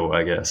goodwill,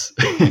 I guess,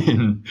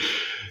 in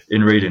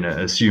reading it.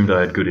 Assumed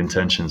I had good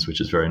intentions, which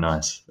is very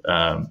nice.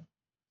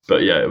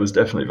 But yeah, it was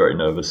definitely very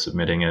nervous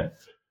submitting it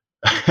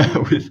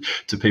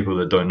to people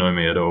that don't know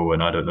me at all,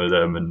 and I don't know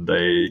them, and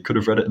they could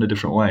have read it in a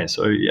different way.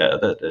 So yeah,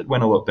 it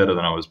went a lot better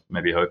than I was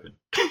maybe hoping.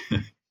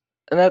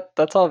 And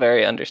that's all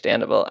very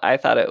understandable. I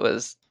thought it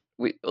was,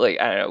 we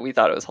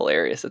thought it was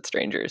hilarious at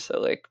Strangers. So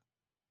like,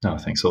 no,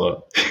 thanks a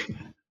lot.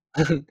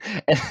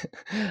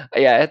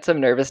 Yeah, I had some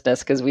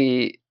nervousness because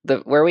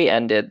where we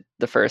ended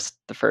the first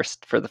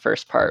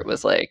part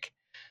was like,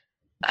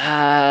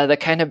 the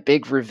kind of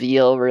big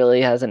reveal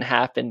really hasn't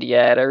happened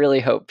yet. I really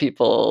hope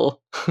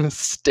people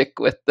stick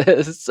with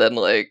this and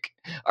like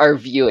are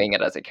viewing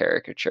it as a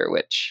caricature,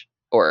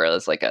 or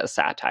as like a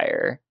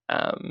satire,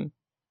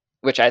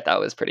 which I thought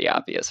was pretty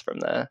obvious from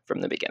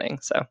the beginning.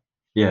 So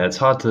yeah, it's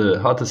hard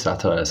to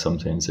satire some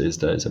things these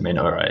days. I mean,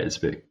 all right, it's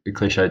a bit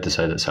cliched to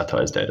say that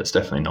satire is dead. It's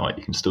definitely not.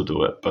 You can still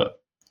do it,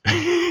 but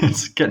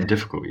it's getting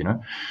difficult,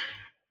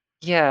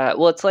 Yeah,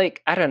 well, it's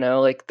like, I don't know,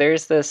 like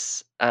there's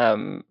this,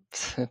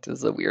 it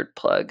is a weird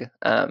plug.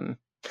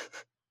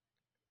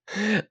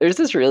 There's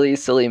this really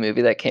silly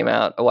movie that came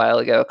out a while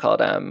ago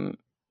called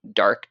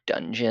Dark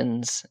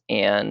Dungeons,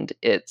 and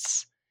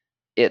it's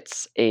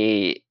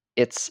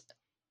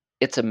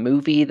a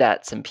movie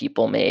that some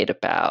people made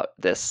about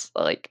this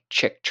like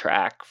chick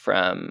track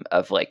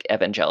of like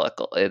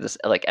this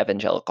like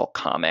evangelical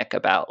comic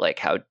about like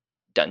how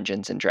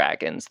Dungeons and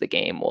Dragons, the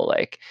game, will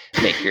like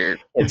make your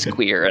kids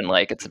queer, and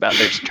like it's about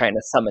they're trying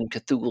to summon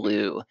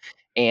Cthulhu,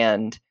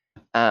 and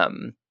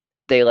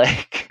they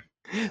like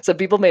some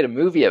people made a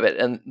movie of it,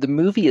 and the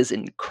movie is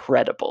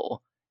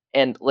incredible.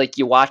 And like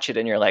you watch it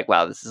and you're like,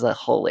 wow, this is a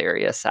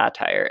hilarious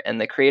satire.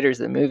 And the creators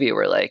of the movie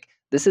were like,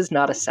 this is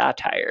not a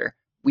satire.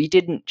 we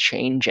didn't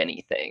change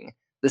anything.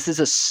 This is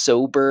a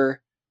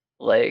sober,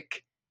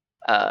 like,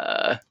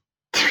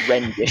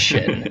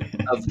 rendition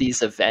of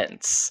these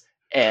events,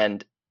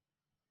 and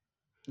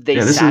they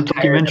Yeah, this is a satire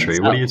documentary.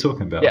 What are you themselves.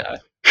 talking about? Yeah.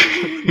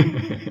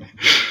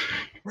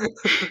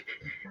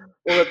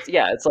 Well,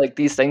 it's like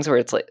these things where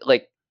it's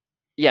like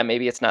yeah,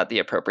 maybe it's not the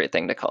appropriate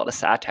thing to call it a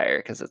satire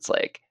because it's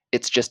like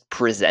it's just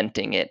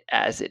presenting it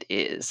as it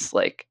is.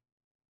 Like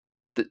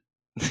the,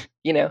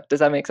 does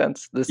that make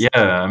sense? Yeah,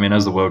 I mean,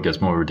 as the world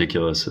gets more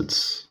ridiculous,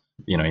 it's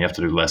you have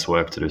to do less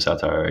work to do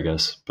satire, I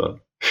guess. But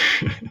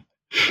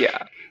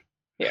Yeah.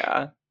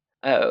 Yeah.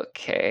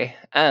 Okay.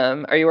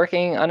 Are you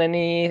working on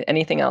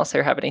anything else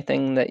or have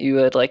anything that you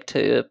would like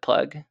to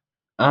plug?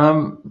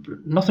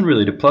 Nothing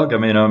really to plug. I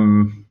mean,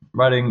 I'm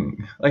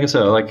writing. Like I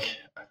said, I like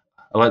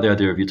the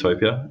idea of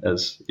utopia,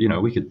 as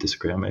we could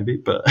disagree on maybe,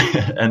 but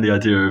and the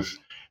idea of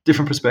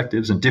different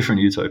perspectives and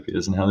different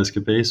utopias and how this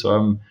could be. So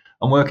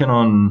I'm working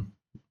on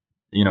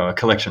a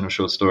collection of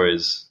short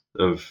stories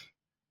of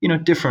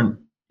different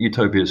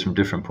utopias from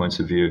different points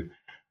of view.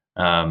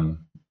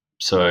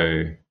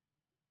 So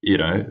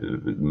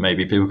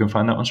maybe people can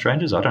find that on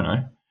Strangers. I don't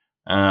know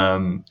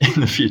in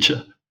the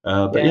future.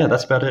 But yeah,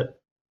 that's about it.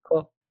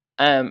 Cool.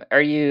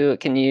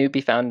 Can you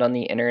be found on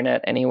the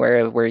internet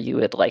anywhere where you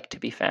would like to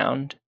be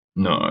found?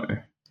 No.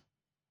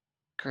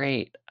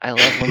 Great. I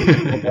love when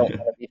people don't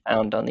want to be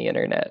found on the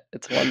internet.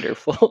 It's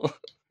wonderful.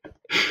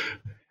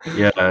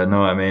 Yeah,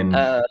 no, I mean,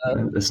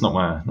 it's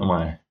not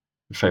my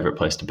favorite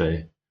place to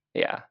be.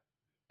 Yeah.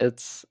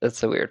 It's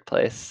a weird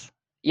place.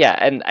 Yeah,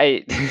 and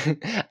I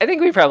I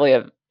think we probably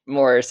have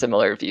more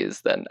similar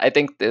views than I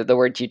think the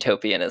word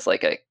utopian is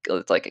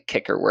it's like a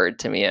kicker word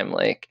to me. I'm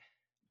like,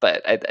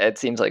 but it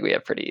seems like we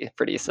have pretty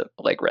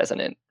like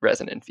resonant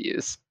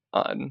views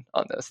on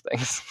those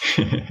things.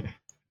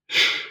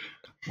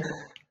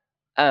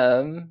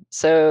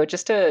 So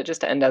just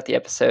to end out the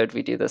episode,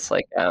 we do this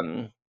like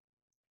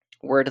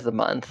word of the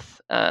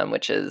month,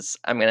 which is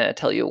I'm gonna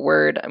tell you a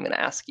word. I'm gonna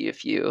ask you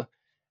if you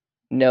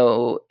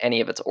know any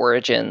of its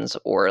origins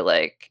or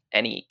like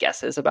any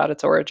guesses about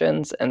its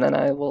origins, and then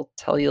I will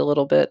tell you a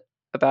little bit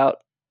about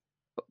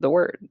the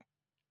word.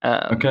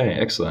 Okay,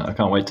 excellent. I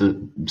can't wait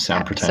to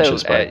sound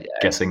pretentious by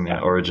guessing the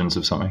origins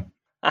of something.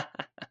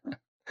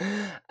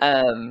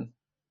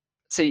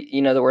 So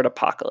you know the word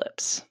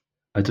apocalypse.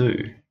 I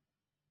do.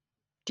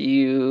 Do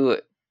you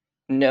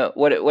know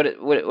what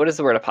does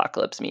the word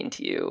apocalypse mean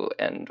to you,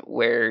 and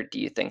where do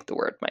you think the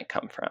word might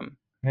come from?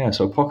 Yeah,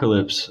 so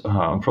apocalypse.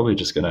 I'm probably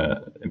just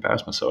gonna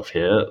embarrass myself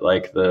here,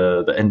 like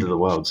the end of the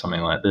world, something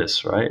like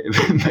this, right?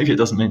 Maybe it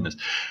doesn't mean this,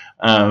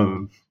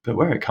 but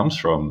where it comes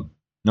from,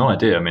 no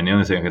idea. I mean, the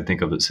only thing I can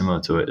think of that's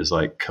similar to it is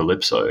like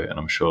calypso, and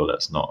I'm sure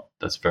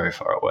that's very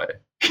far away.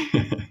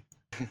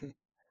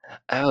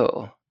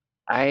 Oh,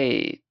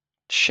 I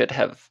should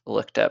have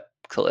looked up.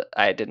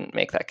 I didn't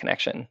make that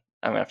connection.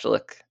 I'm gonna have to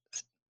look.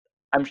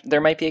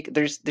 There might be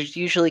there's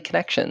usually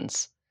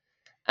connections.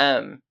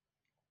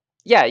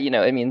 Yeah,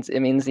 it means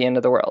the end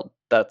of the world.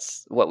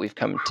 That's what we've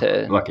come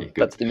to. Lucky, good.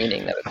 That's the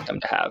meaning that it's come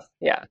to have.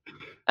 Yeah.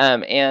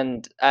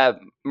 And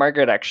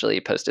Margaret actually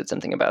posted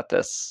something about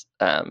this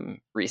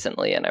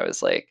recently, and I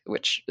was like,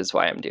 which is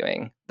why I'm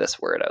doing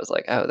this word. I was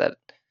like, oh,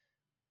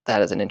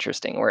 that is an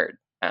interesting word.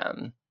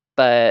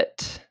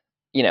 But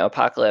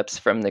apocalypse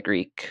from the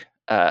Greek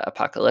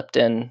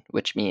apokalypton,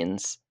 which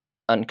means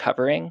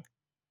uncovering.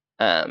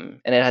 And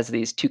it has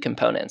these two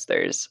components.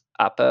 There's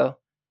apo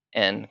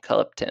and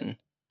kalypton.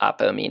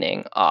 Apo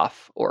meaning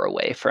off or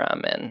away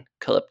from, and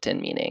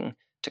kalypton meaning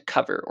to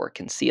cover or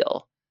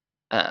conceal.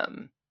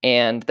 And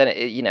then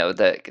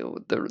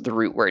the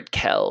root word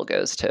kel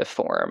goes to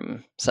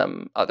form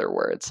some other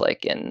words,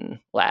 like in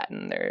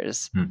Latin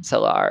there's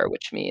celar,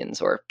 which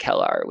means, or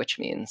kellar, which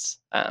means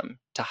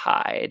to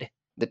hide.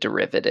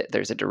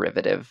 There's a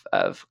derivative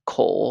of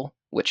kol,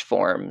 which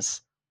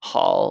forms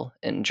hall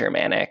in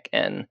Germanic,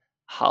 and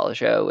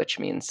haljo, which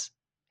means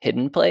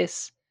hidden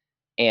place.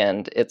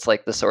 And it's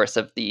like the source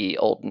of the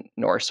Old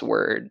Norse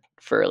word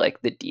for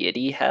like the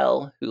deity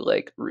Hel, who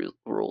like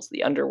rules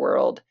the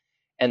underworld,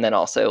 and then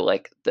also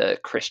like the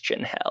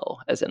Christian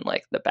hell, as in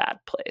like the bad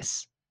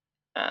place.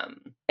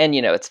 And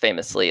it's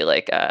famously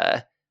like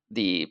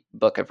the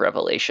Book of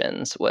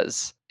Revelations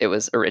was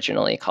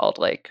originally called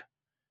like,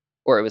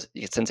 or it was,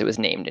 since it was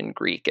named in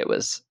Greek, it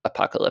was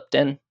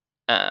apocalypton.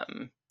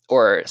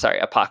 Or sorry,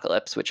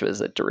 apocalypse, which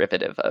was a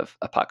derivative of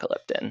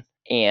apocalypton.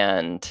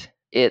 And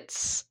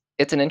it's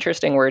an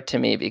interesting word to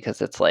me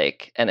because it's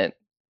like, I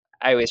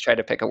always try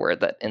to pick a word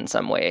that in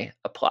some way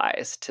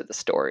applies to the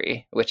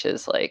story, which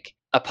is like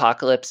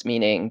apocalypse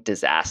meaning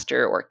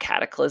disaster or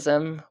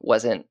cataclysm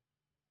wasn't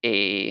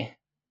a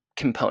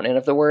component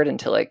of the word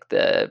until like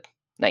the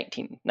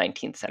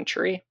 19th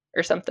century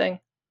or something.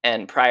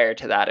 And prior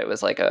to that, it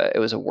was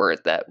a word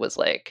that was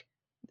like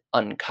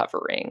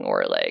uncovering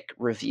or like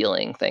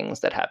revealing things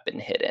that have been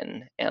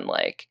hidden. And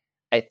like,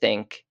 I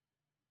think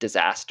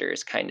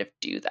disasters kind of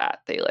do that.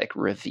 They like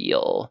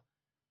reveal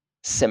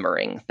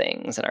simmering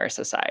things in our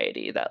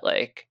society that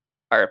like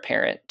are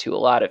apparent to a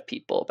lot of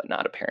people, but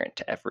not apparent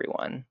to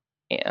everyone.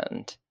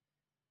 And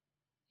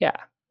yeah,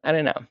 I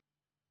don't know.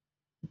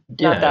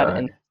 Not that Yeah,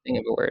 interesting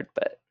of a word,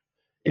 but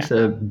if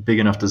they're big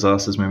enough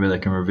disasters, maybe they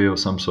can reveal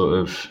some sort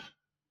of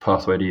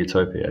pathway to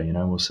utopia.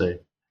 We'll see.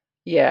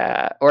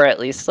 yeah, or at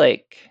least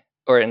like,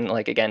 or in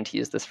like, again, to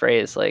use this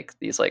phrase, like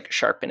these like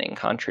sharpening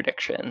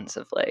contradictions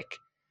of like,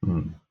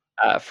 Mm.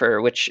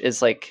 for which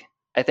is like,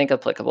 I think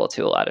applicable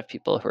to a lot of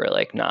people who are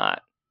like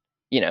not,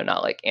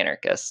 not like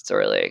anarchists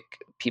or like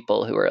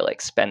people who are like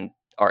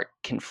are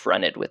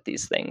confronted with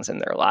these things in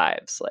their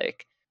lives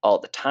like all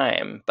the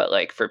time, but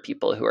like for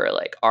people who are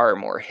like are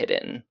more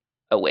hidden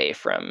away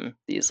from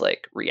these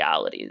like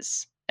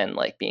realities and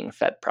like being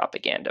fed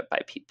propaganda by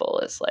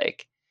people is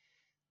like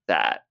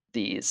that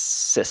these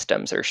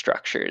systems or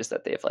structures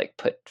that they've like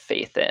put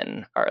faith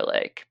in are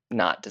like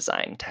not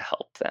designed to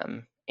help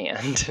them,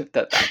 and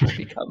that will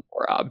become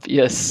more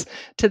obvious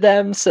to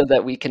them so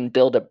that we can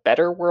build a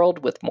better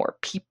world with more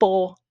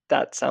people.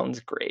 That sounds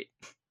great.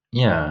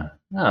 Yeah,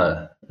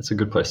 it's a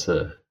good place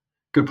to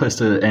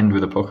end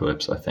with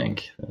apocalypse. I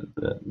think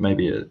that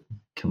maybe it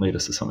can lead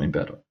us to something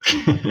better.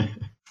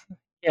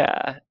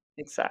 Yeah,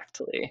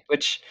 exactly.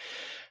 Which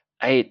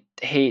I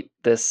hate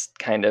this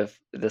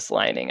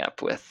lining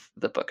up with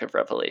the Book of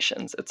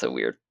Revelations. It's a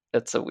weird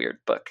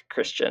book.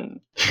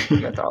 Christian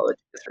mythology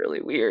is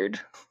really weird.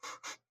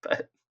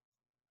 But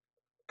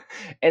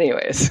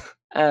anyways,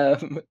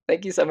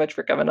 thank you so much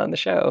for coming on the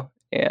show,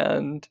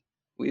 and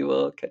we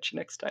will catch you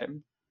next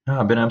time.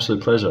 Been an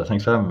absolute pleasure.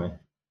 Thanks for having me.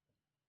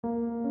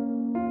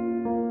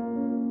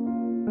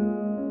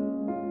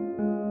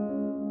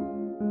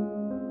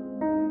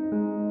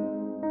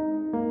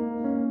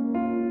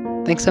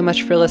 Thanks so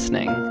much for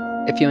listening.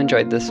 If you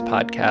enjoyed this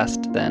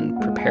podcast, then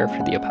prepare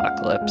for the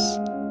apocalypse,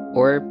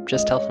 or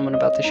just tell someone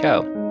about the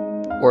show,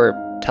 or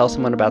tell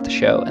someone about the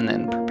show and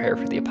then prepare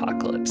for the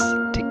apocalypse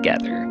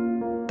together.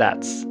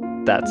 That's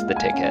the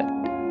ticket.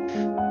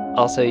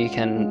 Also, you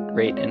can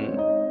rate and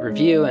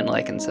review and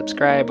like and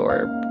subscribe,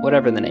 or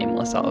whatever the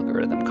nameless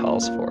algorithm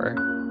calls for.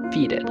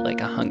 Feed it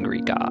like a hungry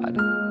god.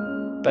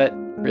 But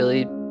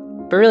really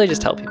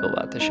just tell people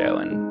about the show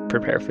and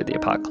prepare for the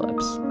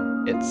apocalypse.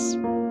 It's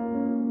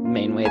the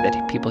main way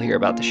that people hear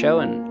about the show,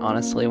 and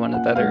honestly one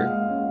of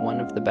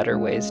the better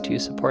ways to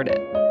support it.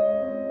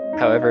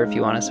 However, if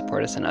you want to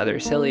support us in other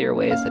sillier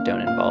ways that don't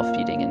involve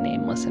feeding a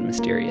nameless and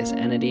mysterious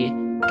entity,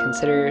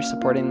 consider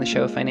supporting the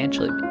show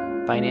financially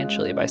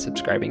by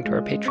subscribing to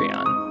our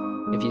Patreon.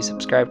 If you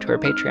subscribe to our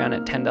Patreon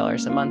at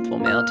 $10 a month, we'll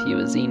mail to you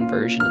a zine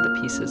version of the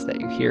pieces that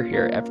you hear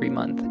here every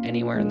month,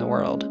 anywhere in the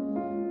world.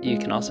 You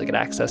can also get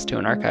access to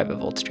an archive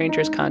of Old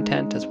Strangers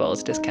content, as well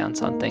as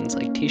discounts on things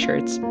like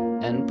t-shirts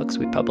and books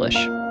we publish.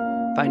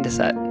 Find us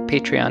at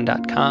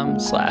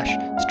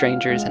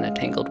patreon.com/strangers in a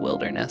tangled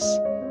wilderness.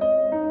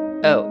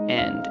 Oh,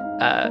 and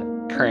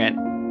current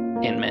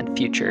Inman,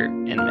 future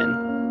Inman,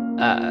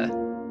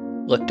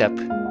 looked up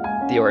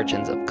the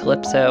origins of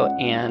Calypso,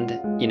 and,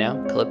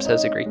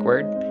 Calypso's a Greek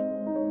word.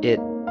 It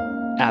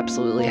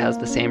absolutely has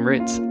the same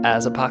roots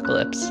as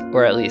apocalypse,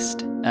 or at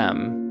least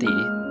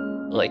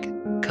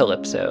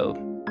Calypso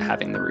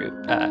having the root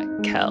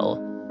kel,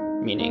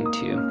 meaning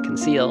to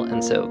conceal,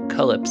 and so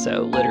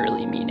Calypso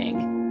literally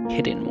meaning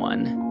hidden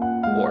one,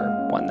 or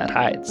one that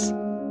hides.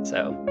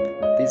 So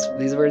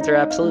these words are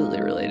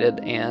absolutely related,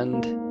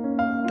 and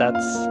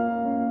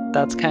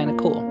that's kind of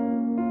cool.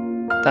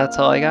 That's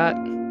all I got.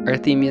 Our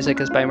theme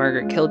music is by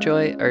Margaret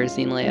Killjoy, our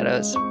zine layout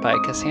is by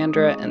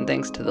Cassandra, and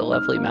thanks to the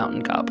lovely mountain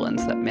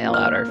goblins that mail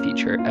out our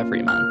feature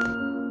every month.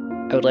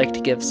 I would like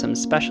to give some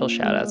special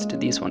shout-outs to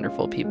these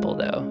wonderful people,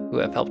 though, who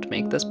have helped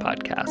make this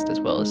podcast as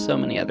well as so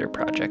many other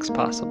projects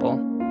possible.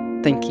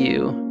 Thank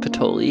you,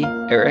 Patoli,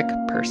 Eric,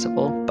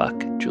 Percival, Buck,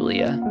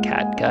 Julia,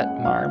 Catgut,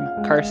 Marm,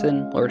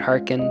 Carson, Lord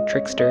Harkin,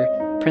 Trickster,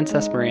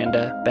 Princess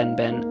Miranda, Ben,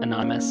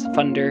 Anonymous,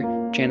 Funder,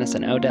 Janice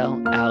and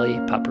Odell, Allie,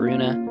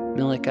 Paparuna,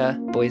 Milika,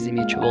 Boise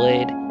Mutual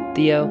Aid,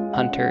 Theo,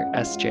 Hunter,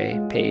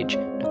 SJ, Paige,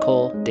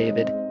 Nicole,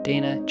 David,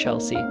 Dana,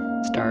 Chelsea,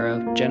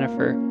 Starro,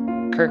 Jennifer,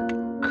 Kirk,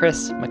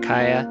 Chris,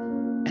 Micaiah,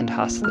 and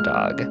Haas the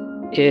dog.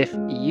 If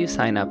you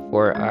sign up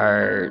for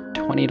our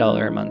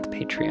 $20 a month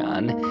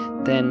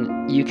Patreon,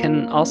 then you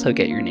can also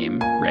get your name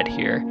read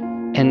here.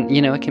 And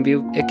it can be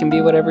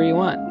whatever you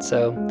want.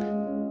 So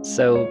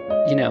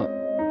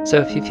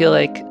if you feel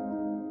like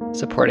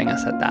supporting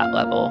us at that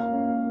level,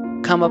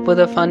 come up with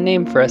a fun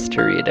name for us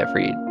to read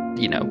every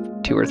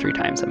 2 or 3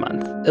 times a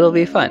month. It'll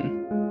be fun.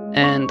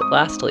 And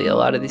lastly, a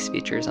lot of these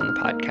features on the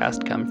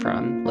podcast come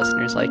from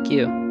listeners like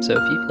you. So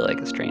if you feel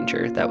like a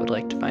stranger that would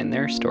like to find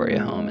their story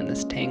a home in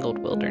this tangled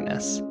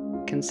wilderness,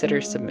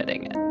 consider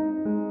submitting it.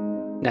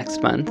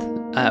 Next month,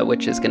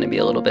 which is going to be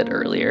a little bit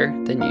earlier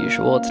than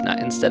usual, it's not,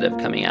 instead of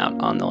coming out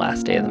on the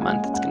last day of the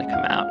month, it's going to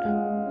come out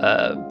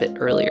a bit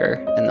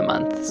earlier in the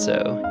month.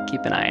 So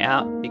keep an eye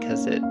out,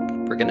 because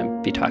we're going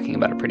to be talking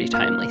about a pretty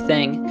timely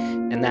thing,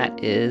 and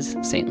that is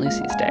St.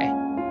 Lucy's Day.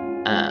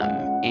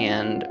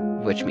 And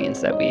which means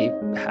that we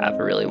have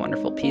a really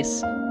wonderful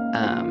piece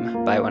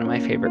by one of my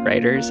favorite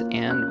writers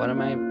and one of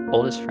my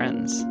oldest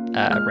friends,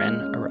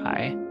 Ren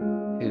Arai,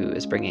 who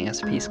is bringing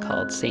us a piece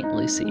called St.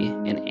 Lucy,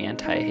 an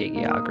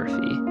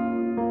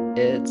Anti-Hagiography.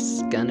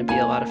 It's gonna be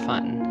a lot of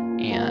fun.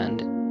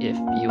 And if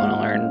you want to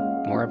learn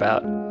more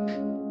about,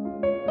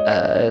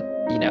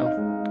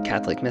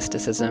 Catholic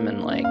mysticism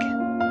and like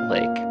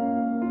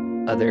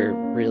other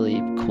really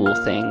cool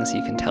things,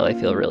 you can tell I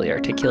feel really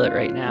articulate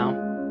right now,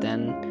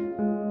 then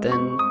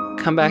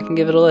come back and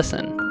give it a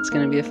listen. It's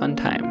gonna be a fun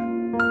time.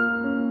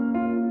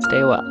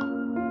 Stay well.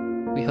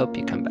 We hope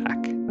you come back.